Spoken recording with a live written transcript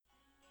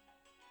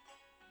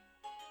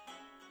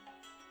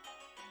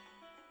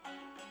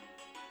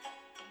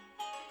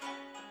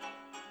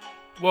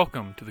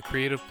Welcome to the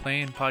Creative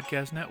Plane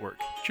Podcast Network.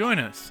 Join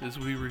us as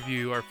we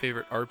review our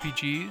favorite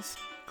RPGs,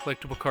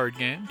 collectible card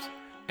games,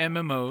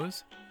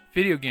 MMOs,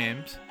 video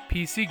games,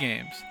 PC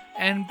games,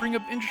 and bring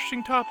up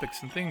interesting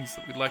topics and things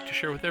that we'd like to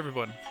share with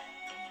everyone.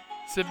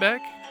 Sit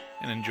back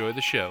and enjoy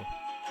the show.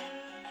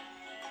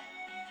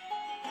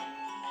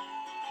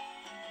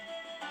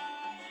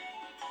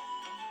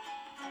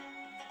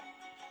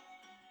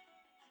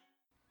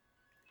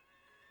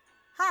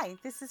 Hi,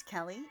 this is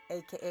Kelly,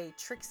 aka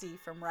Trixie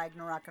from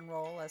Ragnarok and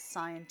Roll, a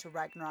Scion to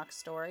Ragnarok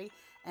story,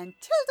 and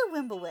Tilda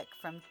Wimblewick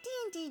from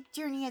D&D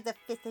Journey of the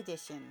 5th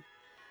Edition.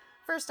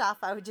 First off,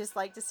 I would just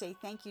like to say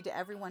thank you to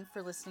everyone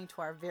for listening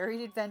to our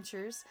varied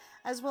adventures,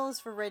 as well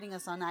as for rating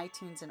us on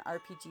iTunes and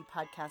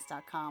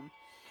RPGpodcast.com.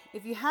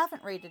 If you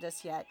haven't rated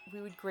us yet,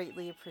 we would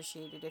greatly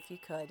appreciate it if you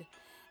could.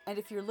 And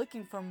if you're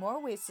looking for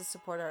more ways to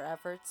support our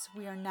efforts,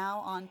 we are now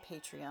on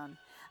Patreon,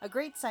 a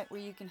great site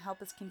where you can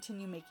help us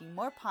continue making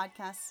more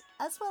podcasts,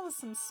 as well as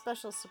some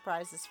special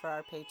surprises for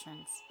our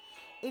patrons.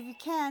 If you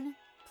can,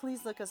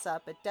 please look us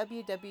up at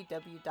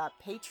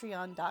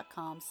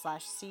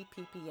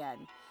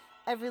www.patreon.com/cppn.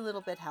 Every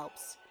little bit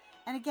helps.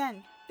 And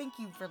again, thank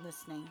you for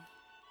listening.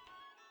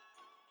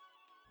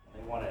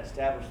 They want to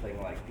establish things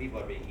like people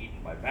are being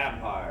eaten by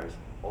vampires,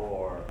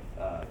 or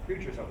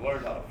creatures have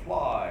learned how to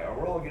fly, or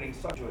we're all getting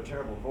sucked into a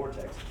terrible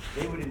vortex.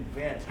 They would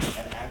invent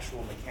an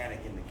actual mechanic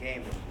in the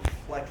game that would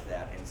reflect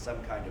that in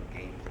some kind of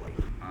gameplay.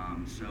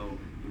 So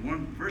the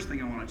first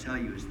thing I want to tell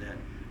you is that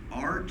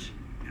art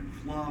and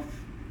fluff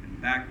and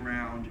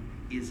background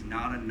is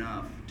not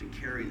enough to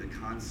carry the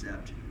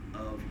concept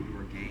of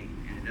your game.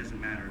 And it doesn't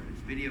matter if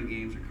it's video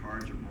games or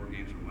cards or board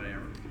games or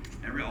whatever.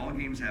 All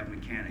games have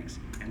mechanics,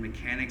 and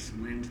mechanics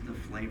lend to the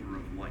flavor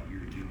of what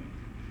you're doing.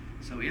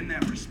 So in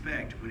that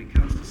respect, when it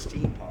comes to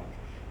steampunk,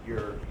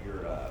 your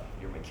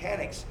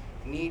mechanics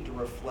need to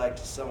reflect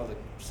some of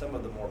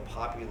the more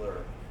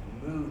popular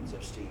moods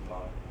of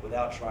steampunk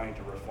without trying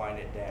to refine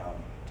it down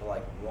to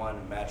like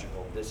one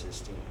magical, this is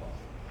steampunk.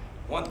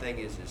 One thing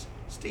is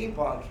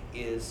steampunk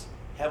is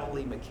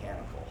heavily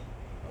mechanical,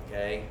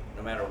 okay?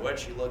 No matter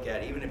what you look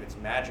at, even if it's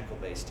magical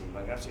based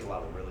steampunk, I've seen a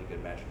lot of really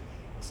good magic.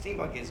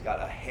 Steampunk has got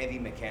a heavy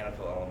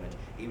mechanical element,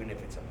 even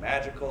if it's a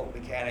magical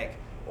mechanic,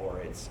 or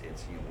it's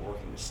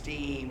working with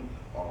steam,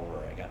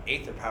 or I got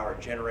aether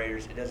powered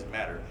generators. It doesn't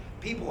matter.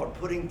 People are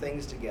putting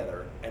things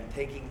together and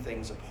taking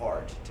things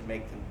apart to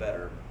make them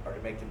better, or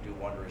to make them do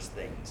wondrous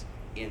things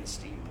in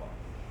steampunk.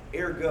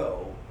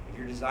 Ergo, if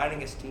you're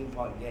designing a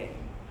steampunk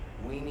game,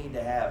 we need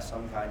to have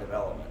some kind of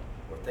element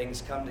where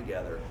things come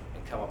together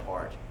and come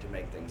apart to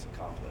make things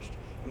accomplished.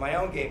 In my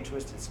own game,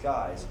 Twisted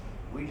Skies,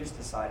 we just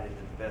decided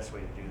that the best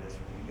way to do this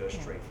was to go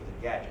straight for the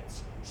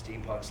gadgets.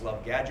 Steampunks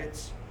love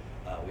gadgets.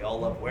 We all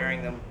love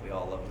wearing them. We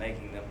all love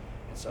making them.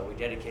 And so we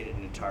dedicated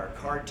an entire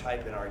card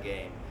type in our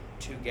game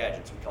to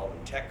gadgets. We call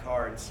them tech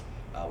cards.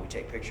 We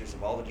take pictures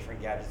of all the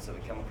different gadgets that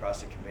we come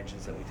across at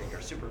conventions that we think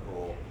are super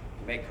cool.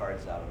 We make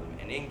cards out of them.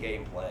 And in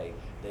gameplay,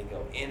 they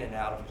go in and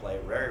out of play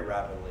very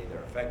rapidly.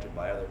 They're affected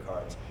by other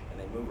cards, and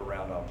they move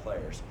around on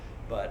players.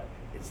 But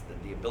it's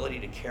the ability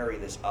to carry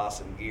this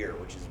awesome gear,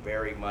 which is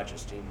very much a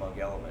steampunk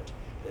element,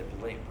 that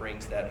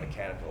brings that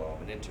mechanical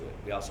element into it.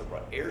 We also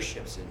brought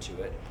airships into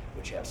it,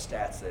 which have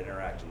stats that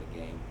interact in the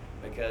game.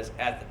 Because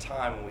at the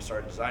time when we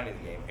started designing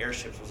the game,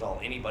 airships was all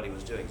anybody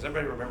was doing. Does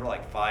everybody remember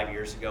like 5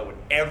 years ago when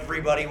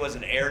everybody was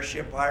an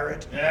airship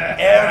pirate? Yeah.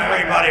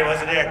 Everybody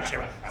was an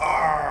airship.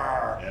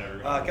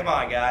 Come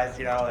on, guys.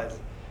 You know, it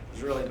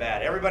was really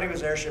bad. Everybody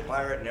was airship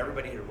pirate, and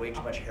everybody had way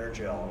too much hair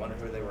gel. I wonder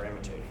who they were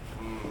imitating.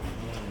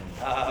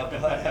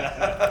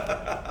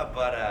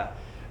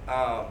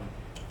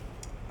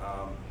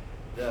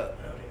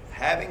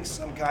 Having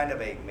some kind of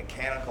a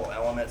mechanical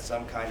element,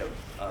 some kind of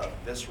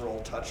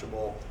visceral,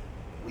 touchable,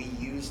 we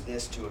use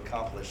this to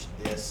accomplish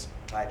this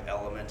type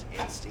element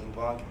in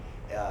steampunk.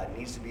 It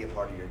needs to be a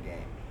part of your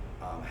game.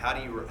 How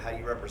do you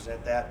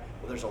represent that?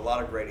 Well, there's a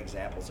lot of great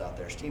examples out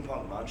there.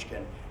 Steampunk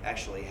Munchkin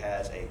actually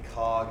has a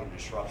cog and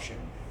disruption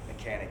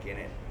mechanic in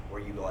it,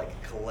 where you like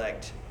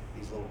collect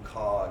these little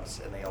cogs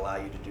and they allow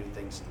you to do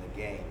things in the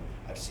game.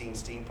 I've seen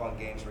steampunk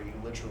games where you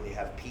literally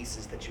have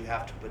pieces that you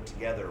have to put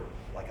together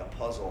like a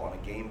puzzle on a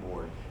game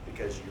board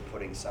because you're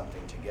putting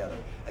something together.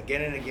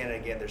 Again and again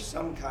and again, there's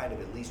some kind of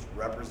at least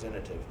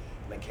representative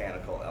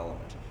mechanical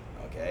element,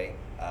 okay?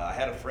 I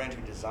had a friend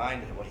who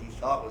designed what he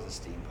thought was a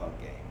steampunk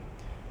game,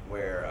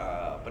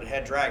 but it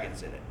had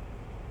dragons in it.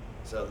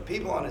 So the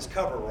people on his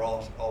cover were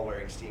all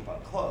wearing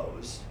steampunk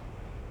clothes,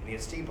 and he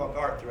had steampunk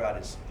art throughout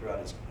his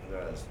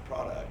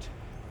product.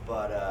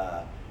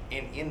 But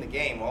in the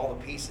game, all the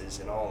pieces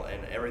and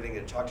everything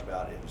that it talked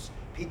about, it was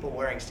people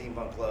wearing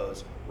steampunk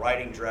clothes,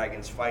 riding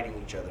dragons, fighting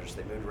each other. So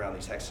they moved around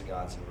these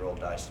hexagons and rolled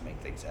dice to make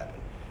things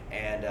happen.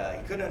 And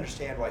he couldn't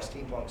understand why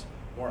steampunks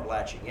weren't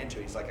latching into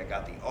it. He's like, I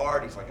got the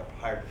art. He's like a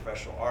hired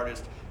professional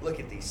artist. Look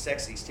at these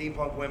sexy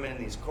steampunk women in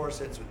these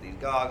corsets with these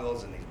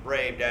goggles, and these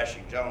brave,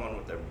 dashing gentlemen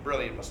with their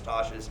brilliant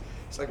mustaches.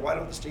 It's like, why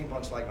don't the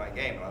steampunks like my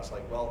game? And I was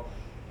like, well,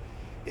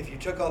 if you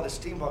took all the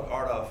steampunk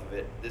art off of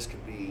it, this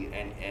could be,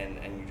 and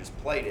you just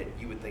played it,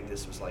 you would think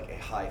this was like a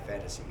high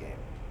fantasy game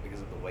because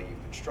of the way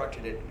you've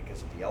constructed it, and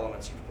because of the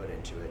elements you've put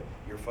into it.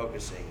 You're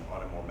focusing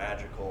on a more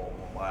magical,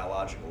 more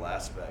biological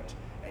aspect,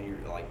 and you're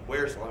like,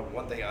 where's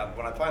one thing?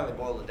 When I finally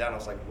boiled it down, I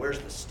was like, where's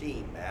the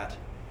steam, Matt?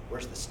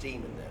 Where's the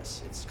steam in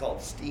this? It's called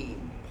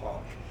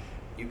steampunk.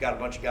 You've got a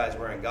bunch of guys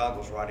wearing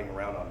goggles riding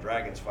around on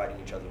dragons fighting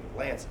each other with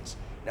lances.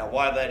 Now,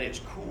 while that is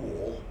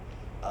cool,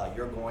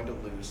 you're going to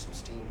lose some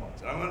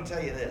steampunks. And I'm going to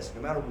tell you this,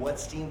 no matter what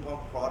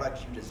steampunk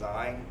product you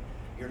design,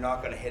 you're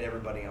not going to hit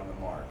everybody on the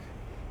mark.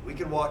 We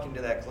could walk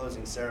into that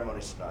closing ceremony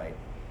tonight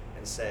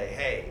and say,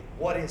 hey,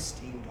 what is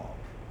steampunk?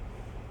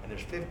 And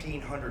there's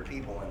 1,500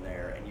 people in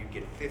there, and you'd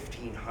get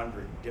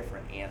 1,500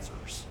 different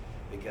answers,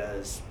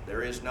 because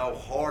there is no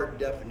hard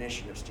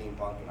definition of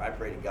steampunk, and I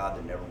pray to God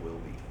there never will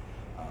be.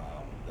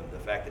 The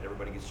fact that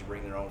everybody gets to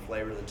bring their own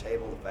flavor to the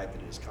table, the fact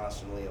that it is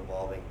constantly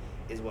evolving,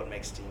 is what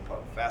makes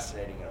steampunk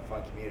fascinating and a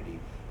fun community.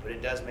 But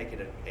it does make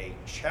it a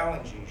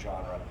challenging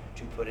genre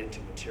to put into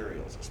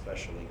materials,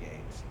 especially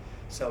games.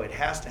 So it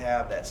has to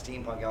have that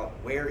steampunk element.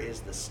 Where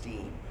is the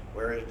steam?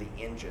 Where are the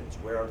engines?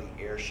 Where are the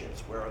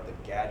airships? Where are the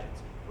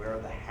gadgets? Where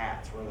are the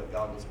hats? Where are the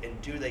goggles? And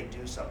do they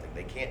do something?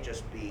 They can't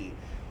just be,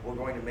 we're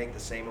going to make the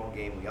same old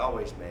game we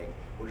always make.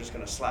 We're just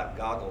going to slap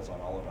goggles on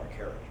all of our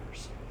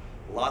characters.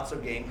 Lots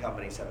of game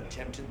companies have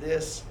attempted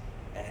this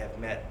and have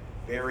met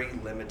very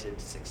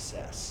limited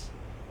success.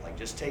 Like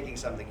just taking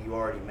something you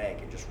already make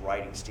and just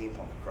writing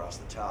steampunk across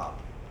the top,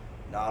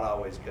 not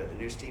always good. The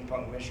new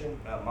steampunk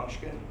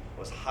Munchkin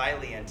was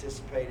highly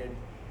anticipated.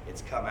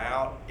 It's come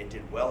out. It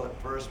did well at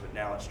first, but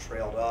now it's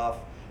trailed off.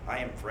 I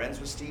am friends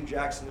with Steve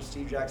Jackson of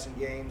Steve Jackson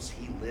Games.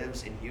 He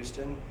lives in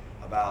Houston,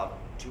 about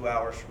 2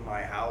 hours from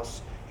my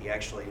house. He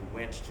actually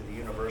went to the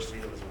university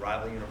that was a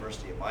rival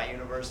university of my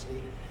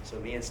university. So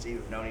me and Steve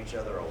have known each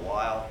other a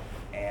while.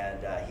 And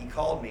he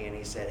called me and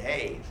he said,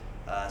 hey,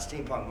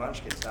 Steampunk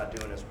Munchkin's not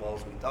doing as well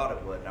as we thought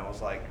it would. And I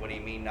was like, what do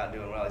you mean not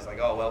doing well? He's like,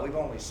 oh, well, we've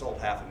only sold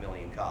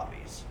 500,000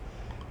 copies.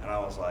 And I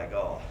was like,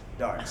 oh,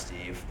 darn,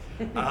 Steve.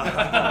 My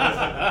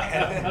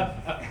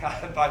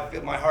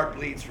heart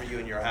bleeds for you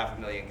and your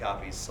 500,000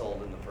 copies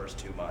sold in the first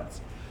 2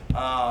 months.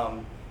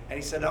 And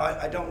he said, no,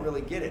 I don't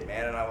really get it,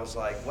 man. And I was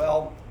like,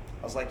 well,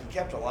 you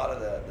kept a lot of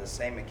the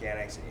same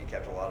mechanics, and you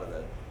kept a lot of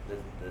the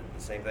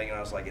same thing. And I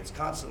was like, it's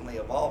constantly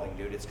evolving,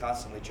 dude. It's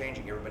constantly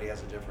changing. Everybody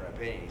has a different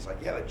opinion. He's like,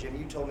 yeah, but Jim,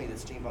 you told me that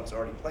Steampunk's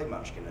already played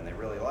Munchkin, and they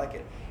really like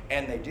it.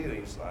 And they do.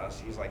 He's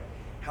like,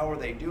 how are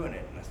they doing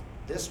it? And I said,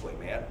 this way,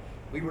 man.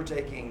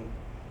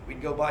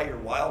 We'd go buy your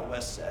Wild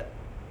West set,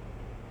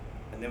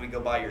 and then we'd go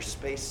buy your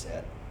Space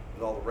set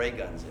with all the ray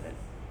guns in it.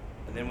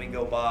 And then we'd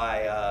go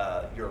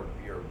buy your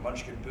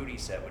Munchkin Booty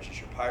set, which is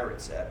your pirate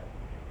set,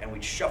 and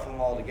we'd shuffle them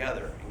all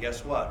together. And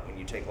guess what? When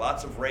you take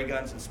lots of ray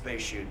guns and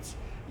space shoots,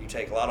 you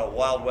take a lot of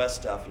Wild West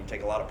stuff, and you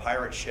take a lot of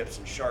pirate ships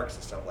and sharks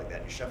and stuff like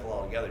that, and you shuffle it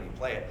all together and you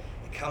play it,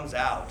 it comes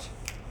out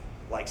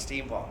like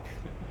steampunk.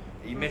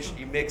 You mix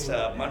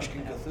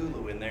Munchkin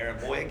Cthulhu in there, and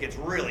boy, it gets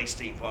really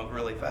steampunk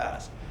really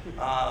fast. So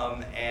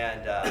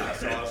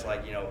I was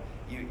like, you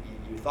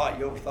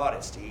overthought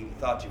it, Steve. You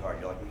thought too hard.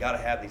 You're like, we got to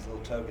have these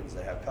little tokens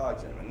that have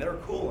cogs in them, and they're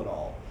cool and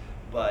all,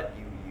 but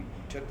you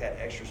took that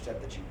extra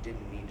step that you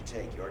didn't need to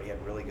take. You already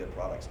had really good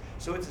products.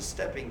 So it's a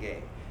stepping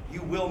game.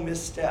 You will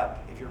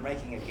misstep if you're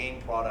making a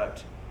game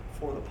product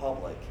for the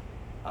public.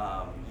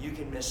 You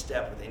can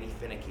misstep with any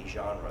finicky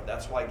genre.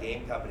 That's why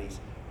game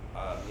companies,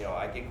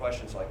 I get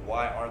questions like,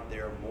 why aren't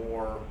there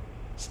more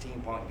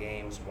steampunk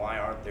games? Why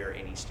aren't there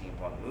any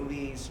steampunk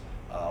movies?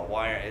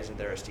 Why isn't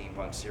there a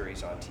steampunk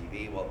series on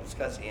TV? Well, it's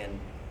because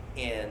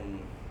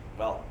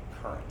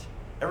current.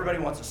 Everybody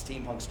wants a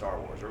steampunk Star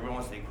Wars. Everybody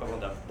wants the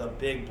equivalent of the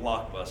big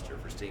blockbuster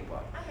for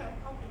steampunk. I know,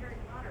 called Harry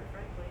Potter,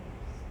 frankly.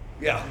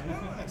 Yeah,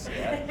 I see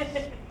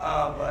that.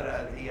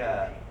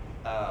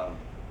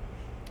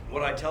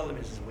 What I tell them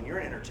is when you're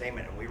in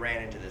entertainment, and we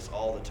ran into this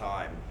all the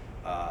time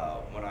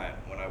when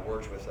I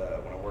worked with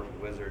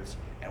Wizards,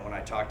 and when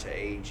I talked to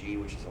AEG,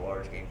 which is a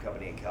large game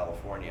company in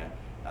California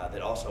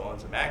that also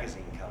owns a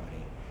magazine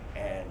company,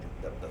 and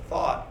the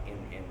thought in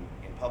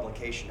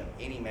publication of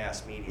any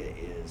mass media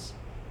is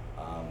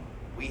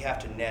we have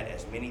to net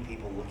as many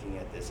people looking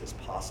at this as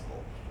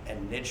possible,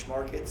 and niche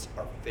markets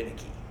are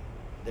finicky.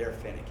 They're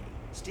finicky.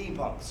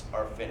 Steampunks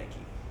are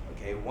finicky.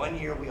 Okay, 1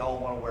 year we all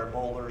want to wear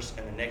bowlers,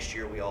 and the next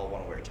year we all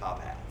want to wear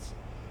top hats.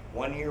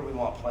 1 year we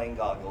want plain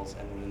goggles,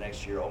 and then the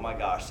next year, oh my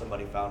gosh,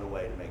 somebody found a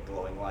way to make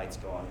glowing lights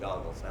go on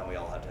goggles. Now we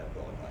all have to have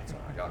glowing lights on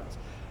our goggles.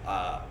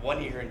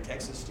 1 year in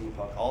Texas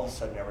steampunk, all of a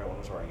sudden everyone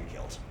was wearing a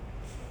kilt.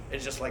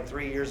 It's just like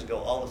 3 years ago,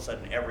 all of a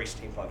sudden every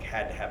steampunk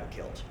had to have a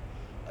kilt,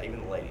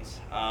 even the ladies.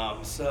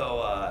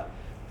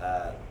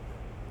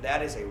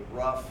 That is a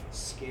rough,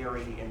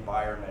 scary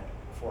environment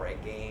for a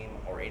game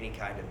or any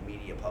kind of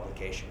media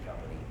publication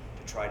company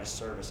to try to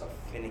service a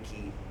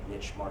finicky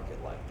niche market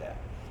like that.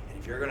 And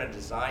if you're going to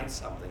design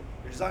something,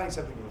 you're designing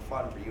something for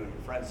fun for you and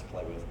your friends to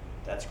play with,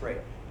 that's great.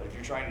 But if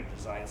you're trying to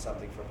design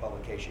something for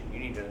publication, you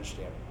need to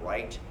understand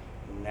right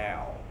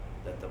now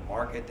that the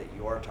market that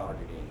you are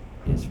targeting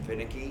is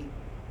finicky,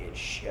 it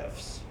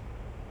shifts.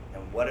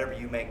 And whatever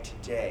you make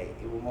today,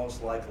 it will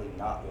most likely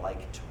not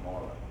like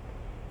tomorrow.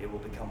 It will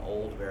become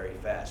old very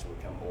fast. It will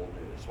become old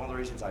news. It's one of the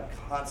reasons I'm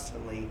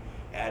constantly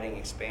adding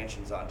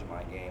expansions onto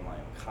my game. I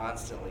am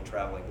constantly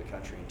traveling the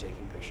country and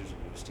taking pictures of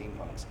new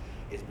steampunks,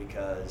 is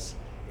because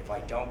if I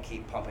don't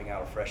keep pumping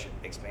out a fresh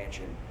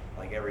expansion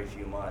like every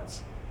few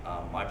months,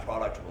 my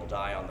product will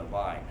die on the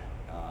vine.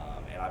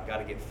 And I've got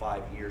to get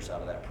 5 years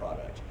out of that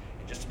product.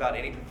 And just about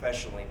any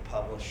professionally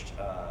published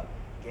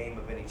game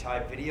of any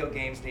type, video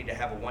games need to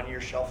have a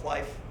 1-year shelf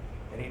life.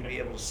 They need to be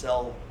able to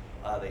sell.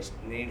 They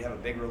need to have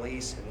a big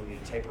release, and they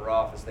need to taper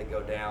off as they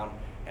go down.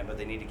 But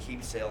they need to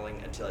keep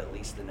selling until at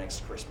least the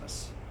next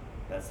Christmas.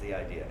 That's the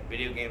idea.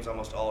 Video games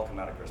almost all come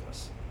out at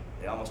Christmas.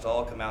 They almost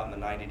all come out in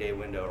the 90-day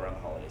window around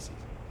the holiday season.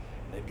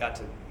 And they've got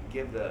to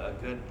give a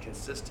good,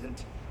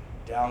 consistent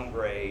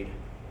downgrade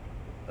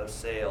of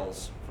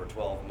sales for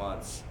 12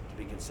 months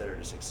to be considered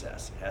a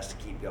success. It has to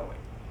keep going.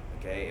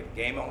 Okay, if a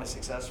game only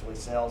successfully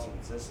sells and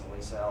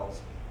consistently sells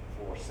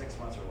for 6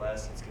 months or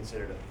less, it's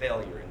considered a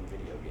failure in the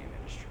video game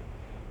industry.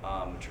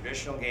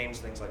 Traditional games,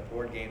 things like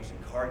board games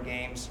and card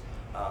games,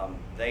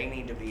 they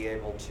need to be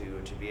able to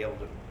be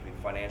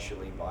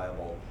financially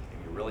viable.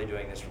 If you're really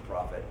doing this for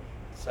profit,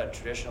 so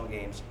traditional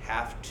games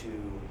have to,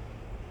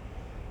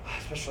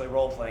 especially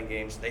role-playing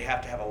games, they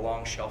have to have a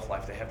long shelf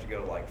life. They have to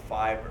go like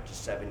 5 to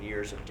 7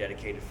 years of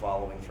dedicated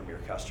following from your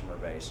customer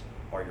base,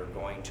 or you're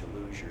going to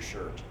lose your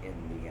shirt in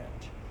the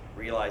end.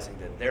 Realizing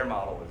that their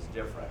model is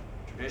different.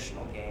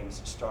 Traditional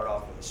games start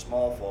off with a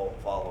small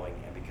following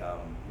and become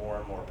more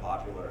and more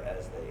popular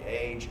as they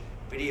age.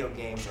 Video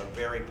games are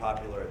very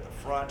popular at the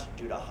front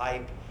due to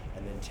hype,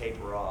 and then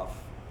taper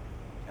off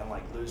and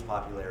like lose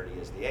popularity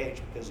as they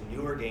age, because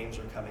newer games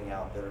are coming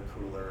out that are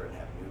cooler and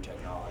have new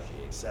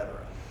technology, etc.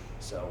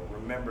 So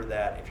remember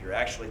that if you're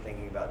actually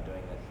thinking about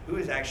doing that. Who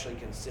is actually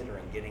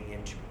considering getting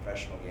into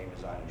professional game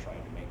design and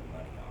trying to make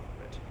money off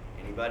of it?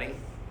 Anybody?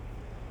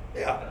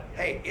 Yeah.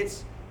 Hey,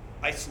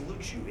 I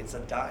salute you. It's a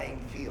dying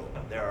field.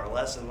 There are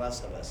less and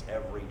less of us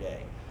every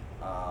day.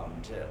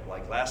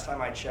 Like last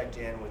time I checked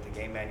in with the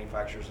Game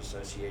Manufacturers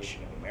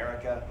Association of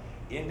America,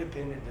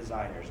 independent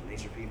designers, and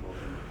these are people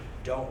who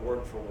don't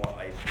work for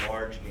a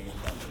large game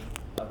company,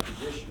 of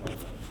traditional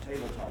games,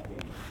 tabletop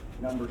games,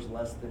 numbers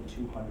less than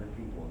 200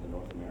 people in the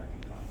North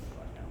American continent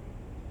right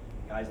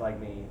now. Guys like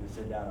me who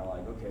sit down and are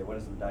like, okay, what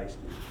does the dice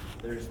do?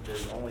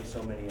 There's only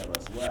so many of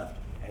us left,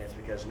 and it's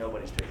because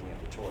nobody's picking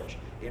up the torch.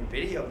 In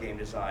video game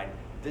design,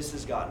 this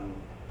is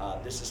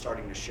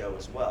starting to show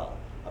as well.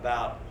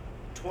 About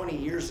 20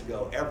 years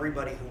ago,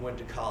 everybody who went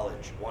to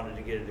college wanted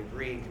to get a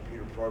degree in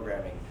computer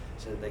programming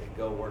so that they could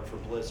go work for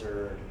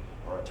Blizzard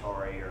or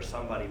Atari or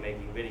somebody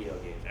making video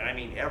games. And I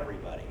mean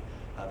everybody.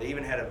 They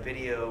even had a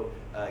video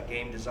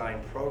game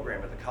design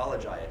program at the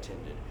college I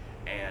attended.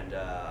 And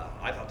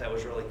I thought that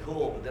was really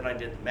cool, but then I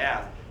did the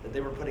math that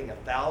they were putting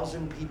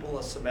 1,000 people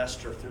a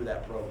semester through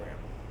that program.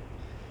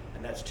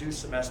 And that's 2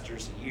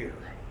 semesters a year,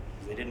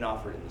 because they didn't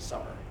offer it in the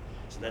summer.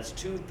 So that's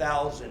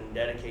 2,000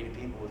 dedicated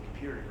people with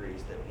computer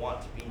degrees that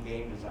want to be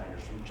game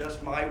designers from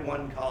just my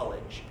one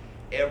college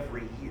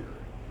every year.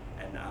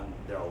 And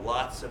there are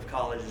lots of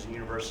colleges and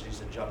universities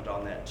that jumped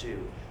on that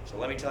too. So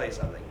let me tell you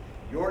something.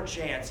 Your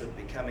chance of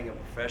becoming a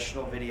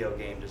professional video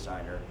game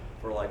designer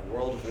for like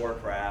World of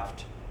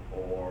Warcraft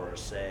or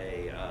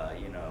say,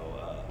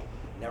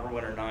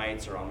 Neverwinter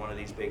Nights, or on one of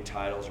these big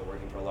titles, or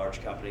working for a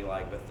large company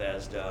like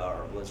Bethesda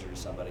or Blizzard or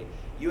somebody,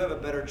 you have a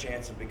better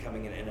chance of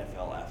becoming an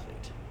NFL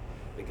athlete.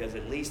 Because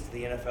at least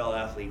the NFL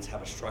athletes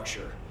have a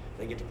structure.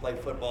 They get to play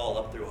football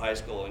up through high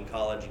school and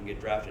college and get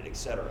drafted,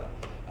 etc.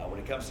 When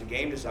it comes to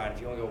game design,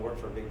 if you want to go work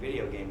for a big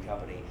video game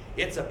company,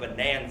 it's a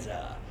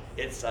bonanza.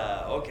 It's,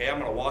 okay, I'm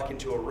going to walk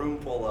into a room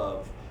full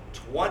of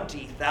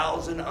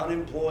 20,000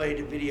 unemployed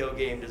video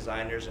game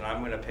designers, and I'm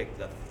going to pick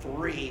the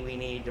 3 we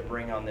need to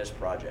bring on this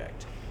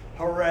project.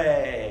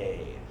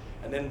 Hooray!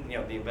 And then,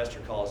 the investor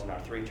calls, and our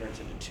 3 turns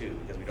into 2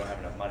 because we don't have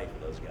enough money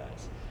for those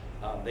guys.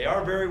 They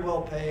are very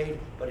well paid,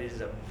 but it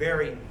is a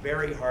very,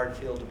 very hard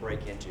field to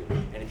break into.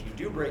 And if you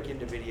do break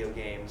into video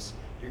games,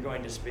 you're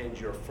going to spend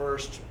your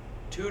first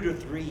 2 to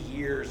 3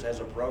 years as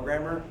a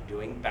programmer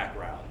doing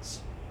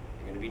backgrounds.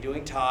 You're going to be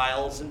doing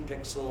tiles and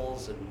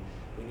pixels, and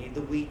we need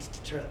the wheat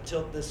to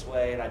tilt this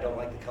way, and I don't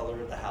like the color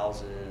of the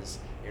houses.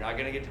 You're not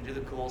going to get to do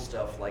the cool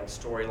stuff like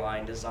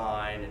storyline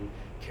design and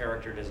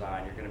character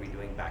design. You're going to be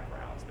doing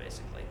backgrounds,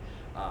 basically.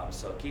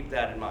 So keep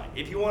that in mind.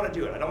 If you want to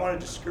do it, I don't want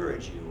to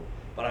discourage you,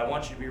 but I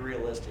want you to be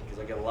realistic, because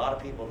I get a lot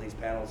of people in these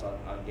panels on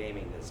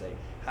gaming that say,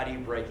 how do you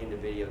break into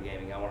video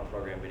gaming? I want to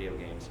program video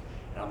games.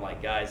 And I'm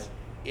like, guys,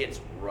 it's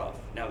rough.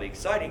 Now, the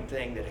exciting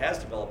thing that has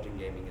developed in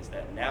gaming is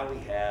that now we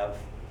have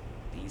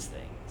these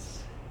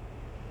things.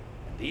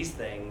 And these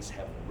things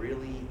have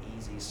really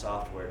easy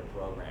software to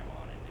program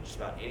on it. And just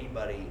about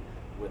anybody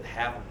with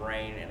half a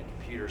brain and a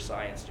computer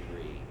science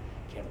degree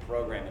can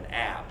program an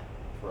app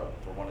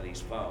for one of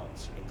these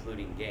phones,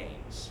 including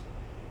games.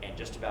 And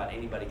just about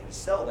anybody can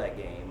sell that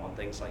game on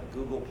things like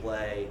Google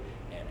Play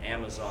and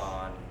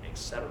Amazon,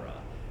 etc.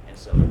 And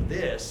so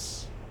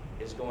this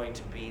is going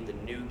to be the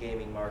new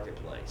gaming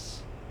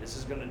marketplace. This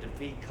is going to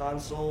defeat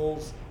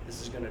consoles.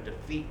 This is going to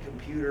defeat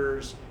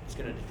computers. It's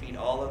going to defeat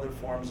all other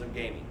forms of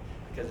gaming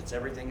because it's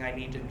everything I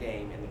need to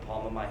game in the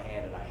palm of my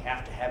hand, and I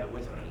have to have it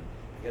with me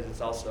because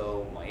it's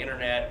also my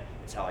internet.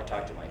 It's how I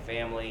talk to my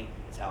family.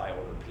 It's how I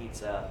order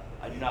pizza.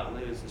 I do not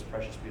lose this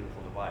precious,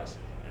 beautiful device.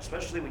 And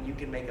especially when you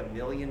can make $1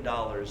 million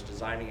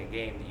designing a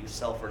game that you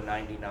sell for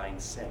 99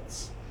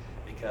 cents,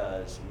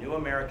 because New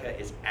America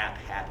is app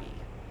happy.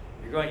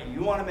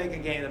 You want to make a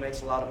game that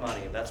makes a lot of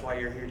money. If that's why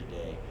you're here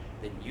today,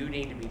 then you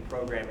need to be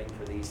programming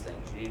for these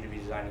things. You need to be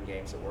designing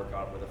games that work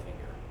on with a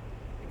finger,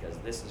 because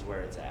this is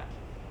where it's at.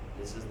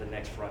 This is the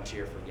next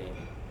frontier for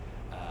gaming.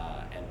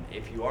 And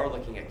if you are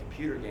looking at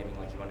computer gaming,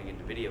 like you want to get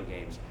into video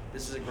games,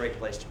 this is a great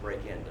place to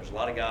break in. There's a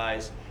lot of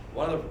guys.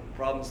 One of the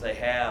problems they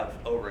have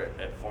over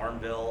at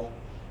Farmville,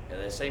 and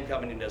the same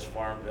company does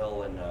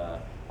Farmville and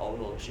all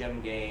the little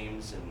gym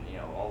games and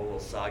all the little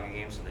saga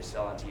games that they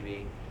sell on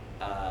TV.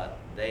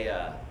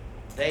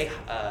 They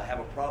have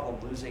a problem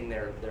losing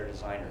their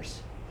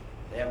designers.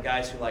 They have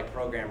guys who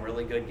program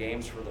really good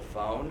games for the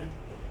phone,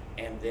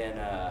 and then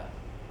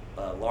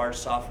large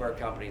software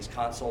companies,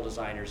 console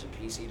designers and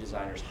PC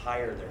designers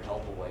hire their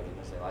help away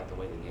because they like the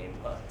way the game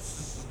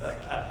looks.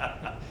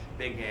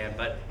 Big game,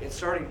 but it's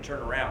starting to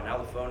turn around. Now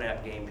the phone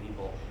app game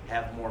people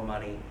have more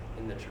money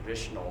than the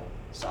traditional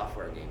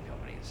software game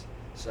companies.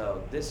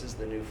 So this is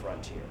the new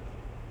frontier.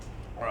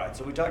 All right,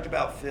 so we talked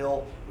about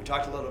Phil. We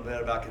talked a little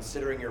bit about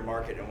considering your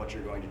market and what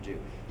you're going to do.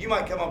 You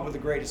might come up with the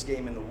greatest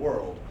game in the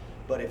world,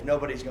 but if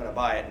nobody's going to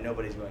buy it and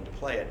nobody's going to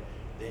play it,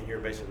 then you're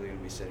basically going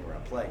to be sitting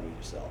around playing with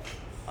yourself.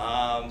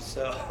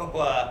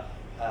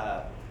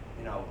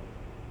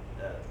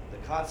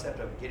 The concept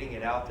of getting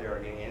it out there,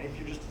 and if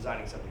you're just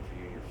designing something for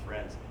you and your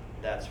friends,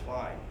 that's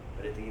fine.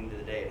 But at the end of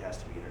the day, it has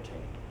to be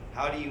entertaining.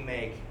 How do you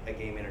make a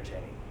game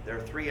entertaining? There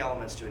are 3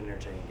 elements to an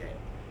entertaining game.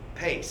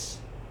 Pace.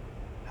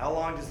 How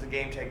long does the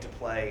game take to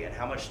play, and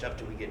how much stuff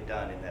do we get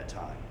done in that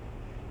time?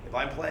 If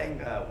I'm playing,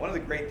 one of the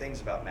great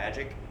things about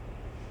Magic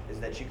is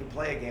that you can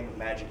play a game of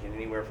Magic in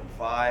anywhere from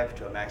 5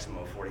 to a maximum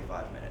of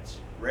 45 minutes.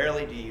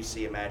 Rarely do you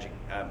see a Magic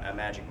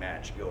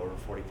match go over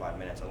 45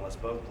 minutes unless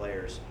both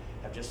players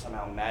have just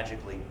somehow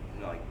magically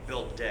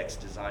built decks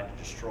designed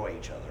to destroy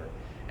each other,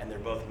 and they're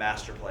both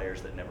master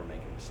players that never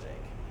make a mistake.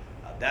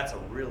 That's a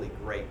really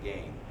great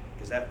game,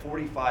 because that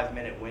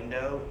 45-minute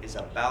window is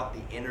about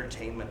the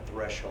entertainment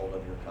threshold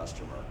of your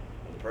customer.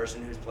 The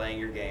person who's playing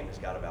your game has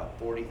got about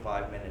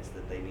 45 minutes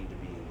that they need to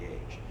be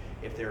engaged.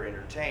 If they're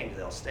entertained,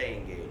 they'll stay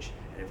engaged.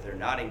 And if they're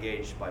not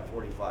engaged by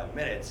 45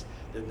 minutes,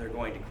 then they're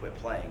going to quit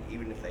playing,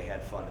 even if they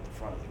had fun at the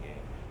front of the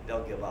game.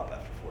 They'll give up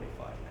after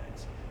 45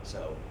 minutes.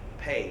 So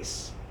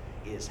pace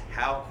is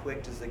how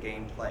quick does the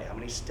game play? How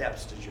many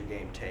steps does your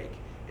game take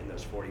in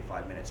those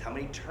 45 minutes? How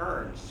many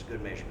turns is a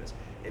good measurement?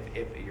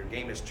 If your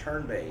game is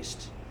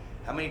turn-based,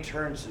 how many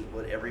turns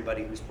would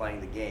everybody who's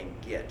playing the game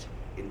get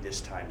in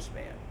this time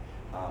span?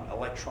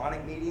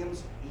 Electronic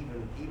mediums,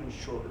 even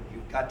shorter.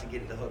 You've got to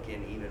get the hook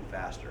in even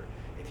faster.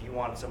 If you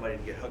want somebody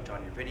to get hooked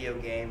on your video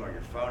game or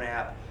your phone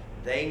app,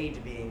 they need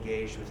to be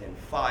engaged within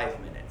 5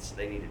 minutes.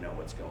 They need to know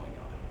what's going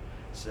on.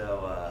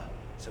 So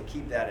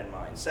keep that in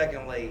mind.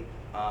 Secondly,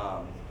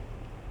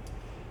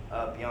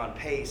 beyond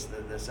pace,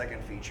 the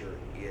second feature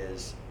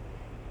is,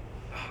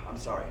 I'm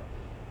sorry,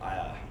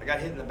 I got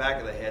hit in the back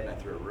of the head and I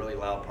threw a really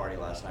loud party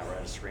last night where I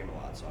had to scream a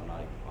lot, so I'm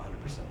not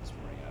 100% this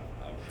morning.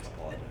 I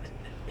apologize.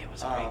 It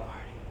was a great party.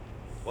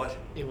 What?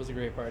 It was a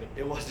great party.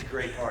 It was a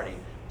great party. It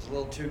was a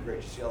little too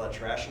great. You see all that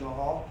trash in the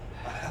hall?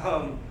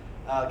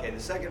 Okay, the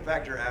second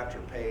factor after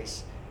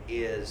pace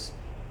is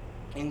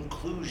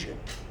inclusion.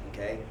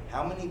 Okay,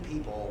 how many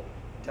people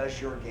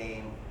does your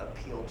game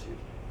appeal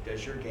to?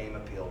 Does your game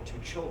appeal to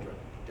children?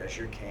 Does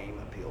your game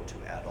appeal to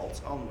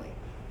adults only?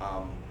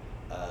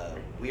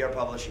 We are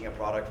publishing a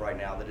product right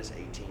now that is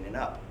 18 and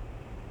up.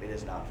 It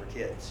is not for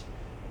kids.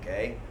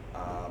 Okay,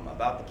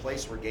 about the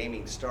place where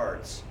gaming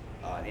starts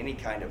on any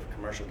kind of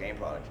commercial game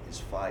product is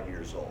 5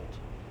 years old,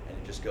 and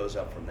it just goes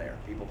up from there.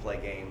 People play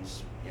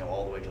games,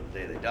 all the way till the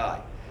day they die.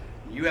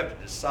 You have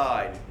to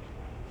decide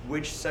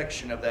which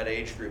section of that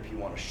age group you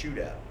want to shoot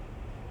at,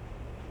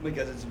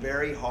 because it's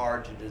very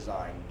hard to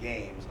design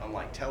games,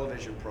 unlike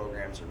television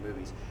programs or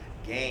movies.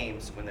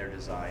 Games, when they're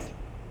designed,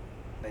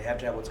 they have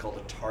to have what's called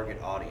a target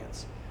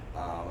audience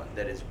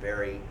that is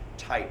very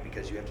tight,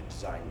 because you have to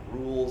design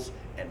rules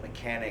and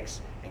mechanics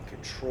and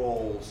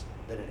controls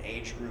that an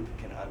age group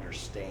can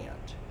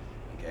understand.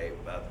 Okay,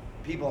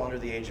 people under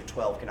the age of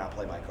 12 cannot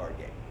play my card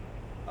game,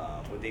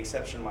 with the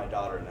exception of my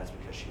daughter, and that's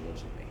because she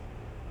lives with me.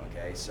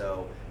 Okay,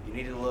 so you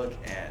need to look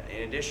at,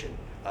 in addition,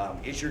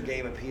 is your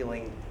game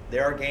appealing?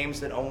 There are games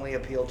that only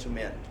appeal to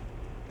men.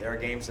 There are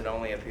games that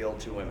only appeal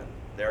to women.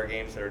 There are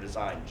games that are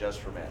designed just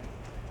for men.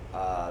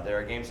 There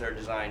are games that are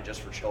designed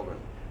just for children.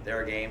 There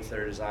are games that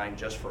are designed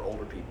just for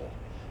older people.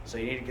 So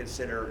you need to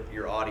consider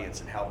your audience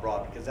and how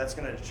broad, because that's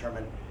going to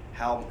determine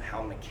how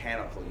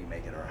mechanical you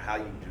make it, or how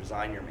you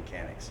design your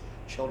mechanics.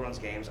 Children's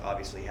games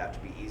obviously have to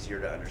be easier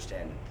to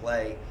understand and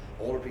play.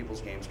 Older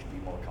people's games can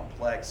be more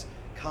complex.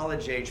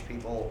 College age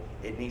people,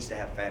 it needs to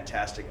have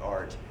fantastic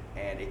art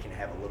and it can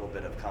have a little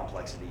bit of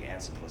complexity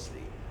and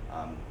simplicity.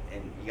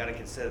 And you got to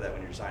consider that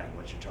when you're designing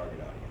what's your target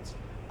audience.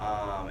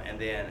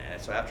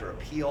 So after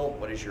appeal,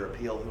 what is your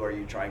appeal? Who are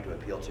you trying to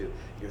appeal to?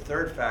 Your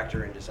third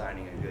factor in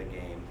designing a good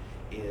game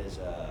is,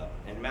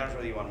 and it matters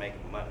whether you want to make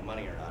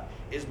money or not,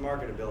 is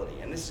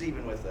marketability. And this is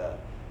even with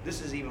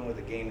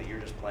a game that you're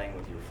just playing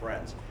with your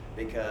friends,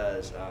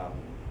 because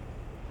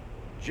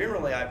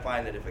generally I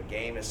find that if a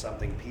game is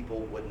something people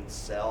wouldn't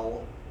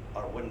sell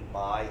or wouldn't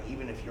buy,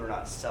 even if you're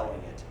not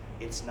selling it,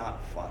 it's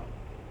not fun.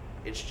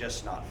 It's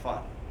just not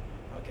fun.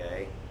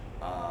 Okay.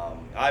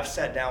 I've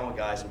sat down with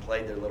guys and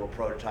played their little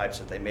prototypes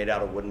that they made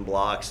out of wooden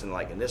blocks, and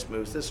this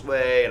moves this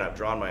way, and I've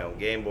drawn my own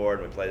game board,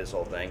 and we play this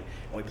whole thing,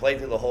 and we play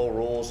through the whole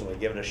rules, and we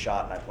give it a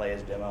shot, and I play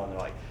his demo, and they're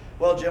like,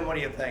 well, Jim, what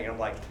do you think? And I'm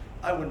like,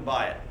 I wouldn't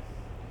buy it.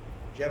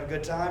 Did you have a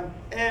good time?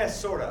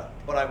 Sorta,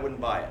 but I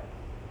wouldn't buy it.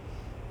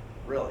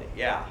 Really?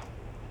 Yeah.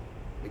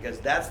 Because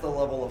that's the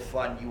level of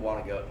fun you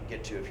want to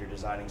get to if you're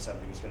designing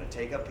something that's going to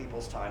take up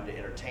people's time to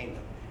entertain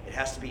them. It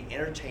has to be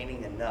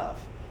entertaining enough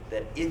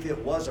that if it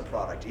was a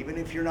product, even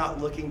if you're not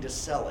looking to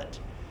sell it,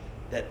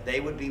 that they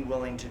would be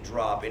willing to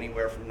drop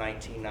anywhere from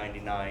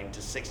 $19.99 to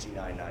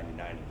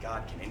 $69.99.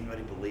 God, can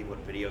anybody believe what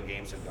video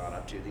games have gone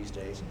up to these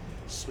days?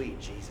 Sweet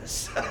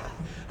Jesus.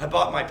 I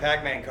bought my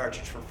Pac-Man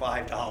cartridge for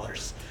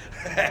 $5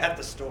 at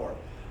the store.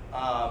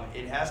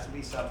 It has to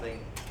be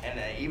something, and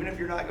even if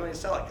you're not going to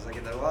sell it, because I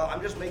get that, well,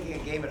 I'm just making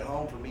a game at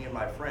home for me and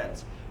my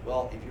friends.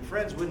 Well, if your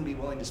friends wouldn't be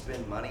willing to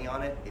spend money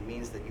on it, it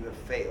means that you have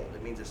failed.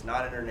 It means it's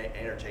not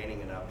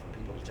entertaining enough for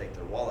people to take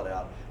their wallet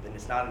out, then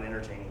it's not an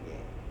entertaining game.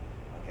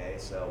 Okay,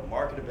 so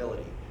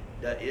marketability.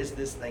 Is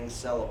this thing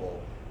sellable?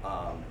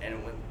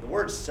 And when the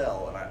word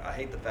sell, and I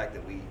hate the fact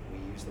that we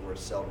use the word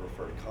sell to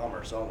refer to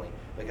commerce only,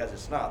 because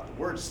it's not.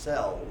 The word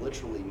sell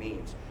literally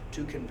means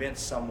to convince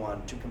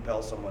someone, to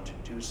compel someone to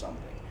do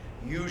something,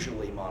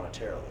 usually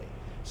monetarily.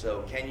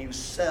 So can you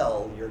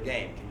sell your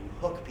game? Can you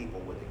hook people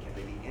with it? Can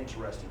they be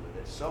interested with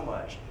it so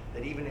much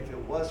that even if it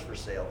was for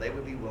sale, they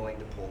would be willing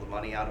to pull the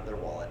money out of their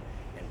wallet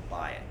and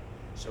buy it?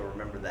 So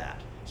remember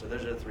that. So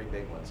those are the three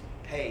big ones: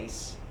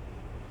 pace,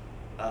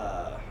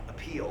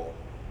 appeal,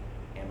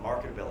 and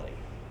marketability.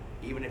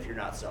 Even if you're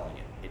not selling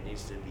it, it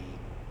needs to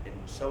be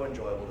so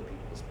enjoyable that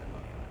people will spend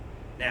money on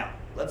it. Now,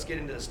 let's get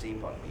into the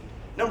steampunk meat.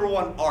 Number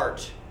one,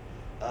 art.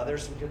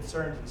 There's some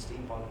concerns in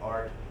steampunk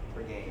art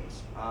for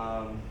games.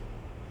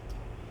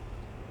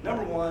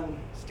 Number one,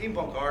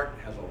 steampunk art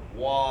has a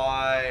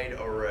wide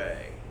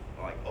array.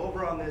 Like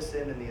over on this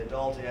end and the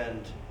adult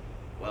end,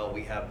 well,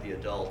 we have the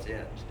adult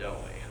end, don't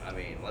we? I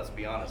mean, let's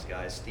be honest,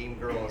 guys. Steam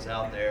Girl is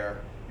out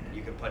there.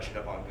 You can punch it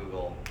up on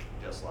Google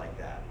just like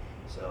that.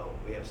 So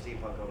we have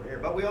steampunk over here,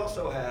 but we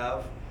also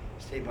have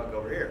steampunk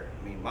over here.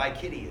 I mean, My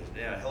Kitty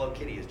Hello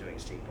Kitty is doing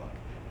steampunk.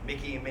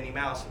 Mickey and Minnie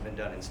Mouse have been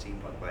done in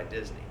steampunk by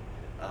Disney.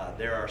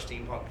 There are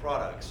steampunk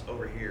products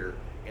over here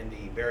in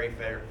the very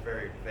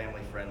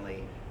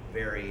family-friendly,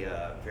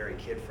 very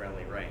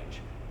kid-friendly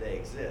range. They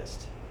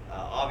exist.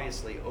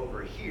 Obviously,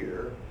 over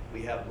here,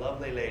 we have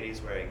lovely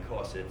ladies wearing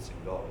corsets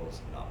and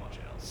goggles and not much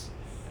else.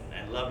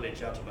 And lovely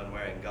gentlemen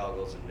wearing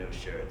goggles and no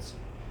shirts.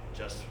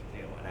 Just,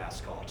 an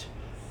ascot.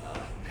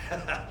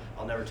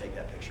 I'll never take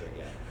that picture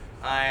again.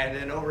 And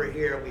then over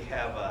here, we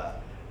have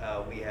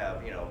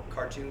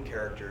cartoon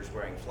characters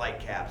wearing flight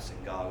caps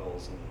and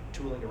goggles and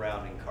tooling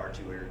around in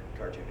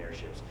cartoon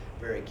airships.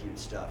 Very cute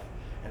stuff.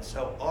 And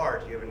so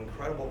art, you have an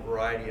incredible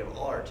variety of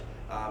art.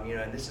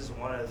 And this is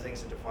one of the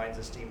things that defines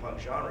the steampunk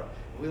genre.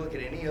 If we look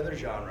at any other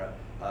genre,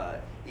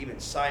 even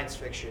science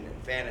fiction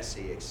and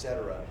fantasy,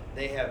 etc.,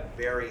 they have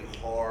very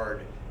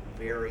hard,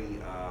 very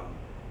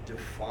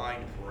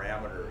defined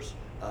parameters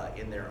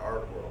in their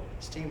art world.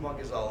 Steampunk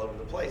is all over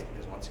the place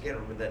because, once again,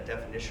 remember that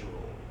definition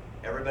rule.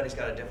 Everybody's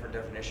got a different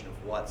definition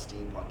of what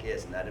steampunk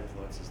is, and that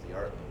influences the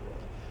art in the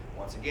world.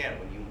 Once again,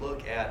 when you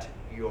look at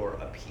your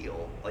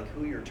appeal, like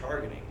who you're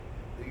targeting,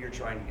 who you're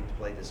trying to get to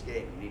play this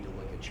game, you need to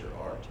look at your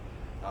art.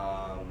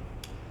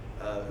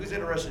 Who's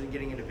interested in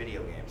getting into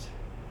video games?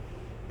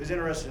 Who's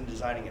interested in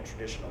designing a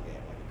traditional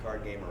game, like a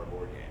card game or a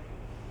board game?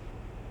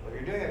 Well,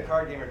 if you're doing a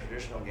card game or a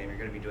traditional game, you're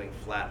going to be doing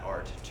flat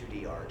art,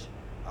 2D art.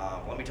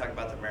 Let me talk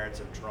about the merits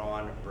of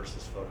drawn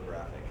versus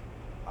photographic.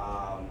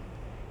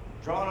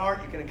 Drawn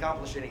art, you can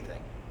accomplish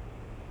anything.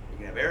 You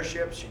can have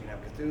airships, you can have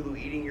Cthulhu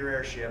eating your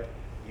airship,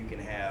 you can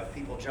have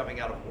people jumping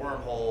out of a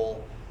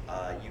wormhole,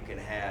 you can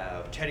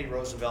have Teddy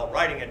Roosevelt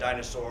riding a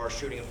dinosaur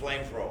shooting a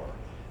flamethrower,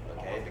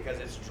 okay, because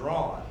it's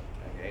drawn,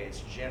 okay, it's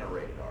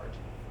generated art.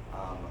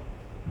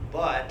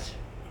 But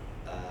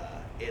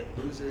it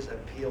loses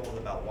appeal with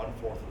about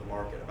 1/4 of the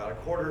market. About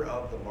 1/4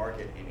 of the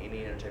market in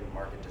any entertainment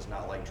market does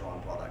not like drawn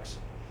products.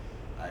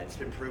 It's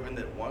been proven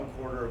that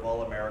 1/4 of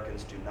all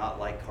Americans do not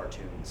like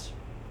cartoons.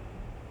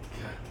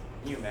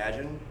 Can you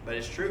imagine? But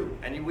it's true.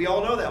 And we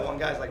all know that. One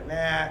guy's like,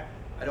 nah,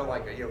 I don't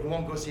like it. Who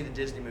won't go see the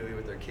Disney movie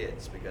with their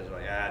kids because they're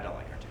like, I don't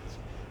like cartoons.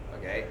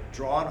 Okay?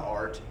 Drawn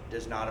art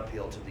does not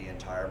appeal to the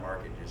entire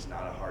market. It's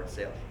not a hard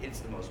sale. It's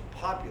the most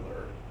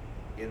popular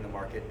in the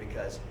market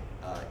because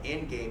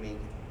in gaming,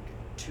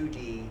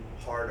 2D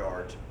hard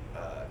art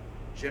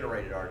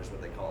generated art is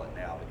what they call it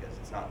now because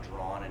it's not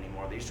drawn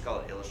anymore. They used to call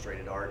it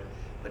illustrated art,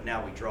 but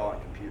now we draw on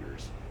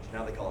computers. So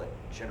now they call it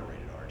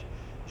generated art.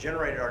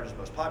 Generated art is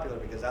most popular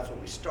because that's what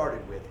we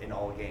started with in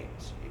all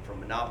games. From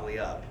Monopoly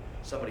up,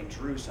 somebody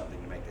drew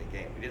something to make that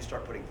game. We didn't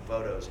start putting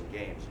photos in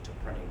games until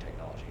printing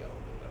technology got a little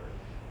bit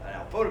better.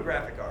 Now,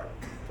 photographic art.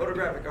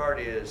 Photographic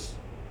art is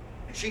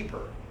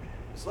cheaper.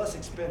 It's less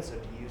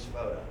expensive to use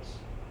photos.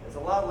 It's a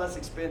lot less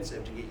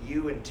expensive to get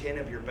you and 10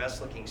 of your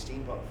best-looking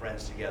steampunk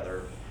friends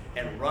together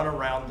and run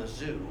around the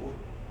zoo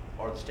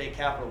or the state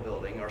capitol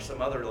building or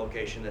some other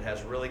location that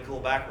has really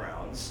cool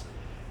backgrounds,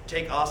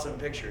 take awesome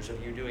pictures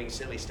of you doing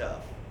silly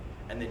stuff,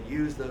 and then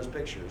use those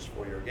pictures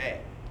for your game.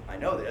 I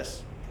know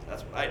this, because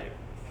that's what I do.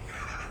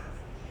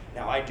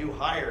 Now, I do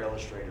hire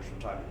illustrators from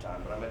time to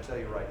time, but I'm going to tell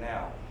you right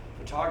now,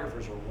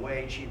 photographers are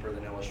way cheaper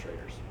than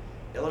illustrators.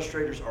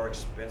 Illustrators are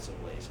expensive,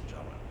 ladies and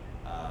gentlemen,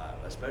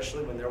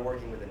 especially when they're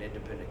working with an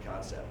independent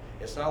concept.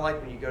 It's not like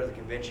when you go to the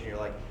convention, you're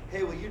like,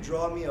 hey, will you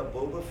draw me a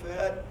Boba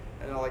Fett?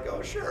 And they're like,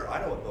 oh, sure, I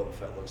know what Boba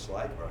Fett looks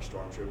like, or a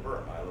Stormtrooper,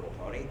 or My Little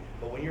Pony.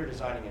 But when you're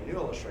designing a new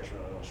illustration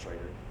with an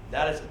illustrator,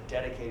 that is a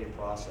dedicated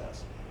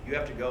process. You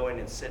have to go in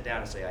and sit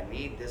down and say, I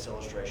need this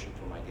illustration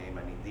for my game,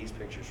 I need these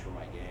pictures for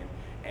my game,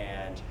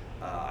 and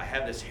I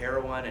have this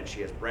heroine, and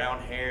she has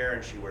brown hair,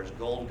 and she wears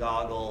gold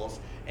goggles,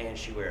 and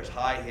she wears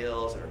high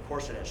heels, and her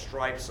corset has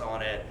stripes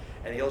on it,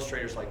 and the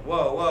illustrator's like,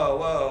 whoa, whoa,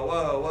 whoa,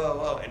 whoa, whoa,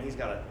 whoa, and he's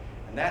got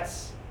and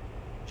that's,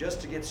 just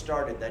to get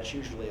started, that's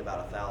usually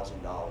about $1,000,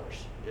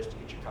 just to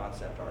get your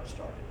concept art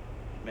started.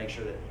 Make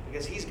sure that,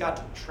 because he's got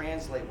to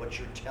translate what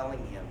you're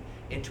telling him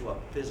into a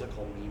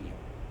physical medium,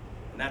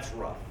 and that's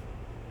rough.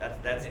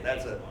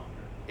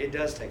 It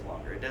does take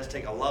longer. It does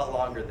take a lot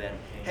longer than,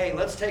 hey,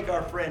 let's take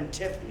our friend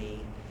Tiffany.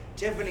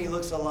 Tiffany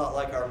looks a lot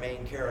like our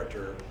main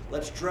character.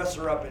 Let's dress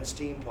her up in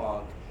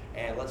steampunk,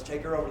 and let's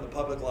take her over to the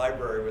public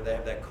library where they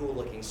have that cool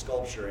looking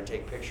sculpture and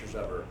take pictures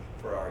of her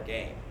for our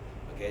game.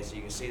 Okay, so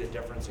you can see the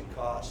difference in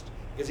cost.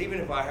 Because even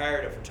if I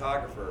hired a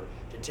photographer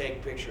to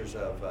take pictures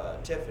of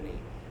Tiffany,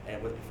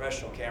 and with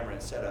professional camera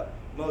and setup,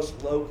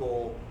 most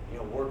local,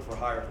 work for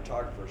hire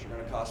photographers are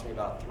going to cost me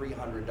about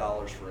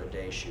 $300 for a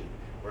day shoot,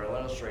 where an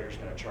illustrator is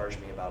going to charge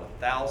me about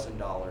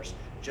 $1,000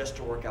 just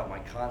to work out my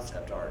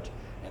concept art.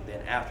 And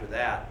then after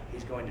that,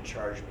 he's going to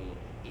charge me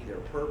either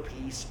per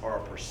piece or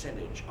a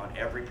percentage on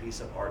every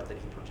piece of art that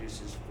he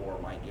produces for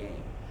my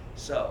game.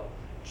 So,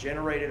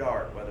 generated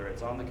art, whether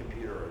it's on the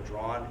computer or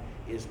drawn,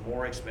 is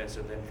more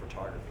expensive than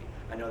photography.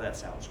 I know that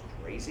sounds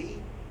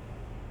crazy,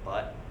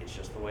 but it's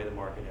just the way the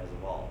market has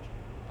evolved.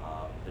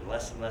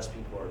 Less and less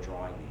people are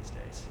drawing these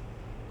days,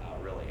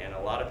 really. And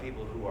a lot of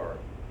people who are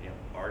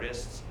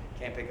artists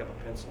can't pick up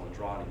a pencil and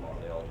draw anymore.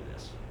 They all do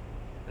this.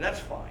 And that's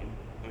fine.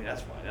 I mean,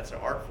 that's fine. That's an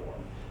art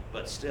form.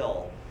 But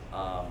still,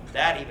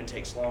 that even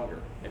takes longer.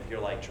 If you're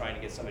like trying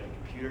to get somebody to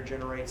computer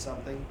generate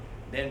something,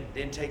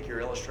 then take your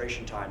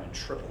illustration time and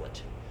triple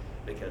it,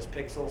 because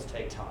pixels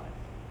take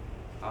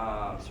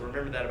time. So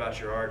remember that about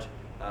your art.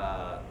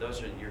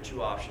 Those are your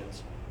two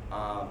options.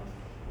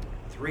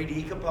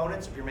 3D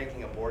components, if you're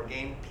making a board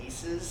game,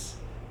 pieces,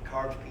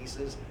 carved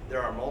pieces,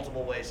 there are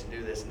multiple ways to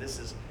do this. And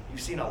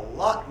you've seen a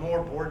lot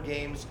more board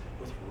games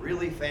with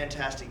really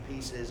fantastic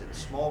pieces and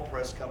small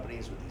press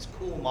companies with these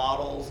cool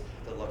models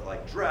that look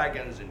like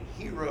dragons and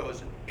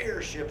heroes and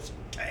airships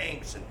and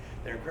tanks, and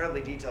they're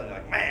incredibly detailed. You're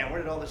like, man,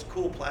 where did all this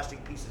cool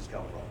plastic pieces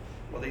come from?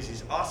 Well, there's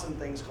these awesome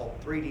things called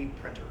 3D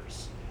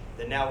printers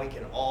that now we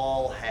can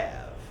all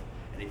have.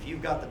 And if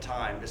you've got the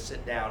time to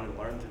sit down and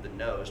learn through the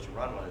nose to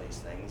run one of these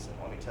things, and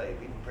let me tell you,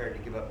 be prepared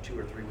to give up 2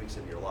 or 3 weeks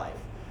of your life,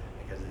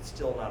 because it's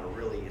still not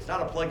it's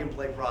not a plug and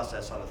play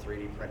process on the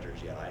 3D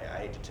printers yet, I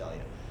hate to tell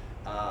you.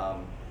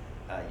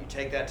 You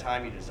take that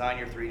time, you design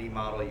your 3D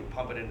model, you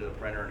pump it into the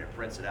printer, and it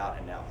prints it out,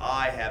 and now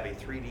I have a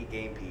 3D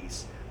game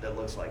piece that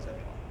looks like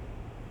Zebulon.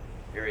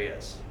 Here he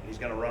is. He's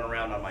going to run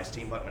around on my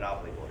Steampunk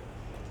Monopoly board.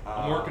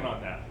 I'm working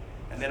on that.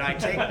 And then I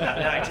take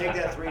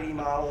that 3D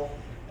model,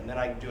 and then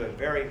I do a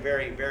very,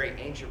 very, very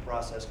ancient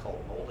process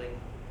called molding.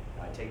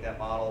 And I take that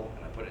model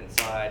and I put it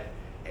inside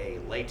a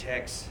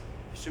latex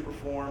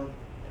superform.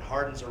 It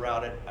hardens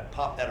around it. I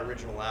pop that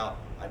original out.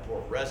 I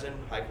pour resin,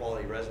 high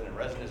quality resin, and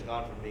resin has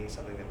gone from being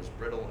something that was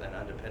brittle and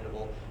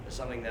undependable to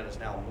something that is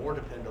now more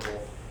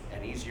dependable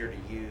and easier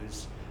to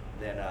use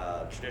than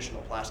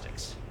traditional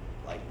plastics.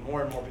 Like,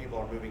 more and more people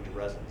are moving to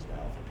resins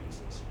now for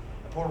pieces.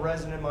 I pour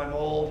resin in my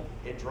mold,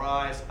 it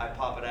dries, I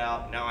pop it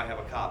out, now I have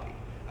a copy.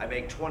 I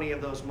make 20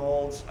 of those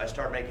molds, I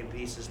start making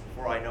pieces.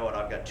 Before I know it,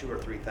 I've got 2,000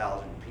 or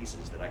 3,000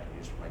 pieces that I can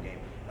use for my game.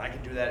 And I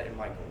can do that in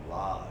my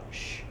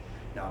garage.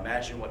 Now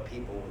imagine what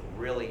people with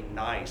really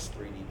nice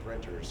 3D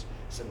printers,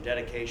 some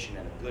dedication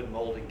and a good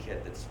molding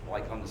kit that's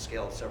like on the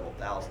scale of several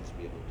thousands to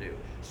be able to do.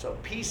 So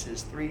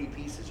pieces, 3D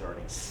pieces, are an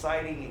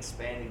exciting,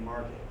 expanding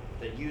market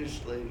that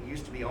used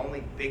to be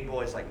only big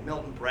boys like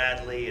Milton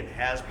Bradley and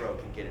Hasbro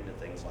could get into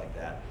things like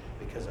that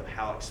because of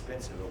how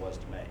expensive it was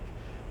to make.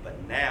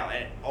 But now,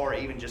 or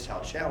even just how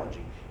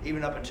challenging,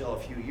 even up until a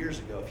few years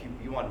ago, if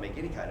you wanted to make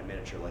any kind of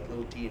miniature, like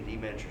little D&D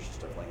miniatures and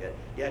stuff like that,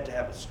 you had to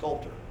have a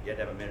sculptor. You had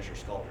to have a miniature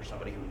sculptor,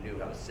 somebody who knew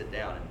how to sit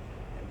down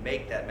and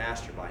make that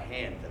master by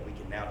hand that we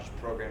can now just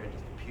program into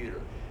the computer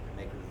and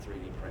make with a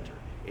 3D printer.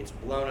 It's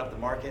blown up the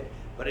market,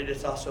 but it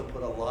has also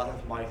put a lot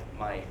of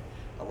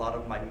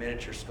my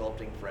miniature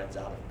sculpting friends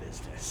out of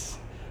business.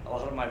 A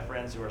lot of my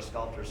friends who are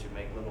sculptors who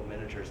make little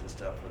miniatures and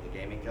stuff for the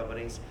gaming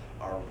companies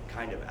are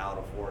kind of out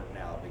of work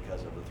now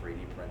because of the 3D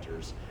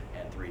printers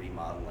and 3D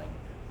modeling.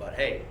 But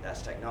hey,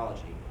 that's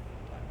technology.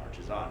 Time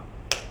marches on.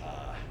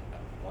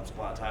 Once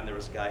upon a time, there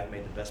was a guy who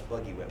made the best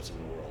buggy whips in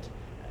the world.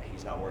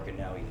 He's not working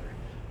now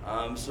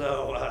either.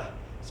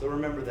 So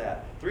remember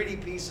that.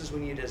 3D pieces,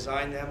 when you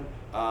design them,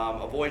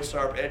 avoid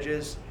sharp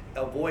edges,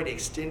 avoid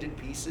extended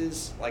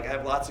pieces. Like I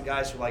have lots of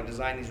guys who like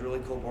design these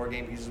really cool board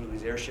game pieces with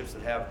these airships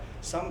that have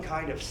some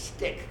kind of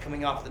stick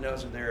coming off the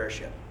nose of their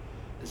airship.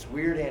 This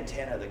weird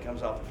antenna that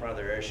comes off the front of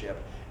their airship.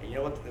 And you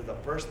know what the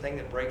first thing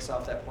that breaks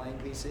off that playing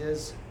piece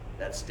is?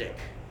 That stick.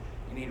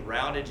 You need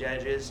rounded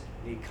edges,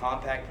 you need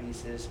compact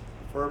pieces,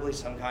 preferably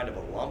some kind of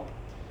a lump.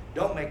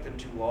 Don't make them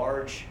too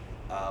large.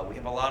 We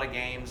have a lot of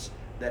games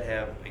that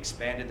have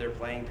expanded their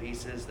playing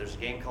pieces. There's a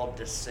game called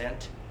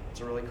Descent. It's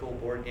a really cool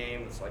board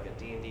game. It's like a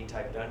D&D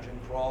type dungeon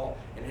crawl,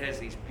 and it has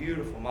these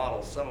beautiful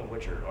models, some of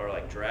which are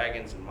like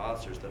dragons and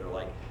monsters that are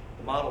like,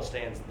 the model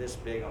stands this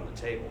big on the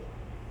table.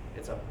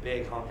 It's a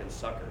big honking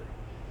sucker,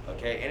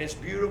 okay? And it's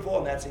beautiful,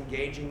 and that's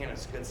engaging, and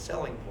it's a good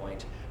selling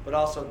point, but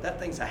also that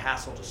thing's a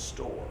hassle to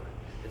store.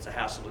 It's a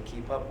hassle to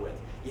keep up with.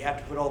 You have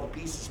to put all the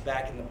pieces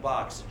back in the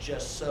box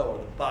just so, or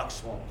the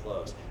box won't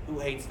close. Who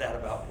hates that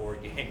about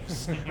board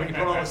games? When you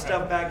put all the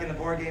stuff back in the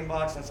board game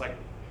box, and it's like,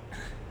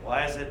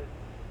 why is it?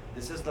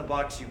 This is the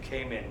box you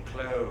came in,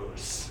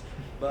 close.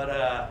 But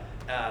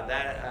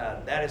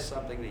that is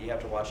something that you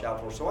have to watch out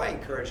for. So I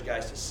encourage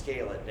guys to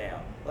scale it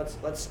down.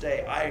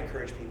 I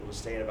encourage people to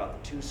stay at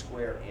about the 2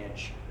 square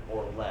inch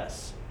or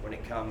less when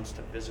it comes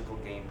to physical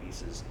game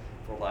pieces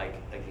for like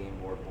a game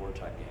board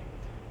type game.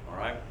 All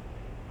right.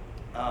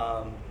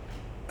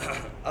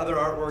 Other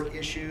artwork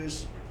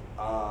issues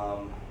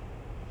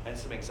and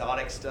some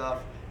exotic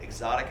stuff.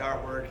 Exotic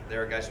artwork.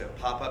 There are guys who have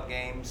pop-up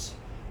games.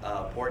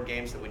 Board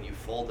games that when you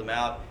fold them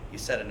out, you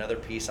set another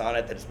piece on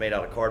it that is made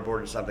out of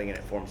cardboard or something, and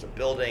it forms a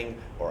building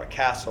or a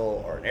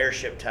castle or an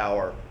airship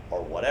tower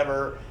or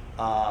whatever.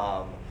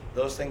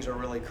 Those things are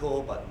really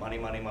cool, but money,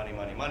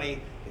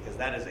 because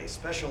that is a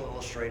special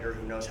illustrator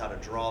who knows how to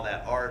draw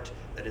that art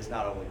that is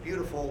not only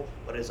beautiful,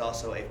 but is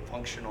also a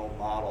functional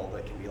model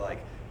that can be like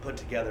put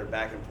together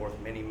back and forth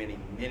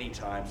many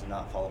times and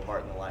not fall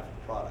apart in the life of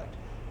the product.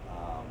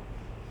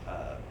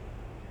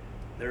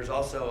 There's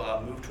also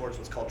a move towards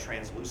what's called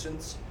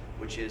translucence,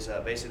 which is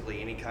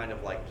basically any kind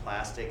of like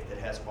plastic that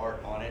has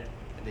art on it,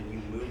 and then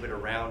you move it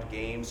around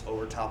games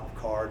over top of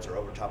cards or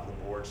over top of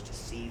the boards to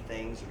see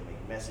things or to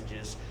make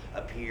messages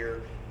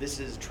appear.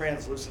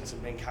 Translucence has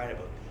been kind of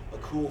a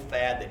cool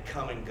fad that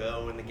come and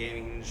go in the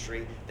gaming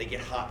industry. They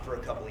get hot for a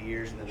couple of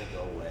years and then they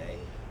go away.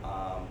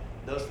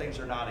 Those things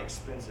are not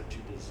expensive to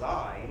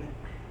design,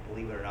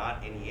 believe it or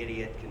not. Any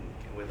idiot can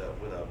with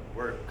a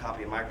Word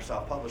copy of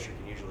Microsoft Publisher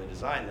can usually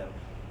design them,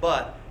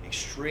 but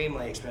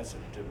extremely expensive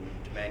to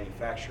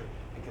manufacture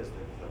because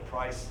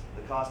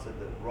the cost of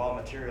the raw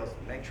materials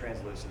that make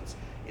translucence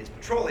is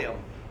petroleum.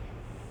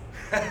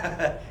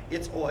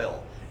 It's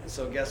oil. And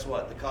so guess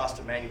what? The cost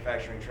of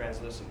manufacturing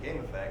translucent game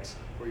effects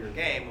for your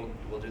game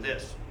will do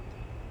this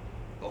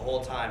the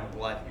whole time of the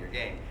life of your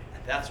game.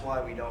 And that's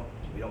why we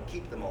don't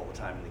keep them all the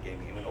time in the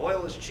gaming. When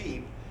oil is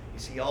cheap, you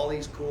see all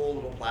these cool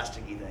little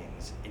plasticky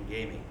things in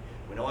gaming.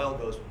 When oil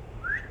goes,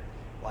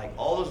 like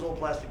all those little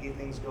plasticky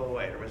things go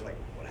away. Everybody's like,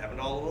 what happened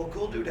to all the little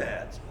cool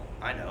doodads? Well,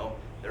 I know.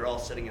 They're all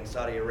sitting in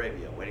Saudi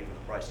Arabia waiting for the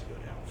price to go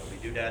down. They'll be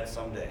doodads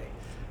someday.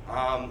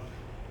 And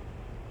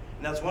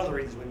that's one of the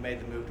reasons we made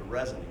the move to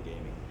resin in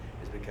gaming,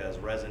 is because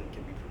resin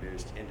can be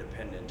produced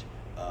independent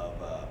of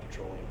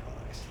petroleum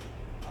products.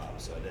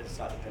 So it's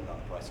not dependent on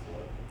the price of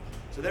oil.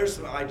 So there's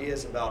some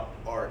ideas about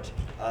art.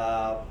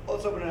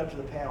 Let's open it up to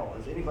the panel.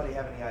 Does anybody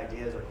have any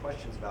ideas or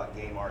questions about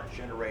game art,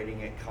 generating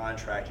it,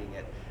 contracting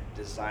it,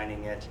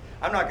 designing it?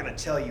 I'm not going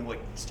to tell you what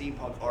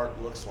steampunk art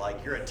looks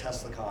like. You're at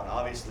TeslaCon.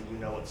 Obviously, you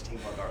know what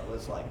steampunk art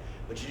looks like.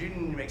 But you do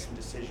need to make some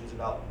decisions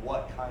about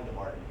what kind of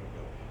art you're going to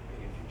go. Are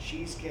you going to do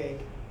cheesecake?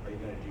 Are you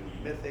going to do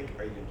mythic?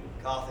 Are you going to do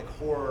gothic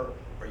horror?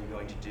 Are you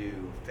going to do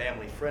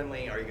family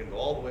friendly? Are you going to go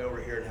all the way over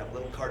here and have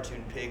little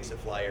cartoon pigs that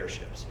fly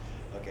airships?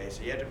 Okay,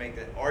 so you have to make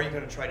that. Or are you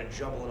going to try to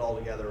jumble it all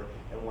together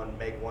and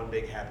make one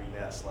big happy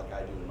mess like I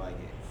do in my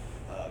game?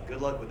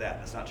 Good luck with that.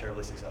 That's not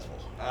terribly successful.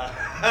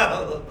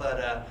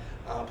 But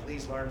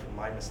please learn from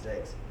my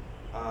mistakes.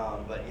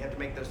 But you have to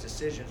make those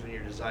decisions when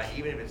you're designing,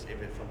 even if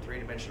it's from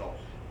three-dimensional.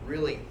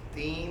 Really,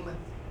 theme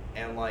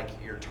and like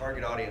your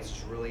target audience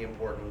is really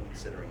important when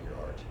considering your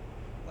art.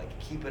 Like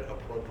keep it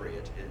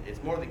appropriate.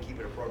 It's more than keep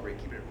it appropriate.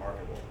 Keep it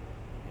marketable.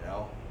 You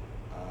know.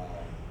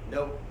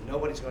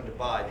 Nobody's going to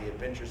buy The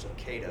Adventures of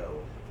Cato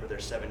for their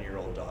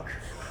 7-year-old daughter,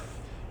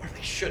 or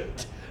they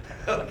shouldn't.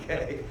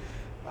 Okay.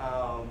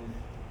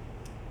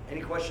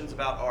 Any questions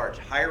about art?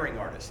 Hiring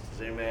artists.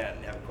 Does anybody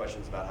have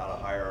questions about how to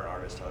hire an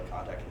artist, how to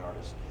contact an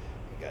artist?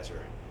 You guys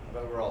are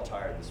But we're all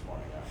tired this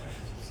morning.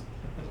 It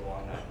was a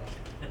long night.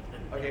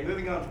 Okay,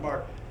 moving on from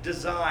our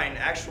design,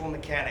 actual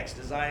mechanics,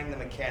 designing the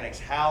mechanics.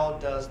 How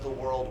does the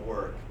world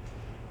work?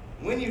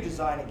 When you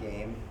design a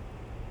game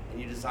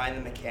and you design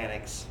the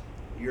mechanics,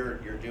 you're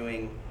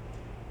doing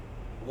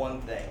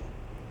one thing.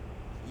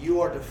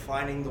 You are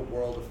defining the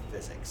world of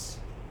physics.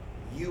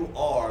 You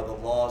are the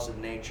laws of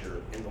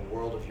nature in the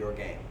world of your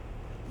game.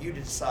 You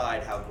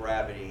decide how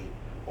gravity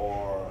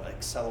or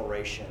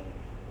acceleration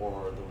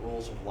or the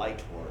rules of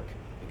light work,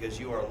 because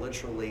you are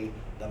literally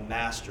the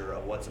master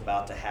of what's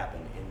about to happen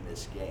in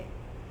this game.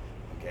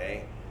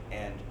 Okay?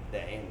 And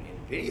in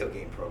video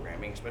game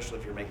programming, especially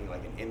if you're making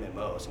like an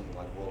MMO, something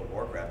like World of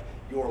Warcraft,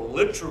 you're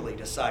literally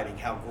deciding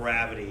how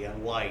gravity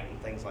and light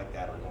and things like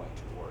that are going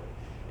to work.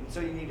 And so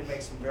you need to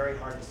make some very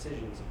hard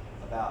decisions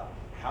about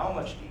how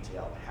much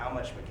detail, how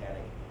much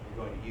mechanic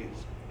you're going to use.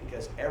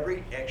 Because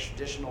every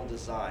additional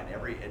design,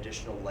 every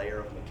additional layer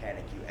of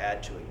mechanic you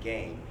add to a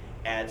game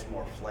adds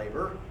more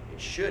flavor, it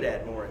should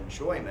add more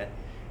enjoyment,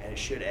 and it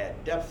should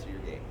add depth to your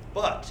game.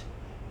 But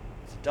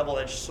it's a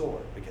double-edged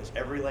sword, because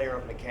every layer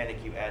of mechanic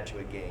you add to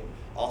a game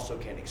also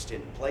can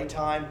extend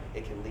playtime,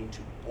 it can lead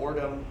to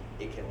boredom,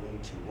 it can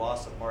lead to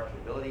loss of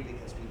marketability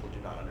because people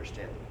do not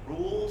understand the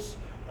rules,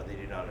 or they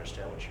do not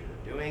understand what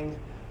you're doing,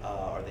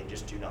 or they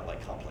just do not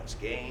like complex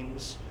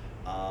games.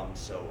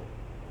 So,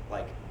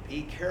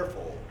 be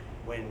careful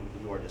when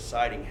you are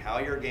deciding how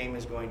your game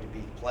is going to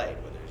be played,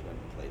 whether it's going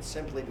to be played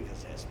simply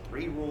because it has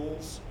 3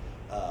 rules.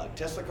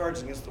 Tesla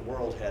Cards Against the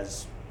World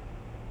has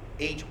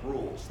 8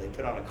 rules they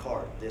put on a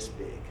card this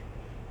big,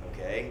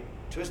 okay?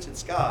 Twisted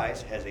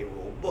Skies has a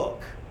rule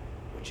book,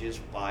 which is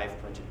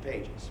 5 printed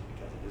pages,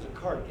 because it is a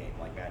card game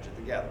like Magic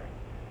the Gathering,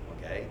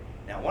 okay?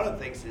 Now, one of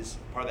the things is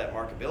part of that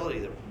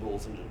markability that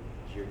rules into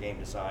your game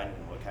design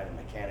and what kind of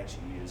mechanics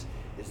you use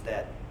is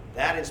that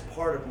is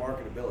part of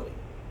marketability.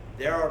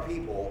 There are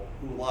people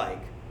who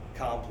like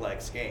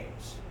complex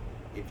games.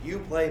 If you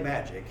play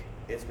Magic,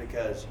 it's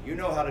because you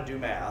know how to do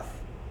math,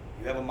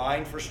 you have a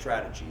mind for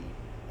strategy,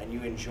 and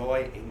you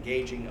enjoy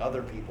engaging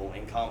other people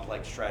in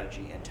complex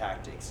strategy and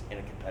tactics in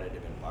a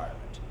competitive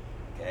environment,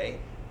 okay?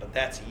 But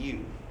that's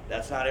you.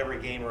 That's not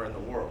every gamer in the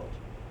world,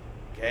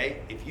 okay?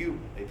 If you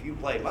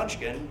play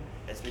Munchkin,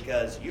 it's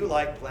because you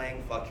like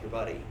playing Fuck Your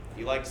Buddy.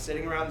 You like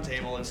sitting around the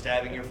table and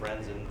stabbing your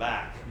friends in the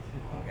back,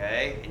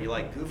 okay? And you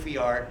like goofy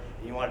art,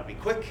 and you want it to be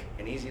quick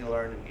and easy to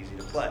learn and easy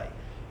to play.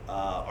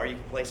 Or you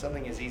can play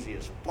something as easy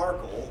as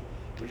Farkle,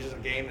 which is a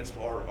game that's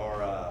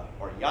or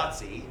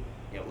Yahtzee,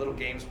 little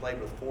games played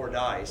with 4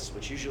 dice,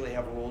 which usually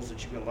have rules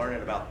that you can learn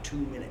in about 2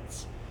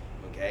 minutes,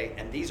 okay?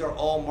 And these are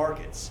all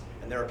markets.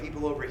 And there are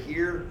people over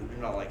here who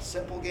do not like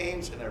simple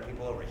games, and there are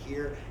people over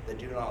here that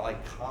do not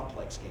like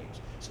complex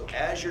games. So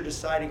as you're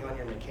deciding on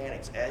your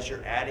mechanics, as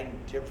you're adding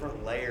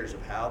different layers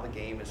of how the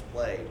game is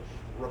played,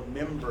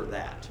 remember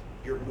that.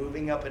 You're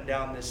moving up and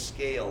down this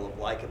scale of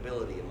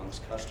likability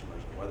amongst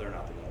customers and whether or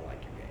not they're going to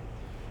like your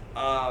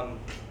game.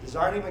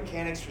 Designing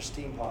mechanics for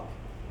steampunk.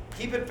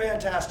 Keep it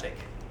fantastic.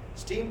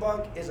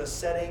 Steampunk is a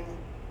setting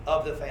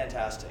of the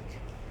fantastic,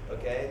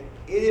 okay?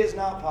 It is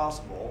not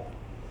possible,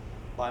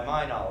 by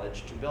my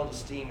knowledge, to build a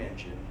steam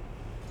engine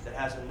that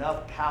has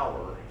enough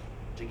power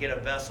to get a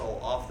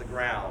vessel off the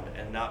ground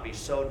and not be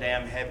so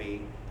damn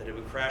heavy that it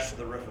would crash to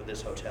the roof of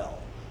this hotel,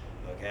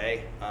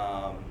 okay?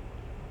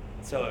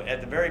 So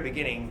at the very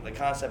beginning, the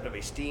concept of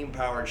a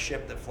steam-powered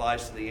ship that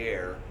flies through the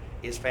air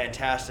is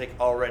fantastic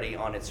already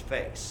on its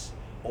face,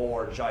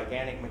 or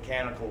gigantic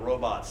mechanical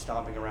robots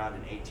stomping around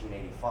in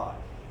 1885.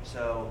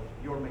 So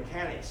your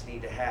mechanics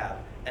need to have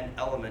an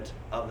element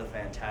of the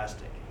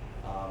fantastic.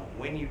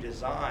 When you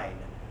design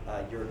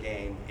your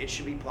game, it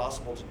should be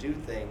possible to do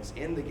things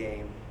in the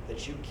game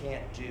that you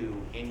can't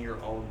do in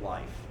your own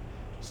life.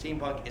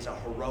 Steampunk is a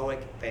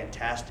heroic,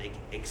 fantastic,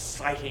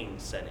 exciting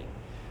setting.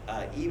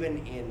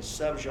 Even in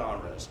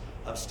subgenres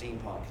of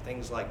steampunk,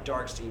 things like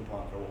dark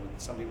steampunk, or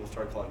what some people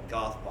start calling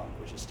goth punk,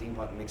 which is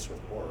steampunk mixed with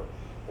horror,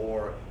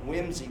 or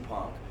whimsy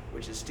punk,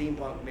 which is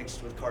steampunk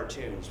mixed with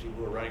cartoons.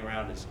 People who are running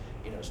around as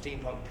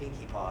steampunk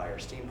Pinkie Pie or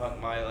steampunk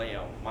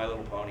My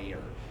Little Pony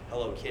or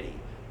Hello Kitty.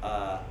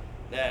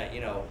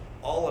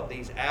 All of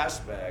these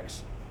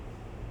aspects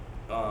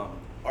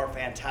are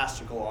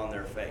fantastical on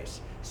their face.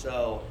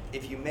 So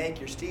if you make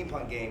your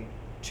steampunk game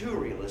too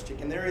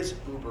realistic, and there is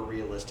uber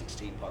realistic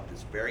steampunk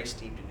that's very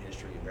steeped in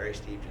history and very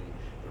steeped in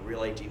the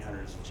real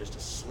 1800s, it's just a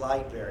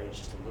slight variance,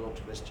 just a little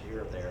twist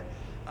here or there,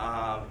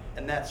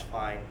 and that's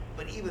fine.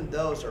 But even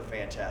those are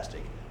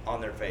fantastic on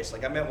their face.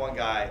 Like I met one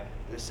guy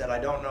who said, I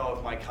don't know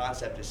if my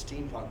concept is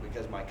steampunk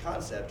because my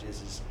concept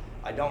is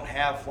I don't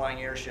have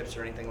flying airships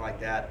or anything like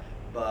that,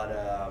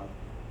 but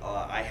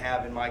I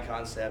have in my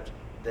concept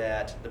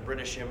that the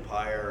British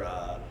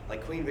Empire,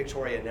 like Queen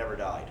Victoria never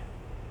died.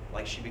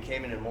 Like she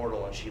became an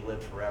immortal and she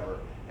lived forever,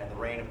 and the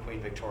reign of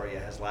Queen Victoria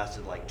has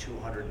lasted like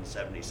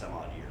 270 some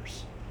odd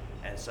years.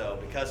 And so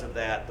because of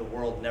that, the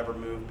world never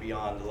moved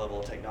beyond the level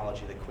of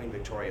technology that Queen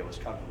Victoria was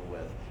comfortable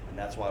with, and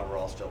that's why we're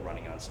all still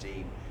running on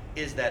steam.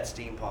 Is that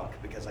steampunk?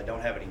 Because I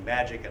don't have any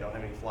magic, I don't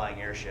have any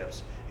flying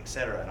airships,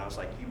 etc. And I was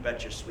like, you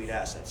bet your sweet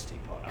ass that's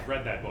steampunk. I've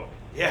read that book.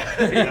 Yeah.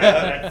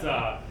 That's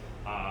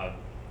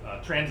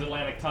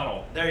Transatlantic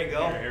Tunnel. There you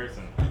go.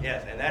 Harrison.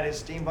 Yes, and that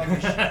is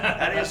steampunkish.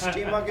 That is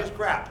steampunkish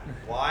crap.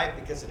 Why?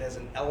 Because it has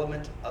an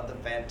element of the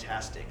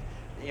fantastic.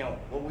 You know,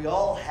 what we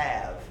all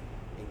have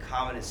in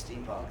common as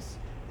steampunks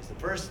is the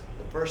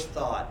first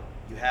thought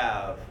you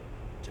have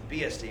to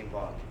be a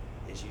steampunk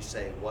is you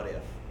say, what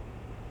if?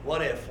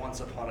 What if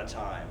once upon a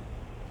time?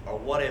 Or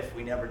what if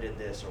we never did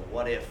this? Or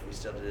what if we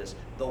still did this?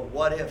 The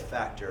what if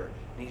factor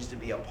needs to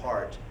be a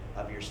part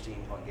of your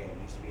steampunk game. It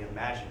needs to be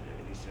imaginative.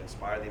 It needs to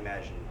inspire the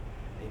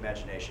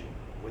imagination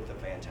with the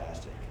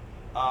fantastic.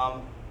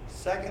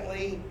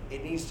 Secondly,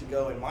 it needs to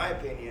go, in my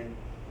opinion,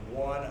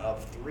 one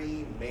of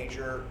three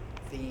major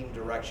theme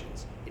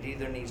directions. It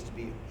either needs to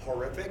be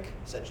horrific,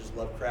 such as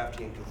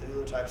Lovecraftian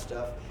Cthulhu type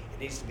stuff. It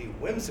needs to be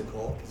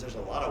whimsical, because there's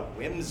a lot of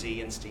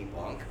whimsy in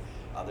steampunk.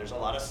 There's a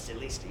lot of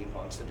silly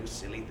steampunks that do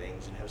silly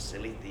things and have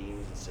silly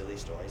themes and silly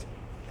stories.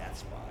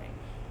 That's fine.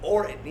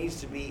 Or it needs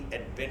to be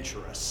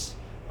adventurous.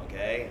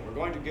 Okay, we're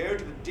going to go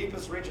to the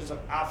deepest reaches of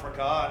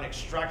Africa and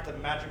extract the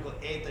magical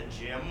aether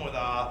gem with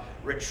a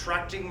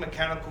retracting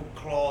mechanical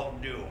claw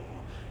of doom.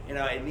 You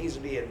know, it needs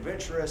to be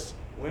adventurous,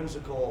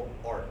 whimsical,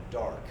 or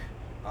dark.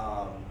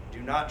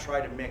 Do not try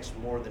to mix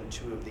more than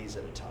two of these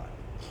at a time.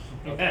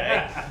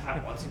 Okay?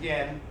 Once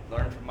again,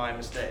 learn from my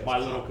mistakes. My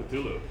Little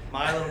Cthulhu.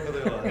 My Little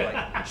Cthulhu.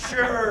 Like,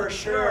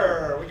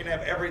 sure, we can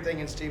have everything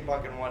in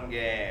steampunk in one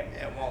game.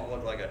 It won't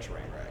look like a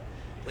train wreck.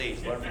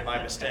 Please, learn from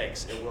my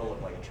mistakes. It will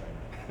look like a train wreck.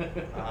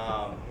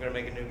 I'm going to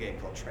make a new game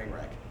called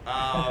Trainwreck.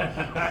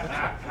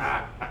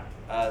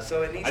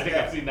 So it needs I to think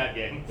have, I've seen that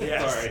game.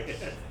 Yes. Sorry.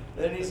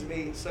 There needs to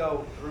be,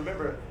 so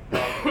remember,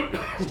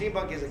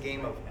 steampunk is a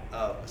game of,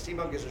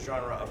 steampunk is a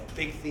genre of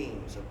big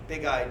themes, of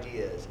big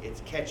ideas.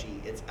 It's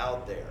catchy, it's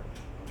out there.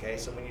 Okay,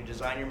 so when you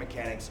design your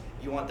mechanics,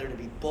 you want there to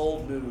be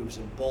bold moves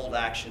and bold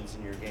actions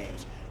in your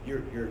games.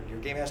 Your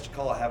game has to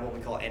have what we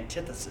call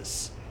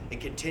antithesis. It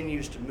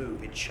continues to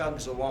move, it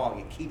chugs along,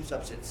 it keeps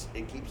up its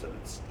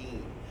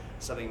steam.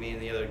 Something me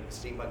and the other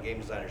steampunk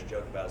game designers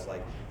joke about is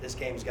like, this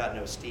game's got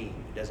no steam,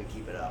 it doesn't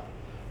keep it up.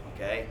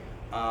 Okay?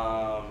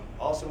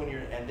 Also,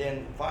 and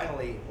then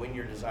finally, when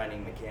you're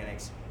designing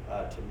mechanics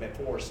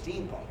for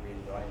steampunk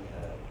redesign,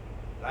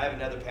 I have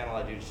another panel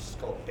I do just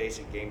called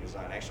Basic Game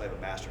Design. I actually have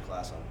a master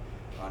class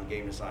on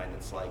game design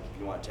that's like, if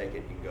you want to take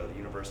it, you can go to the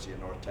University of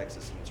North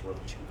Texas and it's worth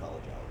 2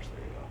 college hours.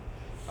 There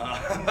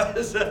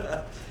you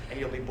go. And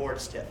you'll be bored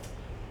stiff.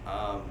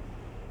 And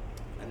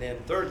then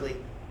thirdly,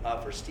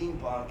 for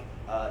steampunk,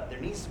 there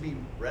needs to be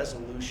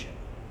resolution,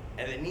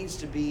 and it needs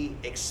to be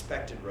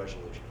expected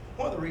resolution.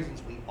 One of the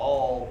reasons we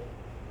all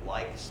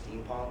like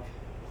steampunk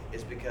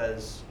is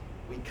because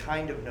we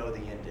kind of know the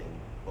ending,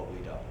 but we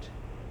don't.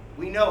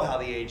 We know how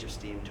the age of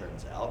steam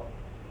turns out.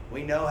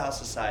 We know how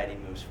society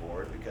moves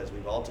forward because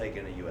we've all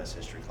taken a U.S.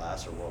 history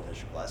class or world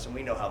history class, and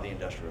we know how the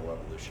Industrial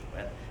Revolution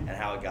went and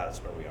how it got us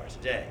where we are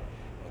today.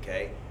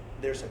 Okay?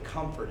 There's a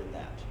comfort in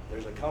that.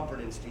 There's a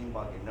comfort in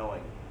steampunk in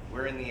knowing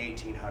we're in the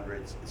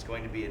 1800s, it's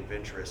going to be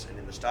adventurous, and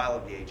in the style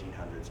of the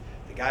 1800s,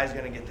 the guy's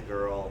going to get the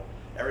girl,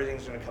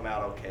 everything's going to come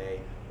out okay,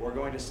 we're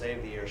going to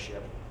save the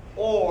airship,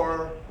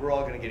 or we're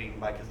all going to get eaten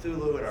by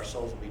Cthulhu and our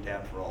souls will be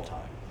damned for all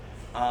time.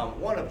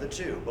 One of the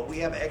two, but we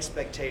have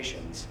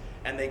expectations,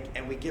 and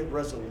we get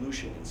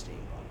resolution in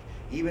steampunk.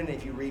 Even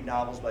if you read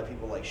novels by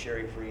people like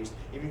Sherry Priest,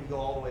 even if you go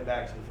all the way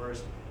back to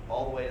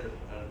all the way to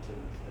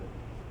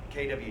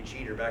K.W.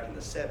 Jeter back in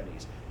the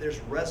 70s, there's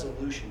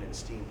resolution in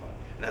steampunk.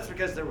 And that's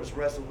because there was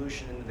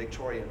resolution in the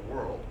Victorian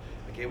world.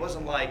 Okay, it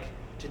wasn't like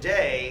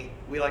today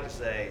we like to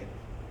say,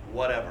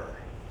 whatever.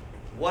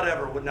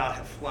 Whatever would not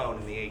have flown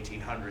in the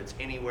 1800s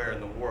anywhere in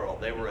the world.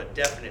 They were a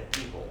definite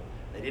people.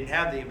 They didn't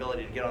have the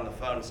ability to get on the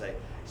phone and say,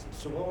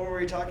 so what were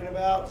we talking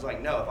about? It's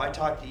like, no, if I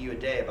talk to you a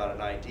day about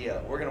an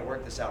idea, we're going to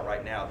work this out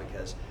right now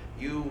because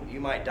you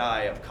might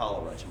die of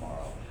cholera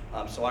tomorrow.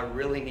 So I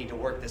really need to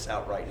work this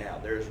out right now.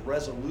 There's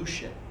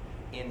resolution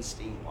in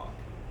steampunk.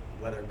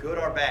 Whether good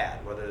or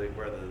bad, whether the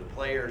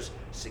players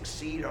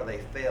succeed or they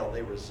fail,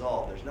 they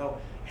resolve. There's no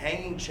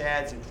hanging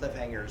chads and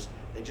cliffhangers.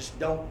 They just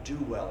don't do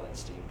well in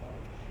steampunk.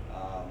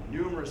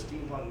 Numerous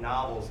steampunk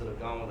novels that have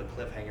gone with a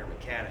cliffhanger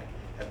mechanic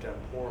have done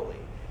poorly.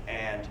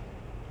 And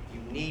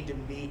you need to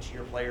meet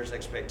your players'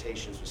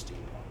 expectations with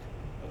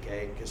steampunk,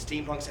 okay? Because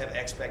steampunks have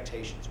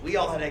expectations. We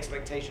all had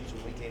expectations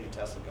when we came to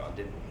TeslaCon,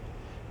 didn't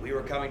we? We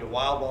were coming to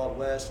Wild Wild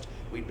West.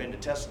 We'd been to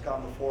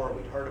TeslaCon before.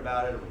 We'd heard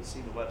about it, or we'd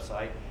seen the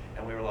website.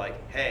 And we were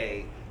like,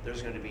 hey,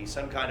 there's going to be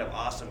some kind of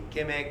awesome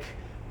gimmick.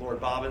 Lord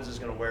Bobbins is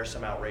going to wear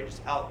some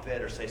outrageous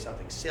outfit or say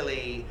something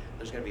silly.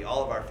 There's going to be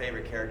all of our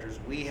favorite characters.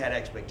 We had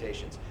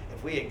expectations.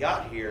 If we had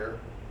got here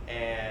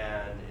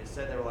and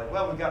instead they were like,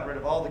 well, we've gotten rid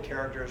of all the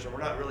characters, or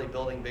we're not really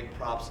building big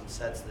props and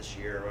sets this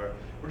year, or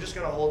we're just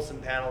going to hold some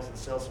panels and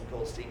sell some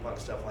cool steampunk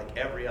stuff like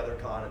every other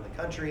con in the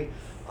country.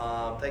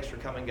 Thanks for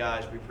coming,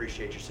 guys. We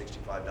appreciate your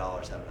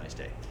 $65. Have a nice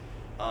day.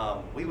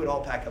 We would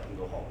all pack up and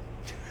go home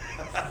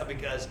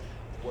because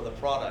the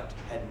product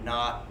had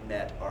not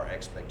met our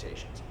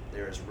expectations.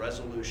 There is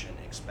resolution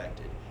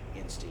expected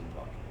in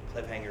steampunk.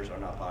 Cliffhangers are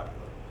not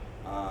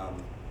popular.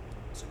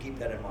 So keep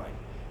that in mind.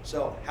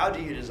 So how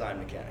do you design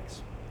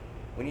mechanics?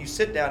 When you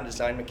sit down to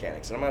design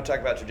mechanics, and I'm going to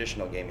talk about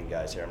traditional gaming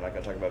guys here, I'm not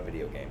going to talk about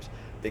video games,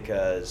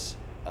 because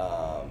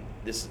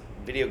this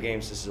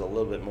is a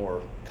little bit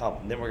more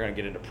then we're going to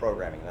get into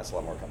programming, and that's a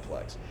lot more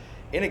complex.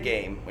 In a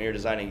game, when you're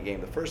designing a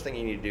game, the first thing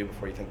you need to do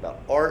before you think about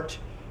art,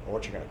 or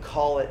what you're going to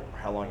call it, or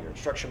how long your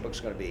instruction book's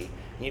going to be,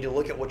 you need to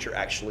look at what you're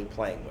actually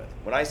playing with.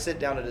 When I sit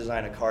down to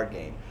design a card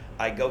game,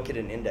 I go get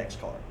an index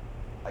card.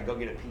 I go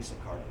get a piece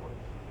of cardboard.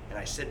 And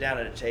I sit down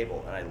at a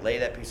table and I lay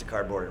that piece of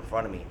cardboard in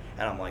front of me,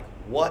 and I'm like,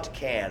 what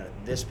can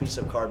this piece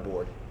of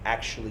cardboard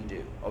actually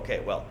do?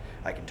 Okay, well,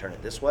 I can turn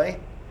it this way,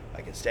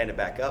 I can stand it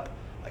back up,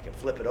 I can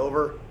flip it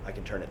over, I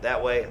can turn it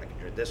that way, I can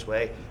turn it this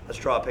way. Let's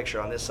draw a picture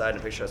on this side and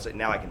a picture on this side.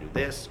 Now I can do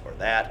this or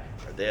that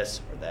or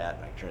this or that.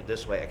 And I can turn it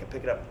this way. I can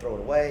pick it up and throw it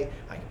away.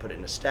 I can put it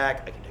in a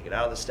stack. I can take it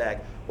out of the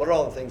stack. What are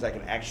all the things I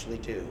can actually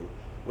do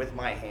with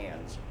my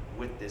hands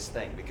with this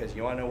thing? Because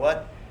you want to know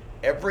what?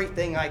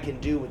 Everything I can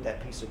do with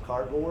that piece of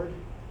cardboard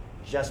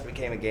just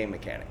became a game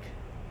mechanic.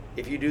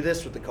 If you do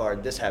this with the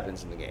card, this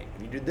happens in the game.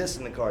 If you do this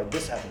in the card,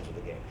 this happens with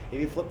the game. If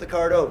you flip the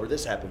card over,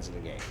 this happens in the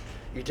game.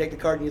 You take the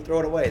card and you throw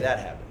it away, that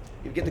happens.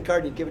 You get the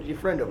card and you give it to your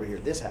friend over here,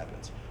 this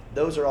happens.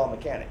 Those are all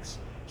mechanics.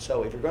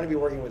 So if you're going to be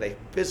working with a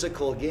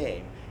physical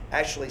game,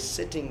 actually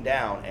sitting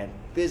down and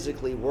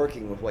physically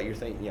working with what you're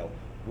thinking,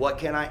 what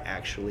can I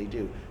actually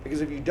do?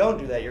 Because if you don't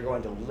do that, you're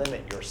going to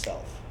limit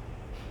yourself.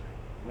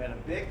 We had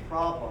a big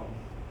problem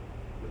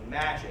with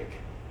Magic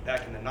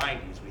back in the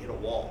 90s. We hit a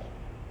wall.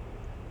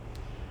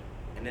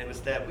 And it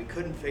was that we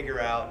couldn't figure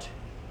out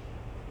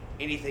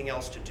anything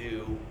else to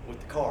do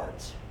with the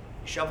cards.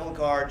 You shuffle the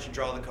cards, you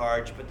draw the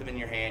cards, you put them in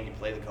your hand, you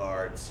play the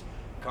cards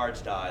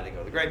die, they go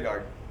to the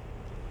graveyard.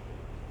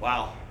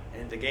 Wow.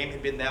 And the game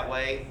had been that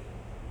way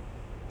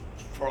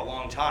for a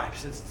long time,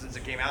 since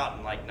it came out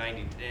in like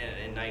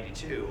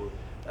 92.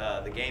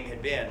 The game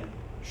had been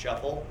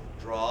shuffle,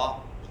 draw,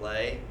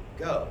 play,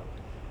 go.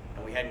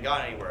 And we hadn't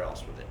gone anywhere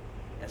else with it.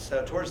 And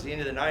so towards the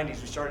end of the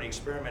 90s, we started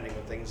experimenting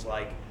with things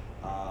like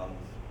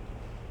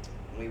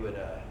we would,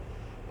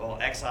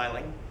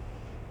 exiling.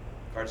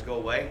 Cards go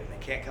away, and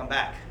they can't come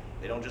back.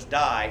 They don't just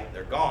die,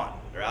 they're gone.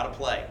 They're out of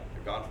play.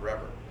 They're gone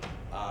forever.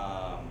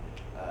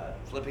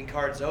 Flipping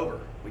cards over.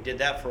 We did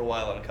that for a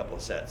while in a couple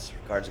of sets.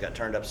 Cards got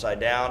turned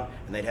upside down,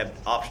 and they'd have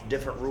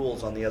different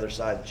rules on the other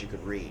side that you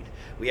could read.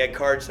 We had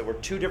cards that were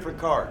two different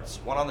cards,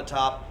 one on the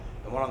top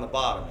and one on the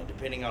bottom, and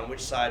depending on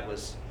which side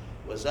was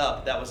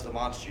up, that was the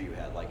monster you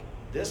had. Like,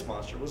 this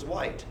monster was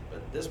white,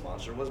 but this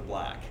monster was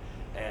black.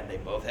 And they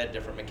both had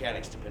different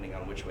mechanics depending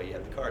on which way you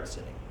had the cards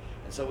sitting.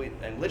 And so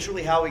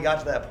literally how we got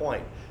to that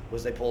point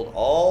was they pulled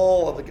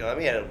all of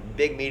we had a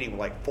big meeting with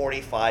like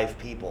 45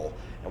 people,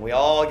 and we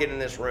all get in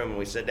this room and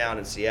we sit down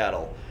in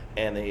Seattle,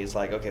 and he's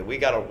like, okay, we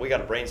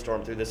gotta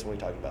brainstorm through this, and we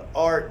talked about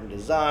art and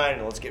design,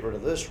 and let's get rid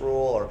of this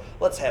rule, or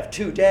let's have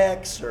 2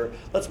 decks, or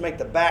let's make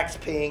the backs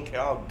pink.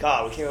 Oh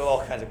God, we came up with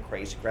all kinds of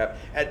crazy crap.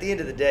 At the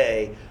end of the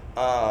day,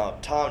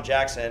 Tom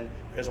Jackson,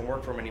 who doesn't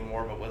work for him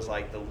anymore, but was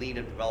like the lead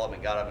of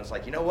development, got up and was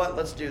like, you know what,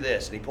 let's do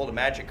this. And he pulled a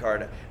Magic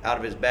card out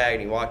of his bag,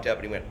 and he walked up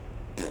and he went,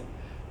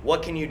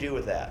 what can you do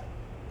with that?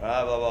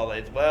 Blah, blah,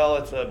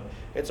 blah.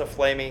 It's a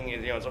flaming,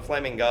 it's a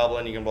flaming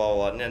goblin. You can blah,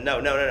 blah, blah.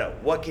 No.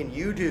 What can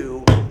you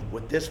do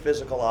with this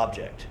physical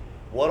object?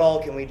 What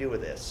all can we do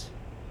with this?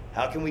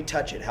 How can we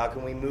touch it? How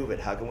can we move it?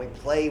 How can we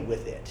play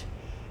with it?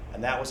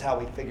 And that was how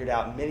we figured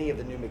out many of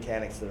the new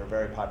mechanics that are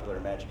very popular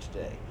in Magic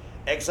today.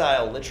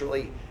 Exile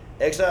literally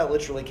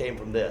came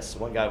from this.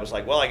 One guy was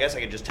like, well, I guess I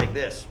could just take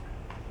this.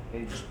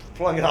 And he just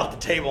flung it off the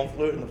table and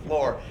flew it in the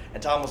floor.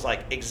 And Tom was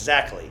like,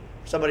 exactly.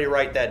 Somebody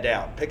write that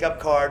down. Pick up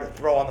card,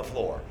 throw on the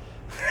floor.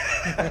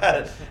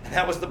 And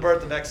that was the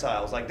birth of Exile.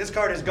 It was like, this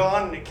card is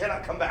gone and it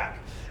cannot come back.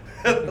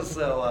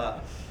 So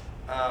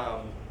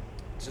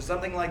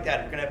something like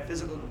that. If you're going to have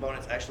physical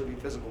components, actually be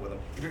physical with them.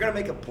 If you're going to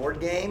make a board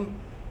game,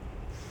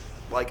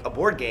 like a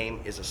board game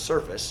is a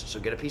surface, so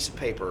get a piece of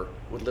paper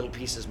with little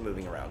pieces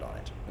moving around on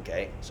it,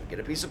 okay? So get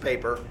a piece of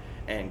paper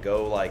and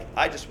go like,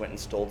 I just went and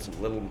stole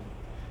some little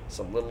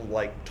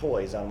like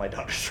toys out of my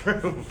daughter's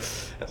room.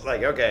 It's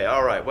like, okay,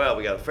 all right, well,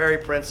 we got the fairy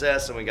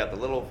princess, and we got the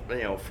little,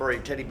 furry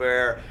teddy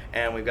bear,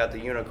 and we've got the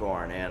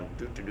unicorn, and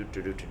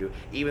do.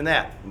 Even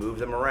that, move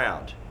them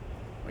around.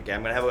 Okay,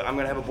 I'm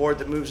gonna have a board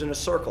that moves in a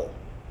circle.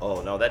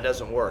 Oh no, that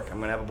doesn't work. I'm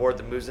gonna have a board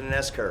that moves in an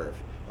S curve.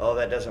 Oh,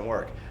 that doesn't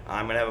work.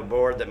 I'm gonna have a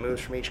board that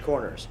moves from each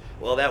corners.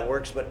 Well, that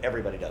works, but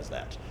everybody does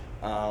that.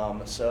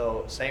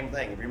 So same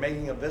thing. If you're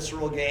making a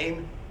visceral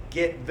game,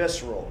 get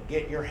visceral.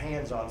 Get your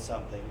hands on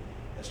something.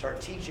 And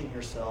start teaching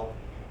yourself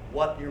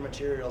what your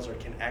materials are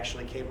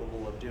actually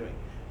capable of doing.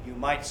 You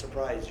might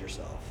surprise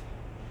yourself,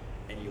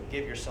 and you'll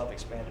give yourself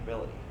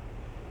expandability.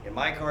 In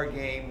my card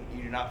game,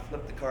 you do not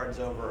flip the cards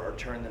over or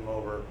turn them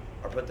over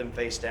or put them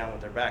face down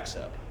with their backs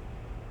up.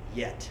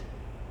 Yet.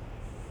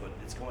 But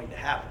it's going to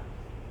happen.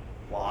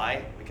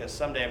 Why? Because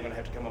someday I'm going to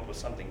have to come up with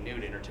something new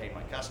to entertain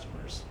my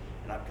customers.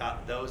 And I've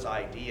got those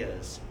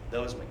ideas,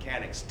 those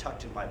mechanics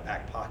tucked in my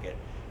back pocket.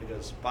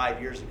 Because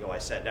 5 years ago, I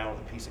sat down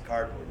with a piece of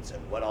cardboard and said,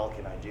 what all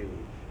can I do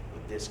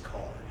this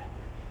card.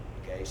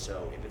 Okay,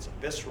 so if it's a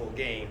visceral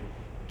game,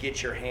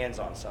 get your hands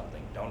on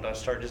something. Don't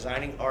start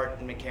designing art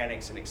and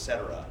mechanics and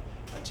etc.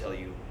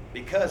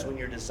 because when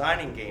you're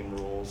designing game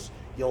rules,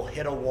 you'll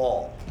hit a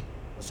wall.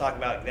 Let's talk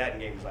about that in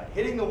game design.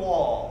 Hitting the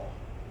wall.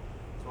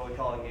 That's what we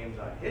call it in game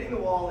design. Hitting the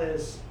wall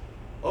is,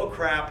 oh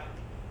crap,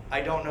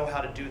 I don't know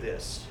how to do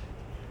this.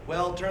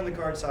 Well, turn the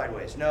card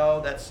sideways. No,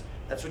 that's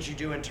what you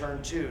do in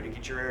turn 2 to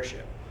get your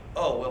airship.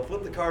 Oh, well,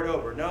 flip the card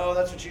over. No,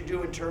 that's what you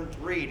do in turn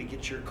 3 to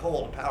get your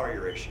coal to power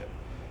your airship.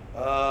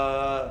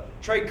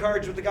 Trade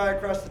cards with the guy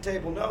across the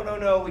table.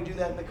 No, we do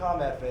that in the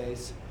combat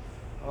phase.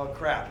 Oh,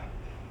 crap.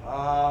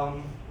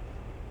 Oh,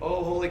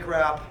 holy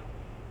crap.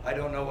 I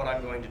don't know what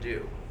I'm going to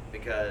do.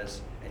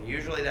 And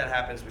usually that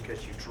happens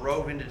because you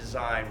drove into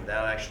design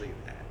without actually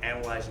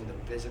analyzing the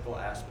physical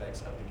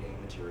aspects of the game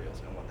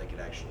materials and what they could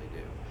actually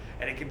do.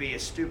 And it can be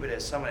as stupid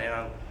as someone, and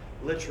I'm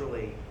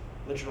literally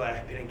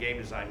I've been in game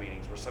design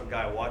meetings where some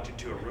guy walked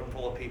into a room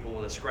full of people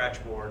with a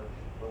scratch board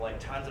with like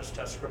tons of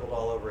stuff scribbled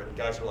all over it, and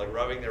guys were like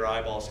rubbing their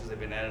eyeballs because they've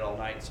been at it all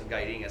night, and some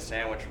guy eating a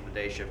sandwich from the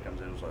day shift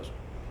comes in and says,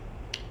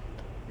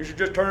 "You should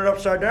just turn it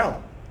upside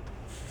down."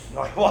 And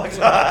I walks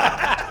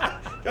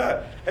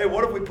yeah. Hey,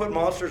 what if we put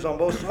monsters on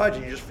both sides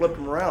and you just flip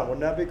them around?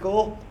 Wouldn't that be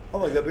cool?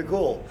 Oh, that'd be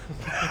cool.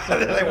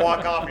 And then they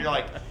walk off and you're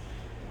like, I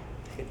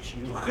hate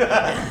you.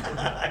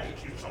 I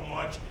hate you so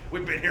much.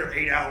 We've been here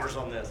 8 hours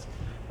on this.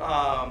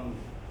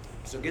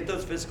 So get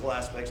those physical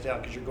aspects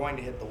down because you're going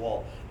to hit the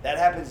wall. That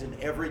happens in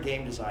every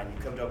game design.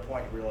 You come to a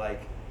point where you're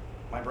like,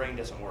 my brain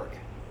doesn't work.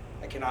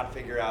 I cannot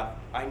figure out,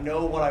 I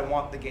know what I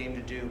want the game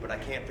to do, but I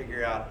can't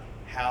figure out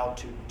how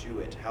to do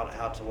it,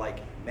 how to like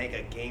make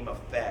a game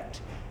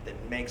effect that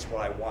makes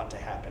what I want to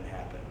happen.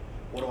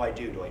 What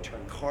do? Do I turn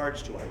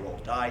cards? Do I roll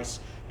dice?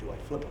 Do I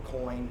flip a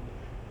coin?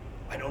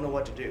 I don't know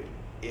what to do.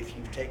 If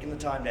you've taken the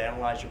time to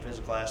analyze your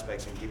physical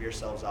aspects and give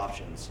yourselves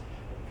options,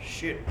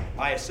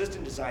 my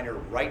assistant designer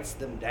writes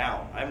them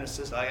down. I have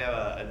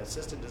an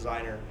assistant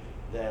designer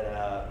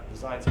that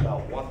designs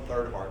about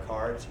 1/3 of our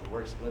cards. He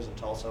lives in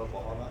Tulsa,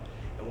 Oklahoma.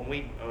 And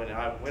when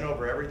I went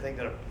over everything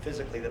that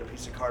a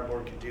piece of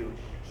cardboard could do,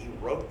 he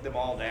wrote them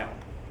all down.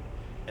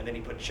 And then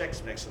he put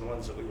checks next to the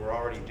ones that we were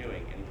already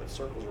doing, and he put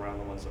circles around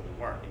the ones that we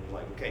weren't. He was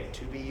like, okay,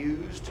 to be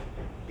used,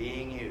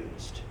 being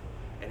used.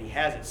 And he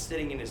has it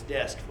sitting in his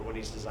desk for when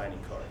he's designing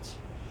cards.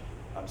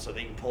 So that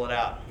he can pull it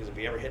out, because if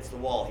he ever hits the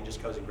wall, he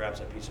just goes and grabs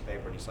that piece of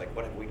paper, and he's like,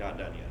 what have we not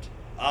done yet?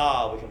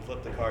 We can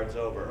flip the cards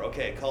over.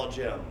 Okay, call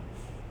Jim.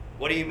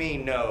 What do you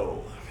mean,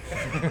 no?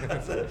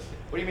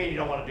 What do you mean you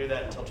don't want to do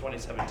that until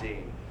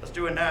 2017? Let's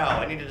do it now.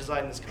 I need to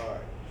design this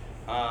card.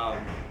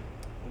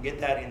 Get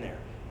that in there.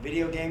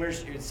 Video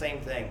gamers, you're the same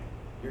thing.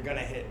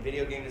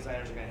 Video game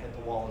designers are going to hit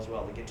the wall as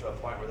well. They get to a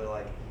point where they're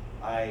like,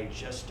 I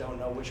just don't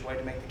know which way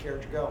to make the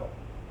character go.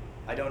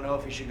 I don't know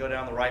if he should go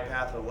down the right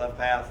path or the left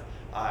path.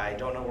 I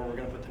don't know where we're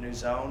going to put the new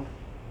zone.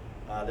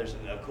 There's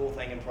a cool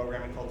thing in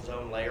programming called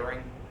zone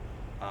layering.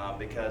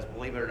 Because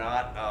believe it or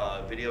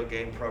not, video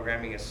game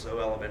programming is so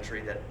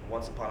elementary that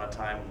once upon a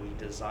time we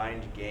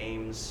designed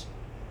games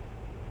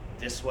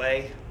this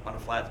way on a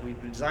flat. We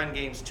designed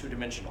games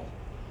 2-dimensional,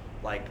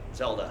 like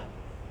Zelda.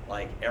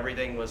 Like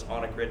everything was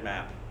on a grid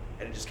map,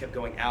 and it just kept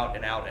going out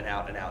and out and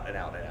out and out and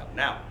out and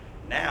out.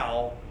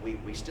 Now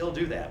we still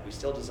do that. We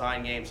still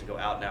design games that go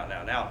out and out and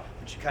out and out,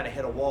 but you kind of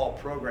hit a wall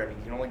programming.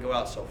 You can only go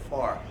out so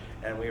far.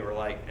 And we were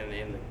like, and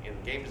in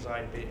game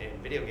design, in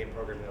video game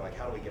programming, they're like,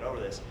 how do we get over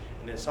this?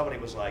 And then somebody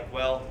was like,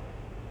 well,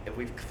 if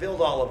we've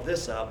filled all of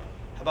this up,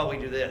 how about we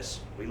do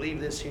this? We leave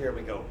this here, and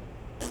we go,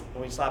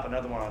 and we slap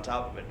another one on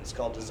top of it. It's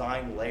called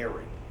design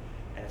layering,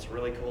 and it's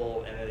really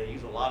cool. And they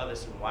use a lot of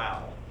this in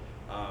WoW.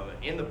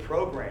 In the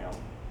program,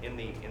 in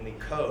the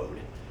code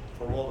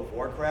for World of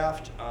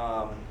Warcraft,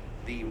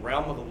 the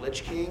Realm of the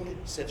Lich King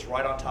sits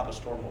right on top of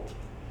Stormhold.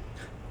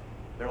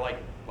 They're like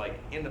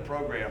in the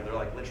program, they're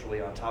like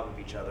literally on top of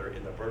each other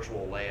in the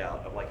virtual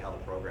layout of like how the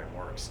program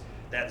works.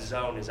 That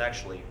zone is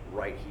actually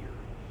right here.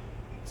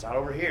 It's not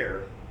over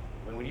here.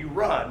 When you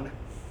run,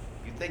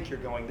 you think you're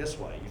going this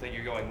way. You think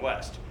you're going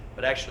west,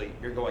 but actually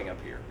you're going up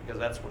here because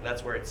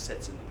that's where it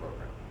sits in the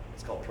program.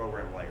 It's called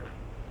program layer.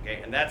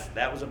 Okay, and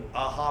that was an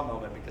aha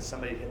moment because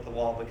somebody hit the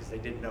wall because they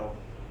didn't know.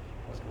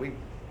 We've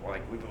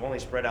only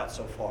spread out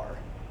so far.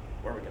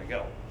 Where are we going to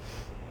go?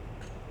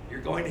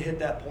 You're going to hit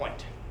that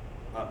point.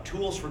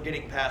 Tools for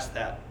getting past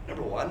that.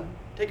 Number one,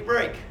 take a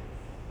break.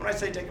 When I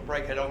say take a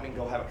break, I don't mean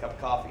go have a cup of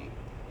coffee.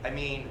 I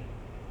mean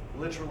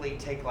literally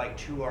take like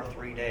 2 or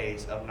 3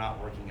 days of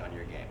not working on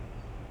your game.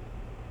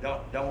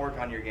 Don't work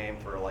on your game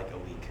for like a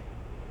week.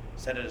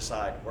 Set it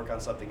aside. Work on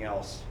something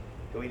else.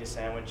 Go eat a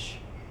sandwich.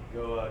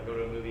 Go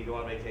to a movie. Go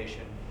on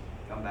vacation.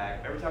 Come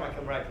back. Every time I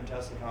come back from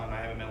TeslaCon,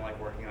 I haven't been like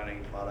working on any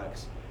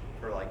products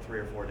for like 3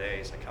 or 4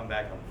 days. I come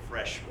back, I'm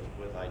fresh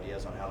with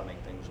ideas on how to make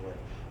things work.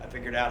 I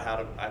figured out how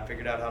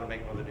to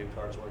make one of the new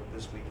cards work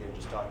this weekend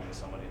just talking to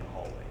somebody in the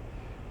hallway.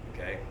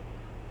 Okay?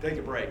 Take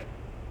a break.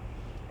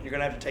 And you're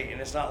gonna have to take, and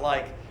it's not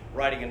like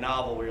writing a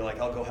novel where you're like,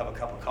 I'll go have a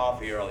cup of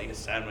coffee or I'll eat a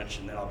sandwich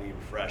and then I'll be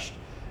refreshed.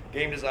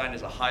 Game design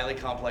is a highly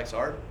complex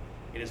art.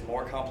 It is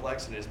more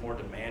complex and it is more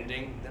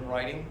demanding than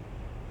writing.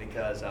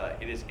 because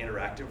it is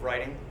interactive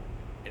writing.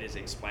 It is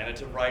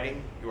explanative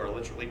writing. You are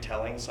literally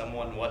telling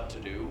someone what to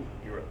do.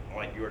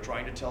 You are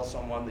trying to tell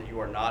someone that you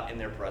are not in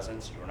their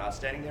presence. You are not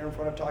standing there in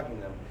front of talking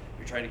to them.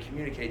 You're trying to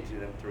communicate to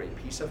them through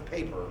a piece of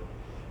paper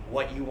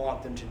what you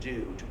want them to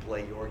do to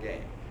play your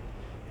game.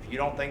 If you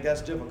don't think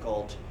that's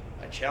difficult,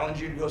 I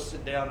challenge you to go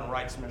sit down and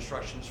write some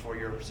instructions for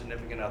your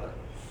significant other.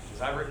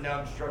 Because I've written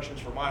down instructions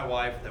for my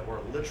wife that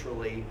were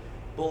literally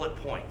bullet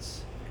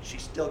points, and she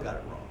still got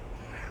it wrong.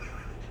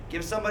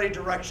 Give somebody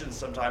directions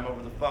sometime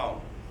over the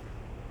phone.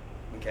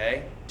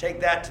 Okay? Take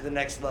that to the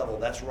next level.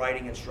 That's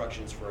writing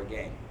instructions for a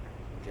game.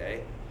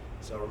 Okay?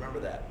 So remember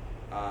that.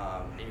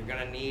 And you're going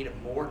to need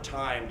more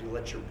time to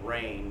let your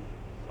brain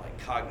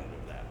cognitive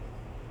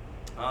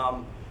that.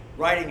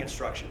 Writing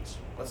instructions.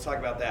 Let's talk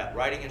about that.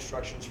 Writing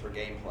instructions for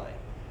gameplay.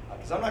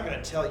 Because I'm not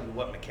going to tell you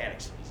what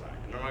mechanics to design.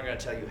 And I'm not going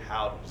to tell you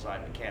how to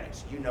design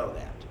mechanics. You know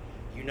that.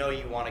 You know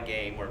you want a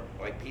game where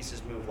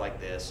pieces move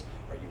like this,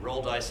 or you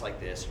roll dice like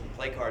this, or you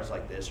play cards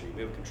like this, or you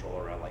move a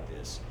controller around like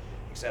this,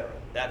 etc.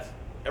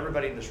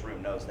 Everybody in this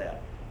room knows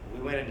that. If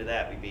we went into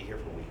that, we'd be here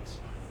for weeks.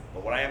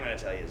 But what I am going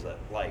to tell you is that,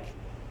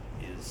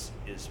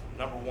 is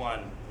number one,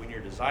 when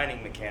you're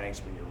designing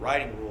mechanics, when you're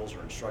writing rules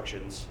or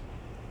instructions,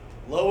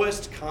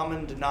 lowest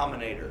common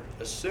denominator.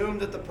 Assume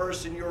that the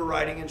person you're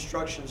writing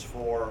instructions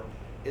for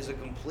is a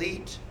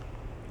complete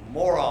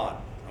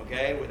moron,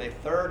 okay, with a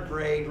 3rd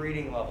grade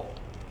reading level.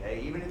 Okay,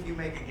 even if you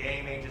make a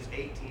game ages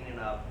 18 and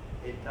up,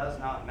 it does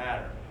not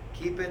matter.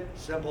 Keep it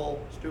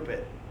simple,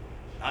 stupid.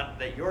 Not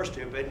that you're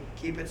stupid,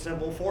 keep it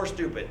simple for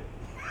stupid.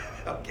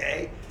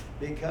 Okay?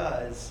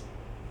 Because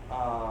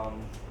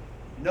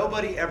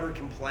nobody ever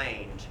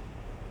complained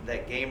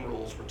that game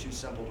rules were too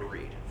simple to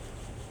read.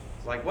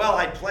 It's like, well,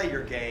 I'd play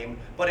your game,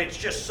 but it's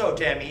just so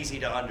damn easy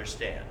to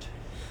understand.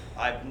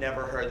 I've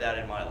never heard that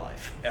in my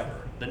life,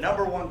 ever. The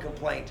number one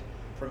complaint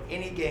from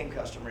any game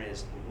customer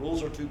is the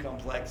rules are too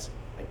complex,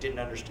 I didn't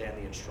understand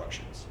the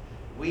instructions.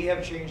 We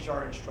have changed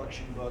our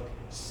instruction book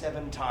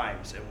 7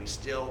 times and we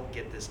still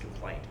get this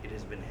complaint. It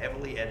has been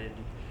heavily edited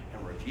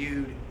and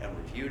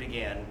reviewed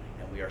again,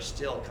 and we are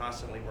still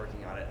constantly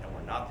working on it, and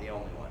we're not the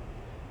only one.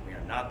 We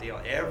are not the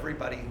only.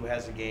 Everybody who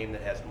has a game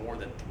that has more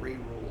than 3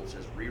 rules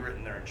has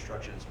rewritten their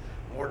instructions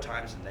more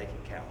times than they can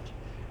count.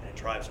 And it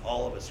drives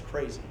all of us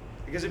crazy.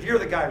 Because if you're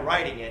the guy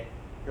writing it,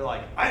 you're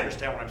like, I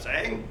understand what I'm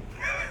saying.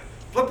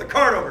 Flip the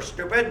card over,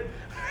 stupid.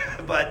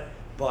 But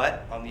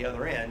on the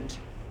other end,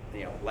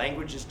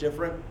 language is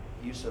different,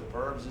 use of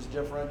verbs is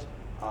different,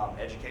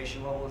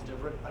 education level is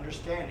different,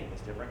 understanding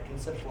is different,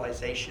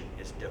 conceptualization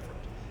is different.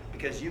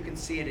 Because you can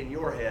see it in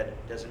your head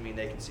doesn't mean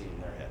they can see it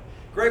in their head.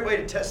 Great way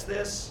to test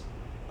this,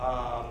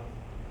 and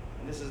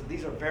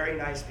these are very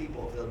nice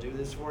people if they'll do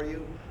this for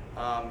you,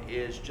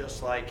 is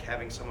just like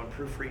having someone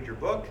proofread your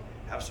book,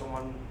 have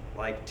someone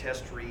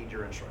test read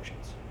your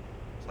instructions.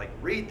 It's like,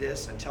 read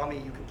this and tell me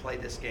you can play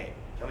this game.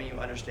 Tell me you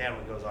understand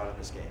what goes on in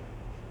this game.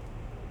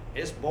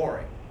 It's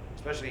boring,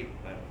 especially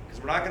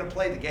because we're not going to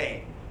play the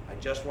game. I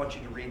just want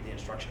you to read the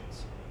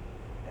instructions.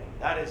 And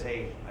that is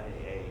a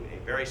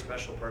very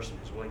special person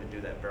who's willing to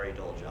do that very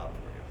dull job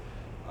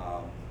for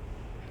you.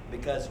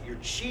 Because you're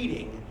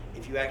cheating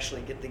if you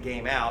actually get the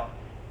game out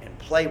and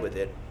play with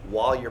it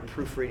while you're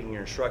proofreading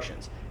your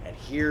instructions. And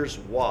here's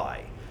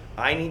why.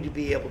 I need to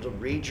be able to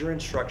read your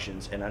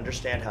instructions and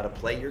understand how to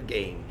play your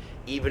game,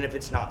 even if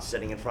it's not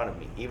sitting in front of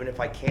me, even if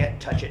I can't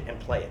touch it and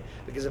play it.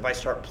 Because if I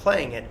start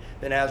playing it,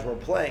 then as we're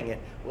playing it,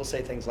 we'll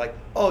say things like,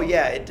 oh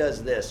yeah, it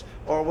does this,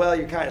 or well,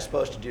 you're kind of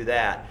supposed to do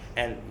that.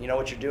 And you know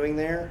what you're doing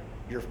there?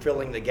 You're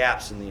filling the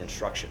gaps in the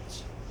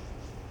instructions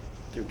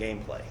through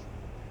gameplay.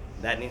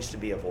 That needs to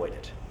be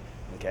avoided.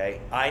 Okay?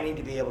 I need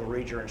to be able to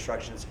read your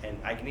instructions, and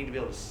I need to be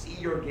able to see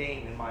your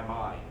game in my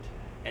mind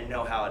and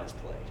know how it is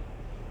played.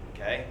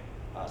 Okay?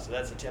 So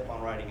that's a tip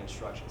on writing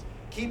instructions.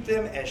 Keep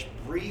them as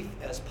brief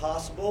as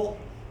possible.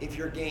 If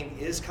your game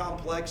is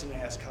complex and it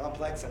has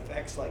complex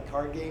effects like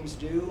card games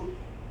do,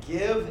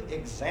 give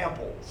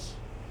examples.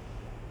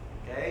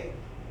 Okay?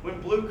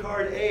 When blue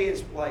card A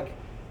is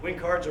when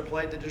cards are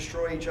played to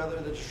destroy each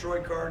other, the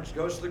destroyed cards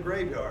goes to the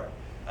graveyard.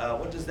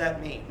 What does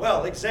that mean?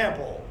 Well,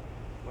 example,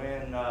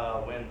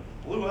 when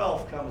Blue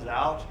Elf comes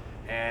out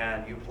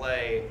and you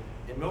play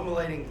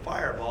Immolating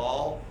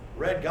Fireball,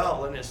 Red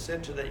Goblin is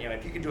sent to the,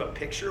 if you can do a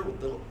picture with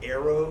little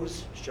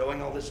arrows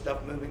showing all this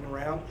stuff moving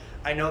around,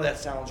 I know that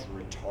sounds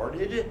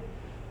retarded,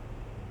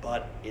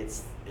 but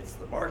it's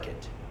the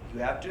market. You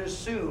have to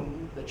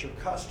assume that your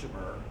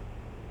customer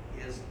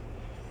is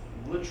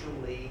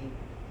literally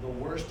the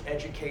worst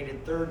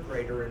educated 3rd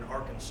grader in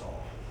Arkansas.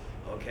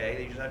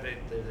 Okay,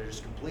 they're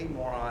just complete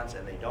morons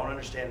and they don't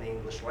understand the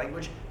English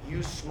language.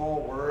 Use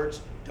small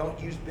words. Don't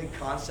use big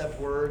concept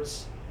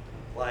words.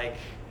 I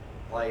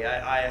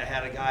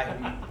had a guy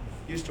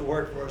who used to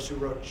work for us who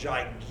wrote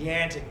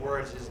gigantic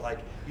words. He's like,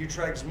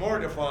 Utrecht's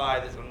mortify.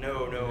 There's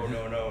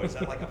no. Is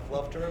that like a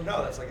fluff term?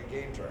 No, that's like a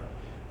game term.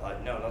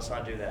 No, let's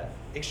not do that.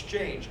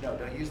 Exchange. No,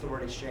 don't use the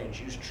word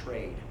exchange. Use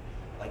trade.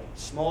 Like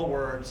small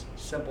words,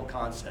 simple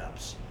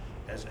concepts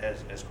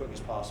as quick as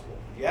possible.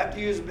 If you have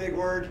to use a big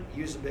word,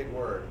 use a big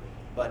word.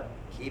 but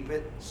keep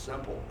it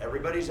simple.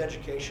 Everybody's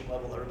education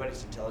level,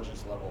 everybody's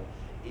intelligence level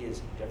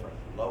is different.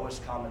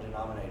 Lowest common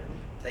denominator.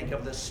 Think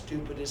of the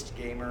stupidest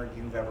gamer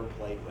you've ever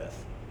played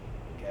with.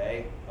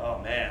 Okay? Oh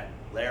man,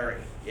 Larry.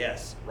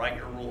 Yes, write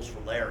your rules for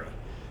Larry.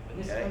 But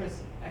this Okay? one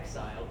is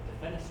exiled,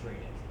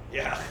 defenestrated.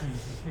 Yeah,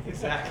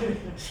 exactly.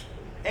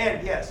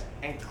 And yes,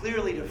 and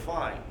clearly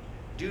defined.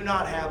 Do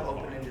not have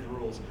open-ended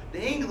rules.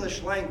 The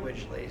English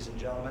language, ladies and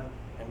gentlemen,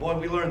 and boy,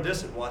 we learned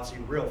this at WotC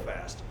real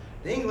fast.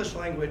 The English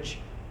language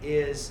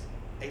is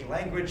a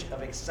language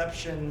of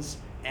exceptions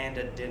and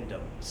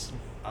addendums.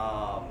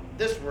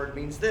 This word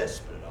means this,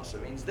 but it also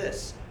means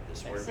this.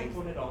 This word Except means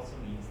when it also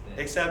means this.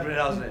 except when it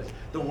also is.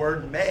 The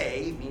word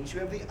may means you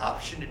have the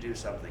option to do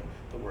something.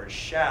 The word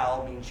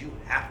shall means you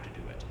have to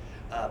do it.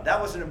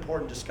 That was an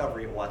important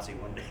discovery at WotC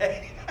one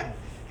day.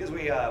 Because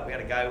we had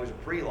a guy who was a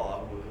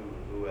pre-law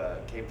who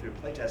came through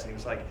playtesting. He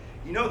was like,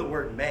 you know the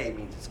word may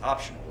means it's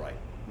optional, right?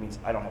 It means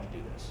I don't have to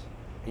do this.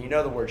 And you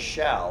know the word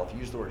shall, if you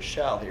use the word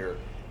shall here,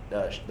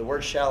 the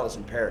word shall is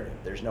imperative.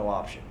 There's no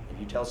option. If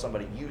you tell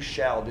somebody you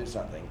shall do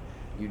something,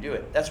 you do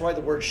it. That's why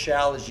the word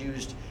shall is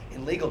used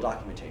in legal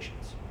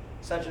documentations.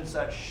 Such and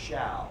such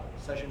shall,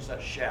 such and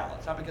such shall.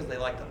 It's not because they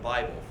like the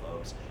Bible,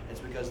 folks. It's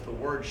because the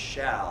word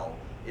shall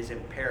is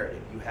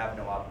imperative. You have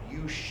no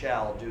option. You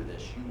shall do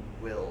this. You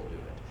will do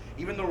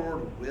it. Even the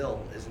word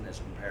will isn't as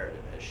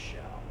imperative as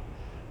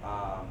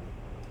shall.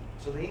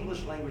 So the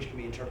English language can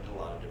be interpreted a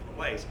lot of different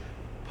ways.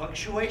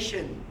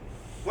 Punctuation,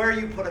 where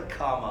you put a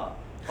comma.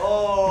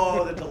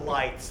 Oh, the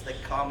delights that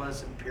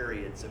commas and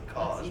periods have Let's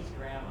caused. eat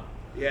grandma.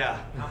 Yeah.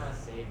 Comma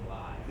save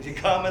lives. The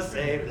comma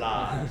save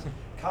lives.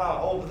 Comma.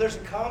 Oh, but there's a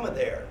comma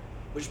there,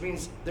 which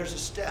means there's a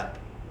step.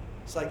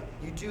 It's like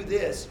you do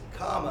this,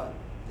 comma,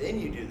 then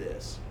you do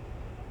this.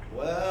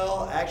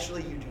 Well,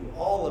 actually, you do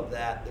all of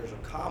that. There's a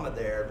comma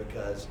there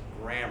because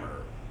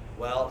grammar.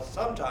 Well,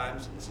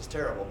 sometimes, this is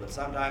terrible, but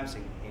sometimes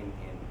in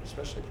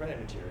especially printed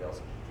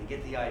materials, to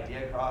get the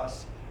idea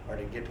across or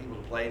to get people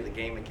to play the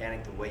game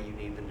mechanic the way you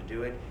need them to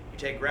do it, you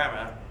take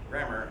grammar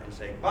and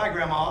say, bye,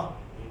 Grandma,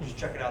 and you just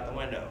chuck it out the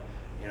window.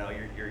 You know,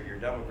 you're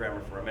done with grammar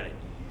for a minute.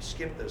 You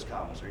skip those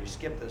commas or you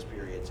skip those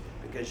periods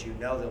because you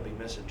know they'll be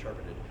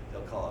misinterpreted.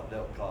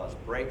 They'll cause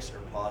breaks or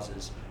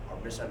pauses or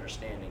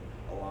misunderstanding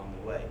along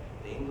the way.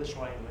 The English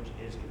language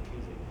is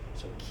confusing,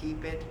 so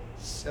keep it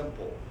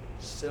simple.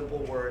 Simple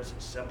words,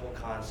 simple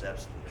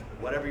concepts.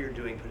 Whatever you're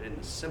doing, put it in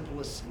the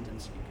simplest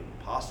sentence you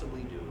can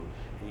possibly do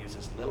and use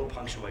as little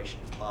punctuation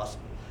as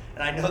possible.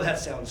 And I know that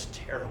sounds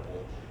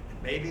terrible,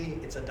 and maybe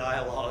it's a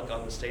dialogue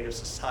on the state of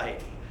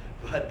society,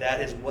 but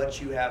that is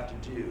what you have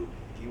to do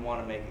if you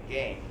want to make a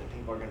game that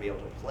people are going to be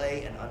able to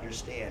play and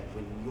understand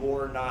when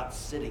you're not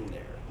sitting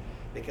there.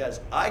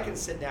 Because I can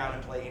sit down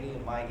and play any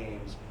of my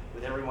games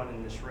with everyone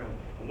in this room,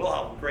 and we'll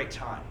have a great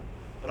time.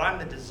 But I'm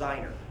the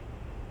designer,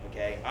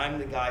 okay? I'm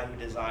the guy who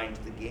designed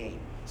the game.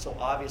 So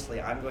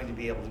obviously, I'm going to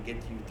be able to get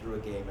you through a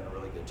game in a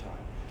really good time.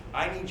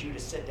 I need you to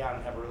sit down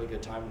and have a really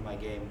good time in my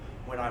game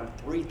when I'm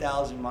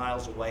 3,000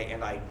 miles away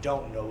and I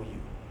don't know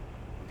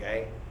you,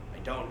 okay? I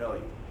don't know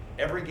you.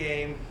 Every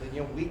game,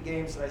 weak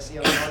games that I see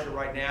on the market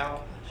right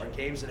now are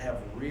games that have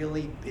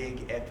really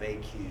big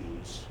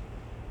FAQs,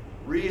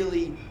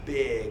 really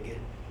big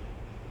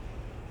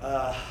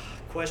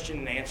question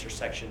and answer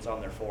sections on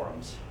their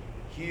forums.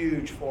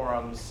 Huge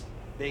forums,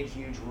 big,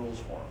 huge rules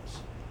forums.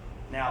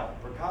 Now,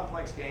 for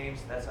complex games,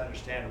 that's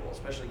understandable,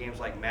 especially games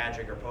like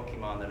Magic or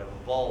Pokemon that have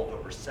evolved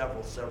over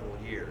several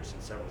years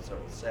and several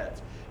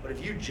sets. But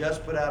if you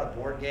just put out a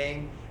board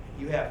game,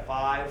 you have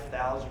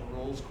 5,000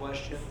 rules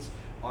questions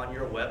on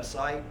your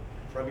website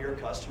from your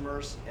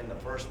customers in the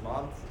first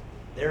month,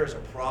 there is a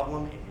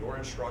problem in your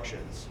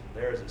instructions.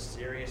 There is a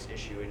serious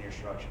issue in your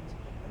instructions.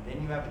 And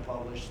then you have to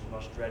publish the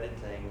most dreaded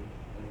thing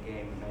in the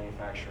game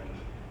manufacturing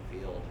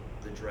field,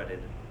 the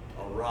dreaded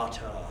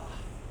errata.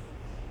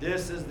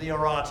 This is the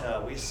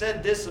errata. We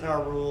said this in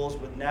our rules,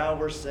 but now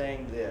we're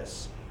saying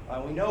this.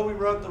 We know we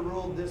wrote the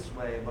rule this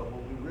way, but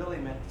what we really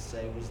meant to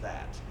say was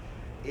that.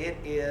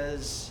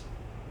 It's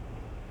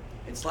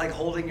like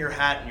holding your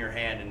hat in your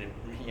hand and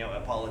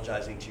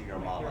apologizing to your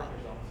My mama.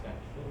 characters almost got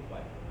killed by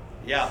it.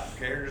 Yeah,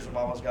 characters have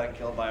almost gotten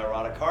killed by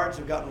errata. Cards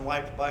have gotten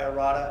wiped by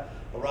errata.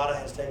 Errata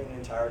has taken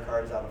entire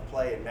cards out of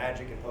play in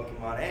Magic and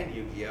Pokemon and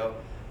Yu-Gi-Oh!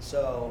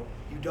 So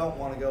you don't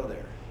want to go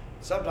there.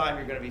 Sometime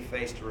you're going to be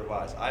faced to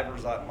revise.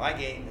 My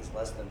game is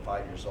less than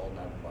 5 years old and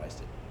I've revised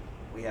it.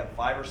 We have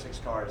 5 or 6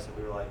 cards that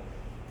we were like,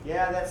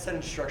 yeah, that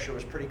sentence structure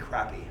was pretty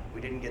crappy.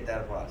 We didn't get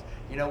that across.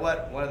 You know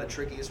what? One of the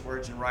trickiest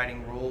words in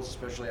writing rules,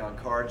 especially on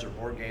cards or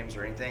board games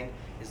or anything,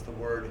 is the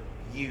word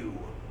you.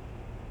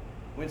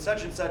 When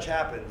such and such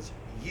happens,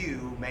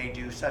 you may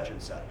do such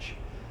and such.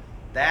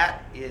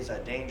 That is a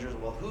dangerous,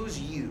 well, who's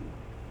you?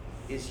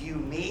 Is you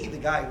me, the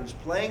guy who's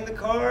playing the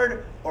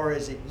card, or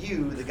is it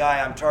you, the guy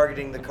I'm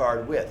targeting the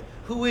card with?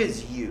 Who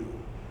is you?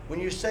 When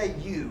you say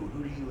you,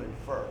 who do you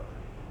infer?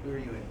 Who are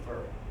you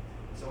inferring?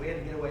 So we had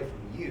to get away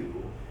from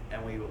you,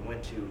 and we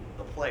went to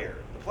the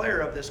player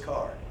of this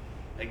card.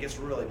 It gets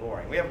really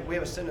boring. We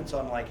have a sentence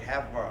on like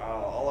half of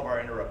all of our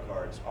interrupt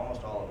cards,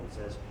 almost all of them.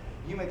 It says,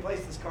 You may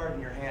place this card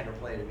in your hand or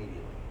play it immediately.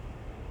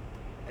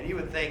 And you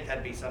would think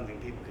that'd be something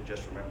people could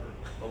just remember,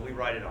 but we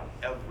write it on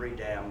every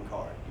damn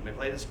card. You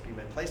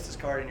may place this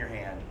card in your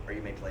hand, or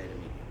you may play it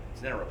immediately.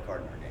 It's an interrupt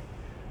card in our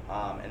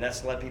game, and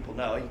that's to let people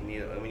know. You can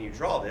either, when you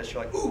draw this,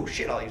 you're like, ooh,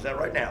 shit, I'll use that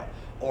right now,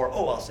 or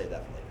oh, I'll save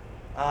that for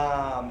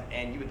later.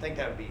 And you would think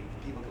that would be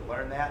people could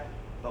learn that,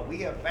 but we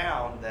have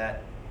found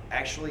that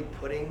actually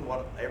putting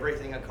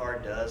everything a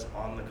card does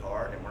on the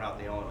card, and we're not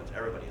the only ones.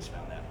 Everybody has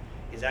found that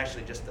is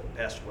actually just the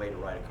best way to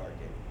write a card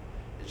game.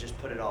 Is just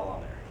put it all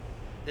on there.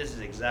 This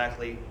is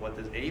exactly what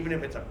this, even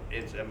if it's a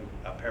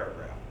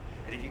paragraph.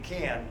 And if you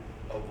can,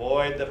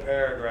 avoid the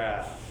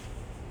paragraph.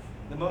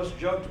 The most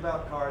joked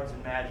about cards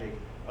in Magic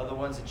are the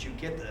ones that you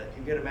get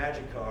a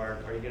Magic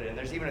card, or and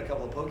there's even a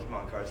couple of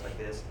Pokemon cards like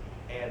this,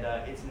 and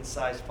it's in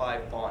size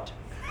 5 font.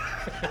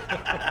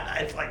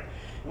 It's like,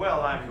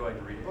 well, I'm going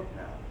to read a book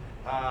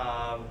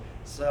now.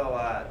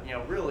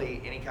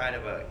 Really, any kind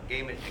of a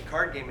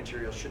card game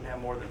material shouldn't have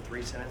more than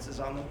 3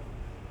 sentences on them.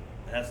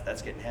 And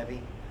that's getting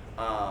heavy.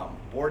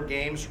 Board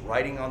games,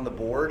 writing on the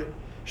board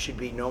should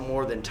be no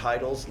more than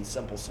titles and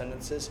simple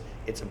sentences.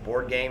 It's a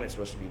board game. It's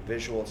supposed to be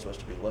visual. It's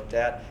supposed to be looked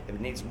at. If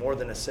it needs more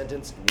than a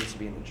sentence, it needs to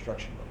be in the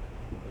instruction book.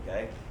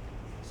 Okay?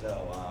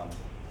 So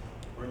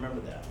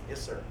remember that.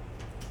 Yes, sir.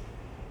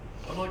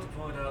 I'd like to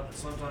point out that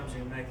sometimes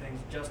you can make things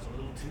just a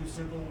little too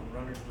simple and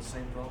run into the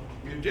same problem.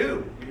 You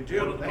do.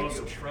 One of the Thank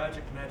most you.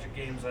 tragic Magic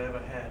games I ever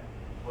had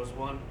was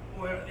one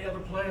where the other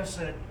player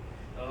said,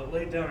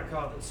 laid down a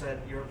card that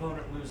said, your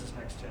opponent loses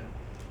next turn.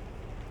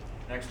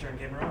 Next turn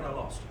came around, I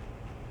lost.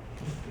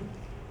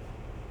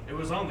 It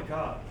was on the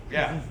card.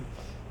 Yeah.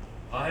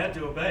 I had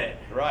to obey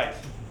it. Right.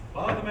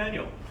 By the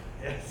manual.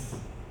 Yes.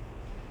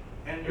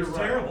 And It you're was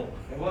right. terrible.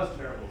 It was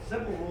terrible.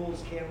 Simple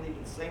rules can lead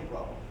to the same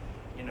problem.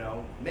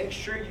 Make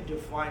sure you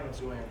define what's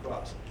going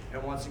across.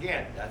 And once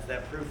again, that's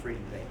that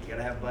proofreading thing. You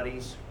gotta have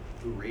buddies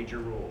who read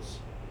your rules,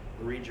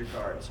 who read your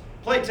cards.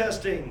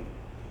 Playtesting.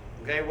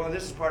 Okay, well,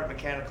 this is part of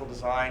mechanical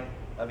design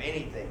of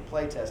anything.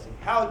 Playtesting.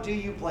 How do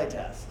you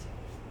playtest?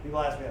 People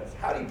ask me this.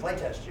 How do you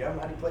playtest, Jim?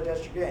 How do you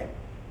playtest your game?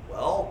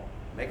 Well,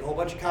 make a whole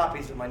bunch of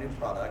copies of my new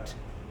product,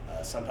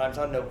 sometimes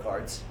on note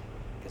cards,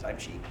 because I'm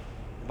cheap.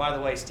 And by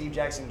the way, Steve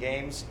Jackson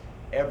Games,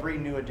 every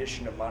new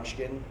edition of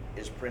Munchkin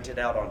is printed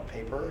out on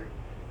paper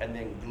and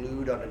then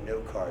glued onto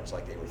note cards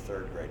like they were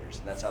 3rd graders.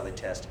 And that's how they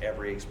test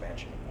every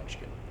expansion of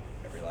Munchkin.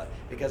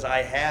 Because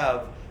I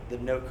have the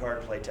note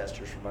card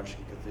playtesters for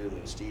Munchkin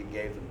Cthulhu. Steve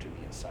gave them to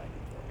me and signed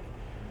them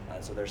for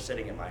me. So they're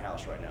sitting in my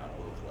house right now in a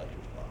little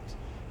collector's box.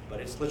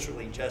 But it's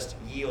literally just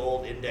ye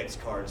old index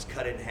cards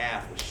cut in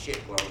half with shit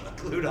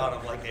glued on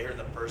them like they were in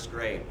the 1st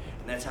grade.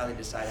 And that's how they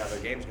decide how their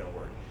game's gonna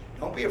work.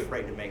 Don't be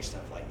afraid to make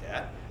stuff like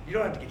that. You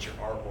don't have to get your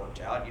art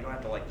worked out. You don't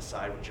have to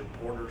decide what your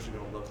borders are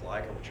gonna look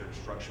like or what your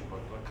instruction book,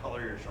 what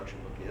color your instruction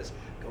book is.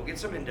 Go get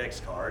some index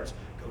cards,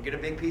 go get a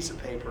big piece of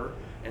paper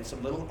and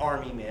some little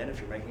army men if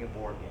you're making a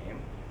board game,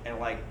 and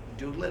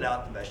doodle it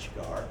out the best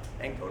you are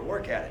and go to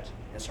work at it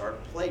and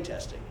start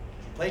playtesting.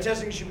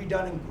 Playtesting should be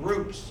done in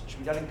groups. It should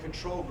be done in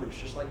control groups,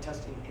 just like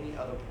testing any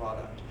other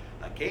product.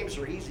 Games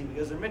are easy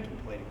because they're meant to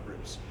be played in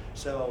groups.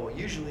 So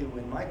usually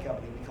in my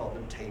company, we call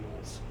them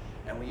tables.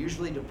 And we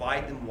usually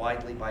divide them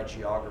widely by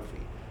geography.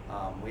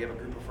 We have a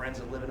group of friends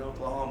that live in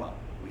Oklahoma.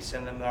 We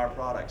send them our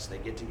products. They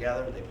get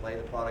together, they play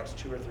the products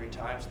 2 or 3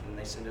 times, and then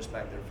they send us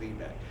back their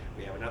feedback.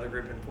 We have another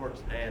group in Fort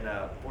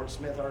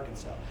Smith,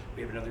 Arkansas.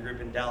 We have another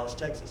group in Dallas,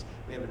 Texas.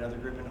 We have another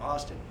group in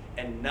Austin.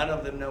 And none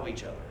of them know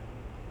each other.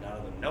 None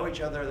of them know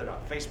each other. They're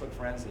not Facebook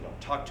friends. They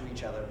don't talk to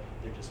each other.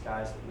 They're just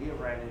guys that we have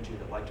ran into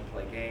that like to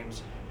play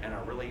games and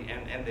are really,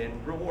 and then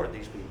reward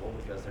these people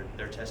because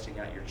they're testing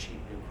out your cheap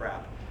new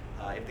crap.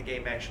 If the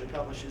game actually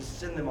publishes,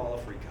 send them all a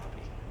free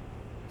copy.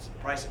 It's the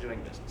price of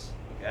doing business,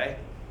 okay?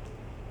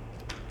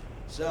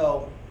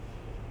 So,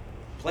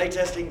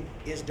 playtesting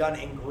is done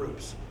in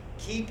groups.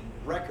 Keep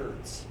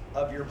records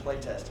of your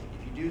playtesting.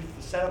 If you do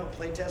set up a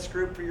playtest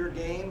group for your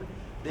game,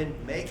 then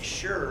make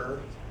sure,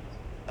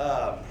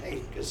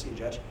 hey, good to see you,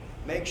 Judge.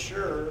 Make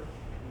sure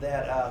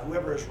that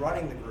whoever is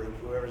running the group,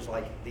 whoever's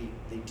the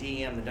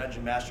DM, the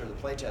Dungeon Master of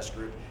the playtest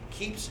group,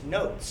 keeps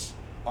notes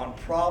on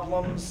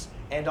problems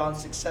and on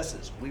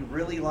successes. We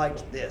really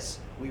liked this.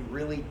 We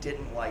really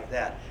didn't like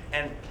that.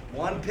 And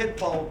one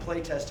pitfall of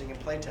playtesting and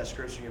playtest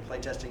groups when you're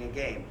playtesting a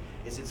game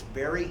is it's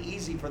very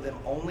easy for them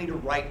only to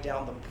write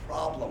down the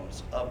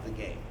problems of the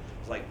game.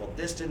 It's like, well,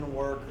 this didn't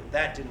work, or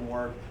that didn't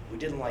work, we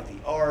didn't like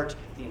the art,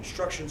 the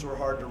instructions were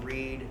hard to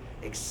read,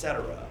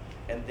 etc.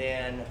 And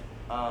then,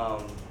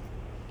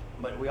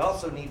 but we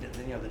also need to,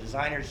 the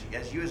designers,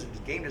 as you as a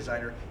game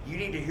designer, you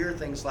need to hear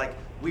things like,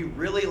 we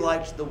really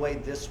liked the way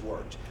this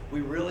worked.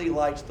 We really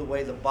liked the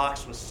way the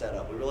box was set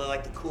up. We really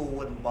liked the cool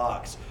wooden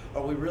box.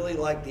 Or we really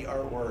liked the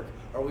artwork.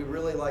 Or we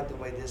really liked the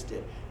way this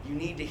did. You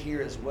need to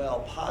hear as well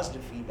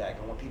positive feedback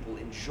on what people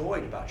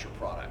enjoyed about your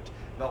product,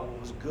 about what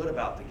was good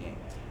about the game.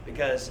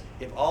 Because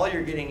if all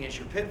you're getting is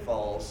your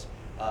pitfalls,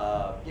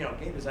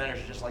 game designers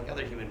are just like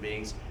other human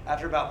beings.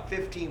 After about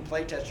 15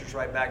 playtesters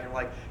write back and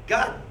like,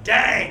 God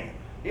dang!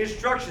 The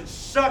instructions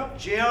suck,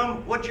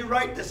 Jim. What'd you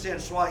write this in,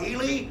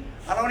 Swahili?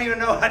 I don't even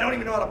know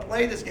how to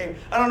play this game.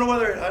 I don't know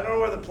whether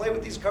to play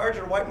with these cards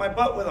or wipe my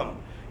butt with them.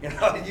 You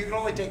know, you can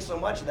only take so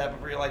much of that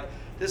before you're like,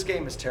 this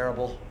game is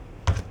terrible.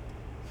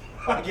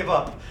 I give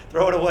up.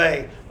 Throw it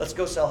away. Let's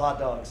go sell hot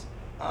dogs.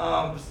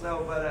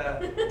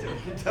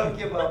 Don't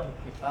give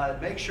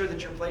up. Make sure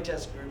that your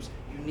playtest groups,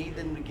 you need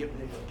them to give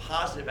the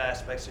positive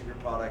aspects of your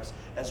products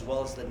as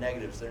well as the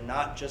negatives. They're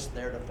not just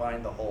there to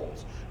find the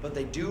holes, but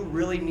they do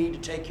really need to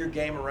take your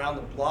game around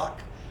the block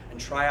and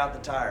try out the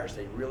tires.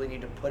 They really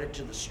need to put it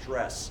to the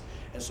stress.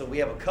 And so we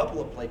have a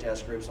couple of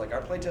playtest groups, like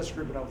our playtest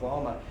group in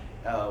Oklahoma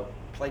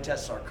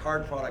playtests our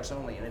card products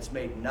only, and it's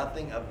made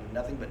nothing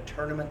but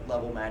tournament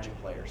level Magic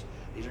players.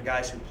 These are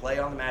guys who play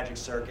on the Magic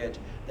circuit.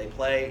 They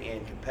play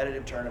in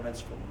competitive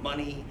tournaments for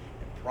money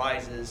and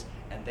prizes,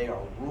 and they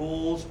are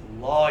rules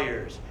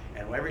lawyers.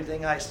 And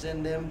everything I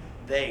send them,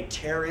 they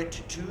tear it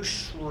to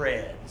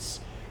shreds.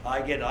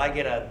 I get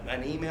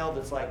an email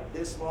that's like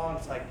this long.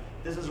 It's like,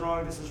 this is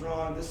wrong, this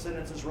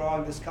sentence is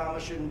wrong, this comma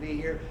shouldn't be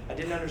here. I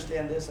didn't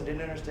understand this, I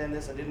didn't understand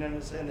this, I didn't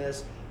understand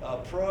this.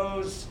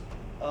 Pros,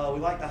 we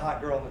like the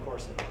hot girl in the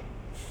corset.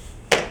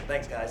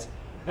 Thanks, guys.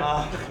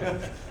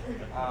 And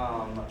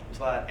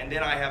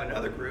then I have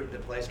another group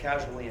that plays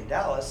casually in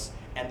Dallas,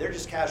 and they're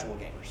just casual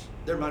gamers.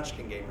 They're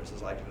Munchkin gamers.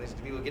 It's like these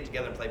people get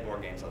together and play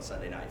board games on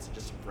Sunday nights,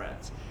 just some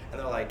friends. And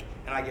they're like,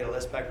 and I get a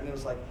list back from them.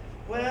 It's like,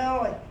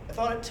 well, I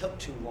thought it took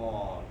too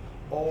long,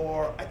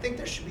 or I think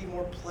there should be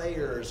more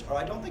players, or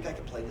I don't think I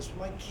can play this with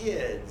my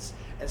kids.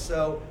 And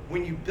so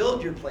when you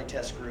build your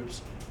playtest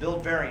groups,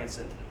 build variants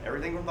into them.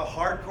 Everything from the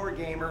hardcore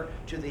gamer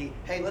to the,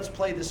 hey, let's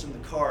play this in the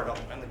car on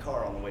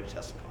the way to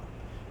TestCon.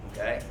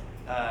 Okay?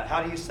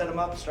 How do you set them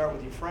up? Start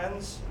with your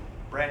friends,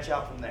 branch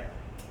out from there.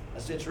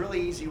 It's really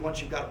easy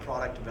once you've got a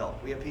product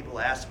developed. We have people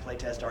ask to play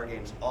test our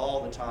games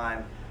all the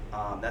time.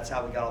 That's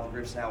how we got all the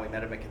groups now. We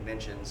met them at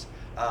conventions.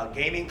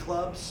 Gaming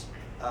clubs,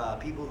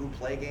 people who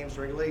play games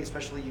regularly,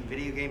 especially you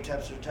video game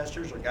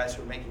testers or guys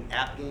who are making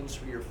app games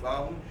for your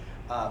phone.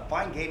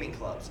 Find gaming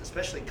clubs,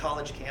 especially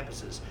college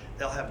campuses.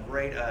 They'll have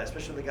great,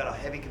 especially if they got a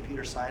heavy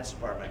computer science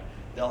department,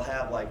 they'll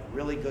have like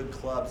really good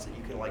clubs that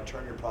you can like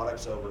turn your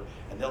products over,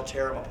 and they'll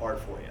tear them apart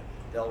for you.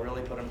 They'll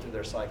really put them through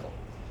their cycle.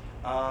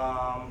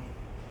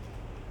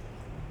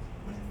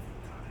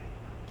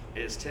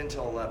 It's 10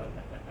 till 11.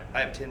 I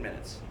have 10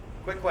 minutes.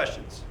 Quick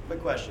questions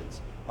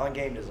on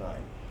game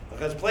design.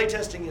 Because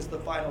playtesting is the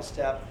final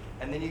step,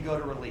 and then you go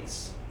to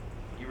release.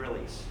 You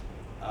release.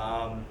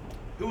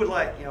 Who would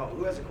like,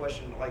 who has a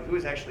question, like who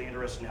is actually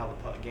interested in how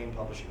the game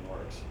publishing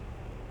works?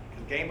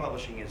 Because game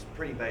publishing is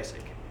pretty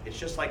basic. It's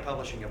just like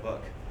publishing a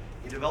book.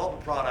 You develop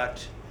a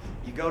product,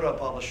 you go to a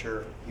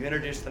publisher, you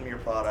introduce them your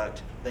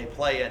product, they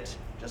play it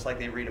just like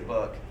they read a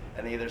book,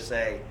 and they either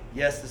say,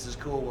 yes, this is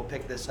cool, we'll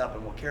pick this up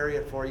and we'll carry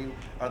it for you,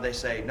 or they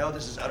say, no,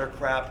 this is utter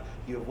crap,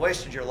 you have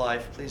wasted your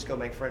life, please go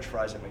make French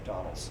fries at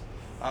McDonald's.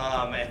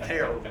 And they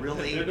are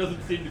really... There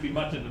doesn't seem to be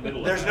much in the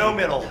middle. There's no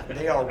middle.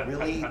 They are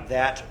really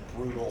that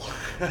brutal.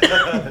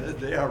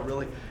 They are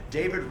really...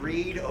 David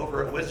Reed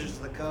over at Wizards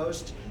of the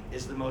Coast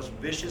is the most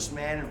vicious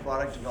man in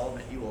product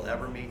development you will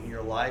ever meet in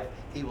your life.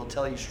 He will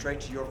tell you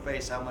straight to your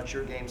face how much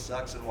your game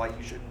sucks and why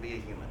you shouldn't be a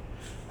human.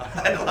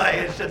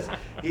 It's just,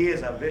 he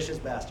is a vicious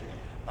bastard.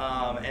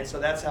 And so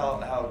that's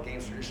how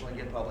games traditionally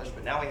get published.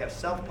 But now we have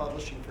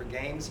self-publishing for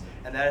games,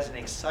 and that is an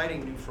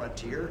exciting new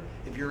frontier.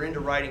 If you're into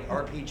writing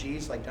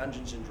RPGs like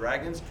Dungeons and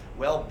Dragons,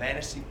 well,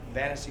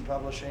 fantasy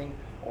publishing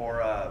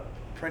or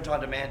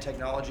print-on-demand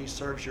technology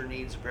serves your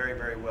needs very,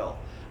 very well.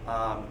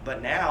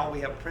 But now we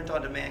have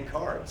print-on-demand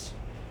cards.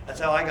 That's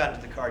how I got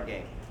into the card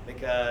game,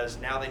 because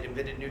now they've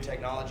invented new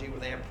technology where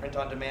they have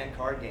print-on-demand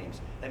card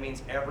games. That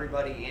means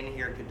everybody in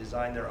here could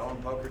design their own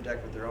poker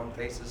deck with their own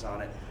faces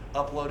on it,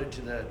 upload it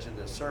to the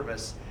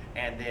service,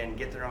 and then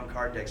get their own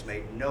card decks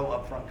made, no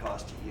upfront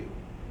cost to you.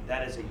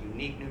 That is a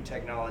unique new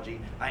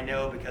technology. I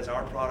know because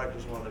our product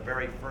was one of the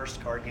very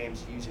first card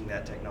games using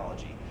that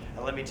technology.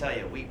 And let me tell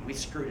you, we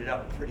screwed it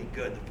up pretty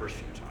good the first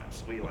few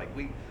times.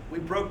 We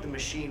broke the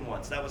machine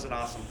once. That was an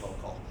awesome phone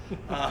call.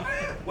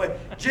 Wait,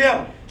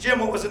 Jim,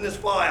 what was in this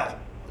file?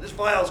 This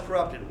file is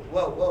corrupted.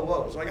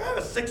 Whoa. It's like, I have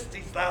a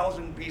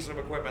 60,000 piece of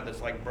equipment that's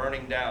like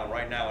burning down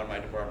right now in my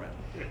department.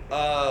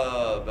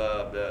 No,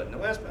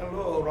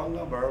 wrong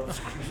number.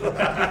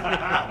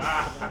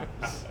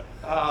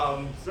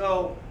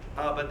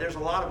 But there's a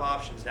lot of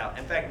options now.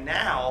 In fact,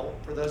 now,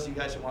 for those of you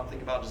guys who want to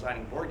think about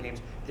designing board games,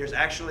 there's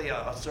actually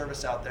a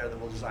service out there that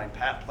will design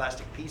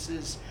plastic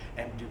pieces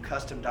and do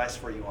custom dice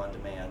for you on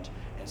demand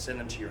and send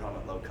them to your home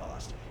at low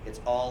cost. It's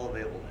all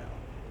available now.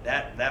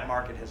 That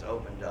market has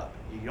opened up.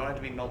 You don't have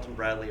to be Milton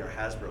Bradley or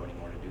Hasbro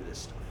anymore to do this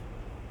stuff.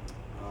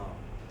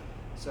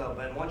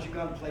 But once you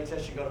go to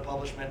playtest, you go to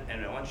publishment,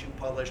 and once you've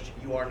published,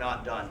 you are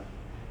not done.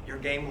 Your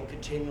game will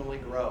continually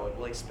grow. It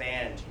will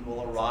expand. You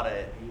will errata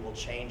it. You will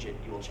change it.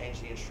 You will change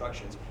the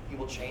instructions. You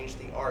will change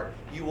the art.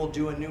 You will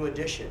do a new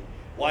edition.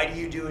 Why do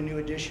you do a new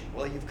edition?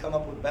 Well, you've come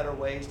up with better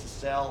ways to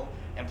sell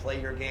and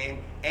play your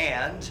game,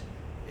 and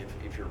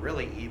if you're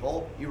really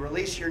evil, you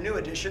release your new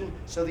edition,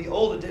 so the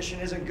old edition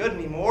isn't good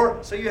anymore,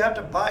 so you have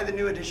to buy the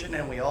new edition,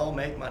 and we all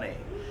make money.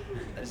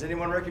 Does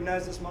anyone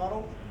recognize this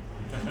model?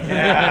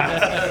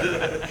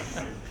 Yeah.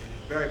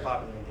 Very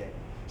popular in the game.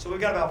 So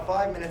we've got about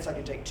 5 minutes. I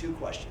can take 2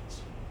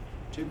 questions.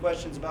 2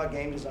 questions about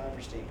game design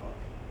for steampunk.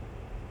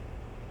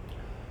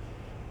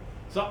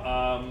 So,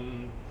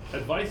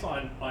 advice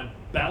on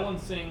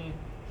balancing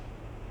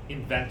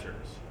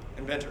inventors.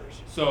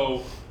 Inventors.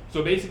 So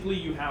basically,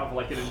 you have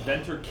like an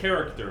inventor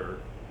character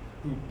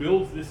who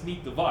builds this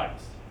neat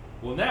device.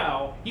 Well,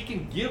 now he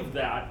can give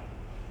that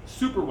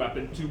super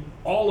weapon to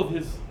all of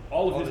his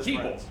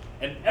people, friends.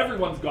 and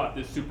everyone's got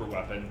this super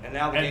weapon. And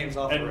now the game's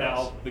off the And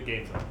rails. now the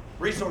game's up.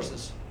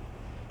 Resources.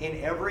 In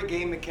every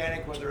game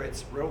mechanic, whether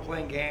it's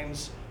role-playing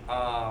games,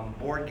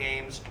 board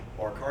games,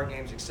 or card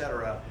games,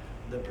 etc.,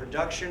 the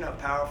production of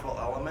powerful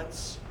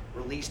elements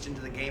released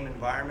into the game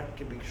environment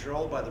can be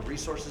controlled by the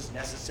resources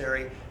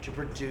necessary to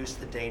produce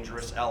the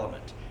dangerous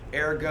element.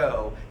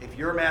 Ergo, if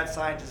your mad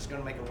scientist is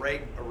going to make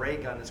a ray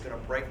gun that's going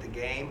to break the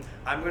game,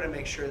 I'm going to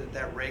make sure that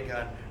that ray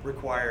gun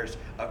requires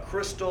a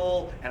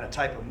crystal and a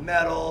type of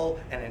metal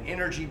and an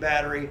energy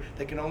battery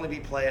that can only be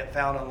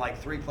found on like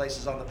 3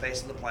 places on the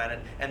face of the planet,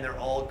 and they're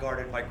all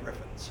guarded by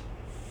griffins.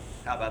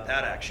 How about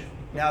that action?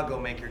 Now go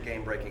make your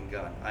game-breaking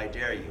gun. I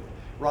dare you.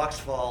 Rocks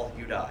fall,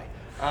 you die.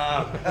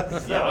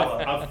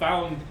 I've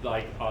found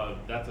like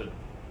that's a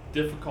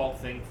difficult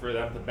thing for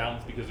them to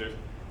balance because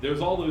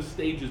there's all those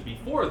stages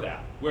before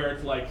that where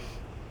it's like,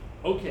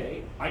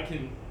 okay, I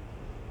can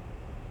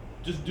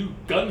just do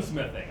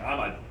gunsmithing. I'm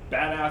a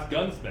badass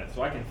gunsmith,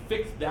 so I can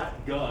fix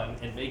that gun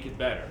and make it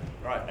better.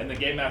 Right. And the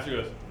game master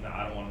goes, no,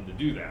 I don't want him to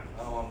do that.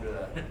 I don't want to do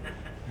that.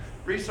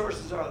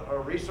 Resources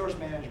or resource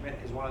management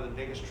is one of the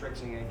biggest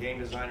tricks in a game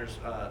designer's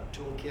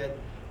toolkit.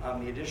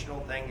 The additional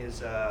thing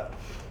is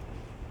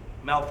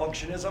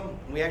malfunctionism.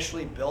 We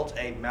actually built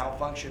a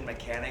malfunction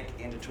mechanic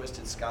into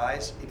Twisted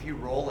Skies. If you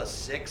roll a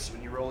 6,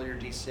 when you roll your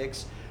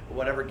d6,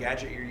 whatever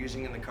gadget you're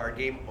using in the card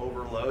game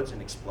overloads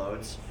and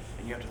explodes,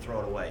 and you have to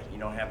throw it away. You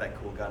don't have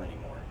that cool gun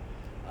anymore,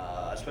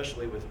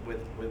 especially with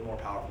more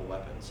powerful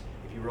weapons.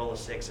 If you roll a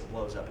 6, it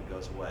blows up and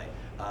goes away.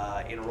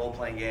 In a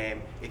role-playing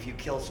game, if you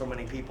kill so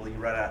many people, you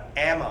run out of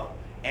ammo.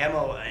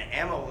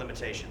 Ammo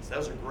limitations.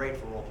 Those are great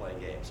for role-playing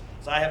games.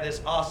 So I have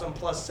this awesome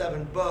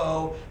 +7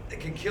 bow that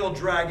can kill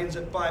dragons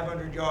at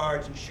 500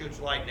 yards and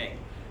shoots lightning.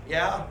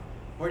 Yeah?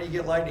 Where do you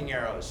get lightning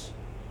arrows?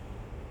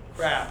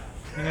 Crap.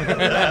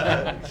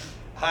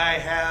 I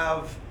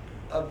have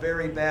a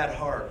very bad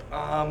harp.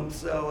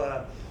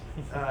 So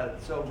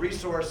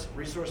resource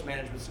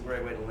management is a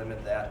great way to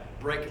limit that.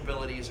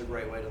 Breakability is a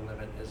great way to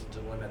limit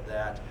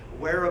that.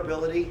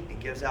 Wearability, it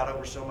gives out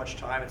over so much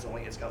time.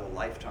 It's got a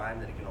lifetime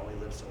that it can only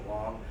live so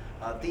long.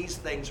 These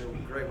things are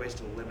great ways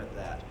to limit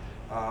that.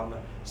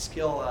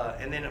 Skill,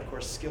 and then of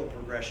course skill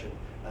progression.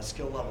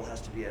 Skill level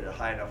has to be at a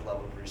high enough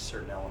level to produce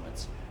certain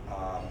elements.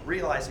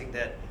 Realizing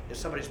that if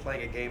somebody's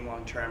playing a game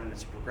long term and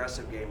it's a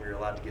progressive game where you're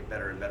allowed to get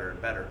better and better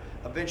and better,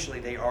 eventually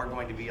they are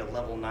going to be a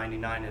level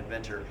 99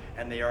 inventor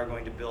and they are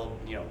going to build,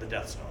 the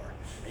Death Star.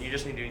 And you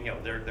just need to,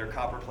 their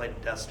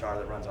copper-plated Death Star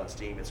that runs on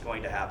Steam. It's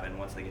going to happen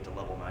once they get to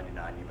level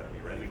 99. You better be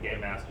ready. As a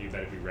game master, you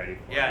better be ready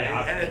for it.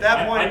 Yeah, and at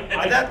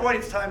that point,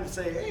 it's time to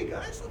say, hey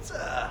guys,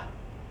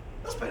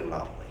 let's play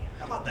Monopoly.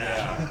 How about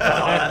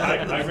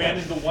that? I ran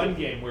into one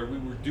game where we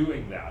were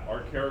doing that.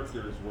 Our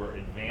characters were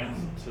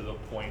advanced to the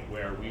point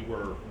where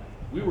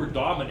we were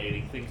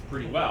dominating things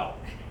pretty well.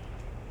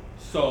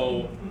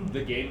 So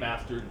the game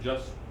master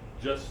just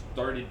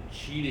started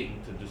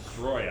cheating to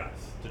destroy us,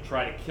 to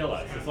try to kill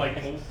us. It's like,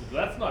 well,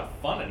 that's not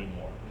fun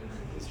anymore.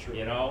 It's true.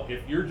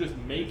 If you're just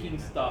making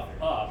stuff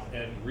up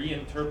and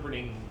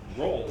reinterpreting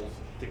roles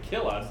to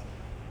kill us,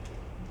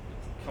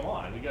 come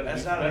on, we got to.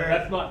 That's not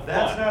fun.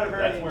 That's not a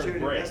very That's where it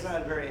intuitive. breaks. That's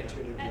not a very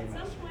intuitive At game some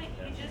master. point,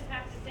 you just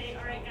have to say,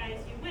 all right, guys,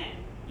 you win.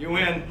 You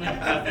win.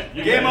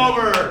 You Game win.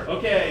 over.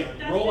 Okay,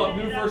 roll up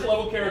new first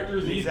level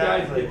characters. These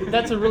Exactly. guys get to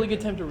That's a really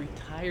good time to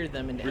retire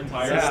them into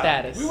retire. NPC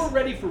status. We were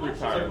ready for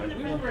retirement.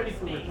 We were ready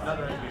for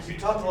Another retirement. You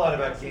talked a lot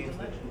about games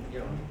that,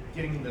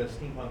 getting the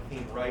steampunk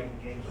theme right in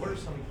games. What are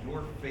some of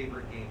your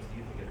favorite games that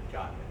you think have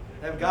gotten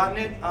it? Have gotten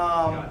it?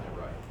 Gotten it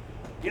right.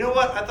 You know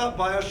what? I thought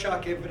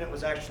BioShock Infinite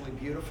was actually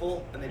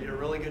beautiful, and they did a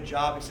really good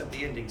job, except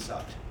the ending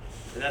sucked.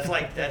 And that's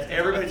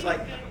everybody's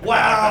like,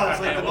 wow! It's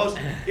like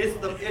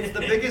it's the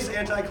biggest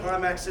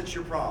anticlimax since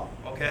your prom.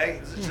 Okay,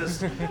 it's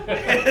just The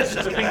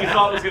thing you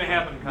thought was going to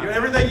happen.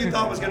 everything you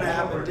thought was going to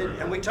happen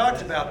didn't. And we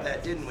talked about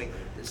that, didn't we?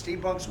 The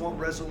steampunks want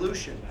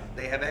resolution.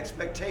 They have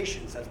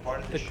expectations. That's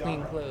part of the The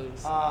clean genre.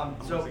 clothes.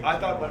 So I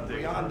thought, but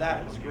beyond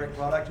that, it was a great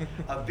product.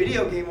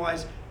 Video game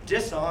wise,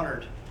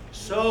 Dishonored.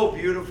 So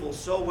beautiful,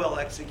 so well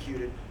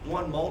executed.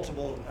 Won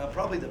multiple,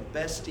 probably the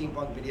best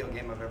steampunk video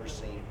game I've ever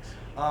seen.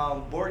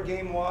 Board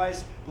game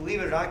wise, believe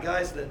it or not,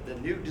 guys, the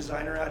new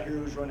designer out here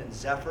who's running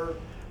Zephyr,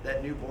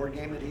 that new board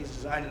game that he's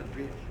designed,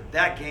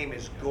 that game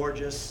is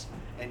gorgeous.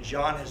 And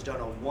John has done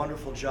a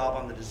wonderful job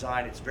on the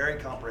design. It's very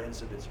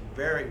comprehensive. It's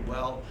very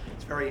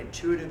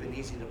intuitive and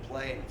easy to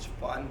play, and it's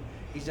fun.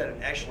 He's done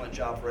an excellent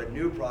job for a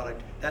new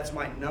product. That's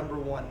my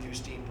 #1 new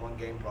steampunk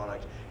game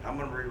product. I'm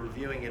going to be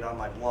reviewing it on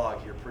my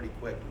blog here pretty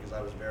quick because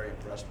I was very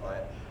impressed by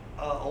it.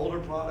 Older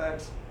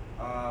products,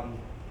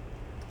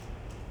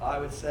 I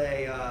would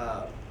say,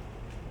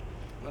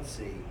 let's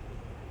see.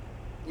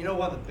 You know,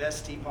 one of the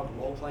best steampunk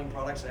role-playing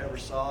products I ever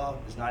saw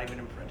is not even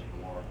in print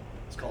anymore.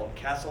 It's called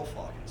Castle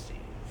Falkenstein.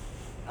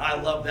 I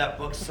love that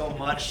book so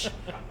much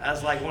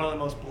as like one of the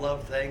most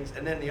beloved things.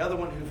 And then the other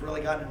one who's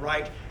really gotten it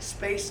right,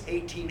 Space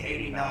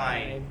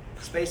 1889.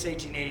 Space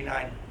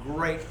 1889,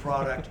 great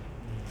product,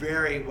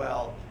 very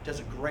well,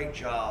 does a great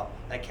job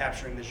at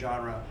capturing the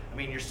genre. I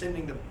mean, you're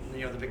sending the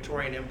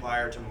Victorian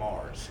Empire to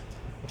Mars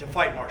to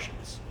fight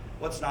Martians.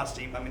 What's not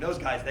steam? I mean, those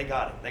guys, they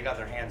got it. They got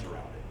their hands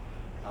around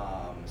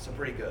it. So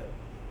pretty good.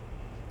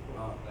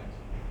 Thanks.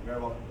 Very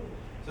well.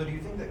 So do you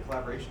think that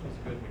collaboration is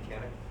a good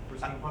mechanic for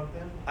steampunk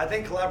then? I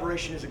think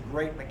collaboration is a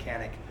great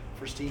mechanic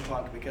for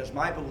steampunk because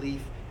my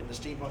belief in the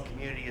steampunk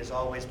community has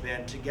always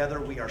been together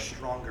we are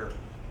stronger.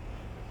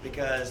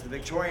 Because the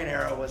Victorian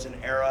era was an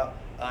era,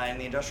 and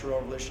the Industrial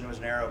Revolution was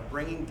an era of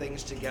bringing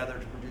things together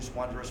to produce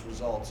wondrous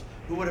results.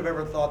 Who would have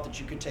ever thought that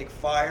you could take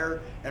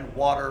fire and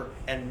water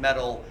and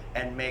metal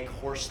and make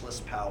horseless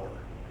power?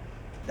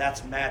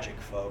 That's magic,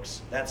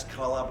 folks. That's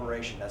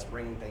collaboration. That's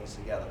bringing things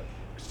together.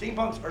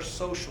 Steampunks are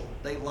social.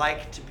 They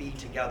like to be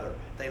together.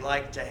 They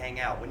like to hang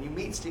out. When you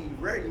meet you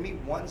meet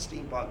one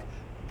steampunk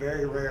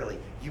very rarely.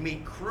 You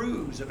meet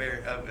crews of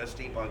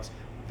steampunks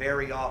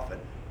very often.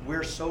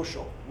 We're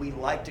social. We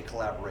like to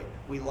collaborate.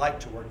 We like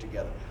to work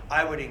together.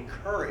 I would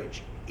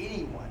encourage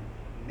anyone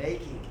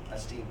making a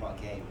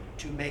steampunk game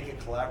to make it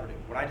collaborative.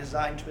 When I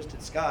designed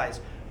Twisted Skies,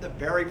 the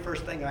very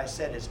first thing I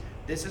said is,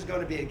 this is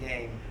going to be a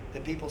game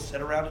that people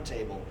sit around a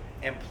table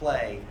and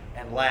play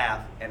and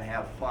laugh and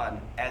have fun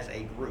as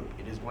a group.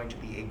 It is going to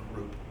be a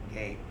group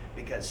game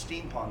because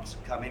steampunks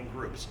come in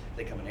groups.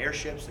 They come in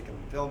airships, they come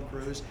in film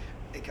crews,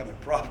 they come in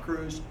prop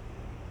crews.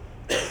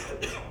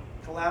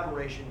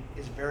 Collaboration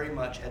is very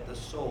much at the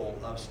soul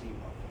of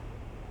steampunk.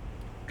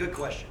 Good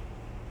question.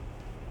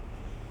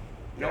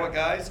 You know what,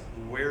 guys?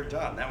 We're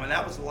done.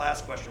 That was the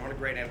last question. What a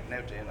great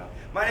note to end on.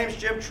 My name's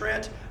Jim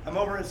Trent. I'm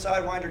over in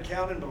Sidewinder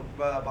County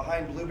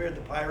behind Bluebeard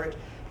the Pirate.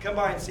 Come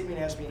by and see me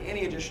and ask me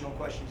any additional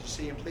questions you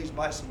see, and please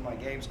buy some of my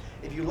games.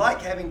 If you like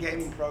having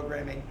gaming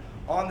programming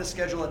on the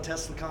schedule at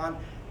TeslaCon,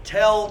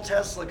 tell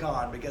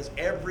TeslaCon, because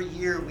every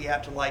year we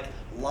have to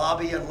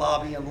lobby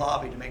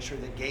to make sure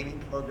that gaming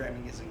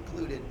programming is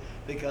included,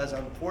 because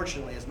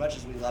unfortunately, as much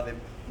as we love him,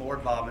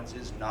 Lord Bobbins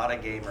is not a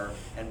gamer,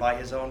 and by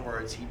his own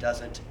words, he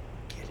doesn't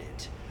get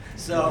it.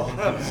 So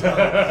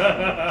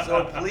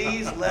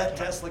please let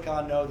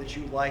TeslaCon know that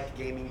you like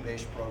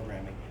gaming-based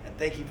programming, and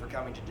thank you for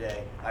coming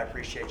today. I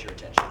appreciate your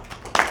attention.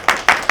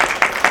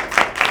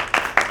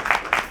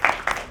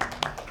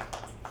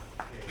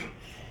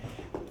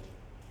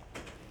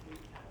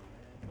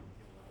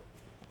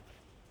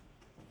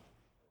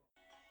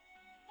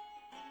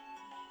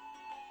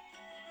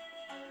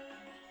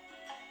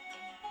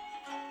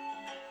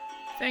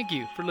 Thank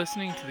you for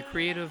listening to the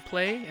Creative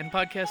Play and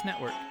Podcast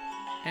Network.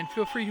 And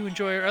feel free to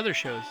enjoy our other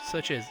shows,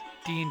 such as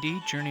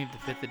D&D Journey of the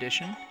 5th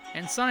Edition,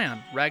 and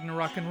Scion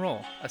Ragnarok and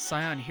Roll, a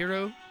Scion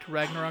hero to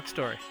Ragnarok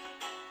story.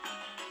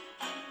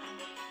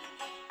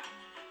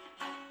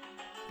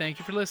 Thank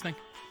you for listening.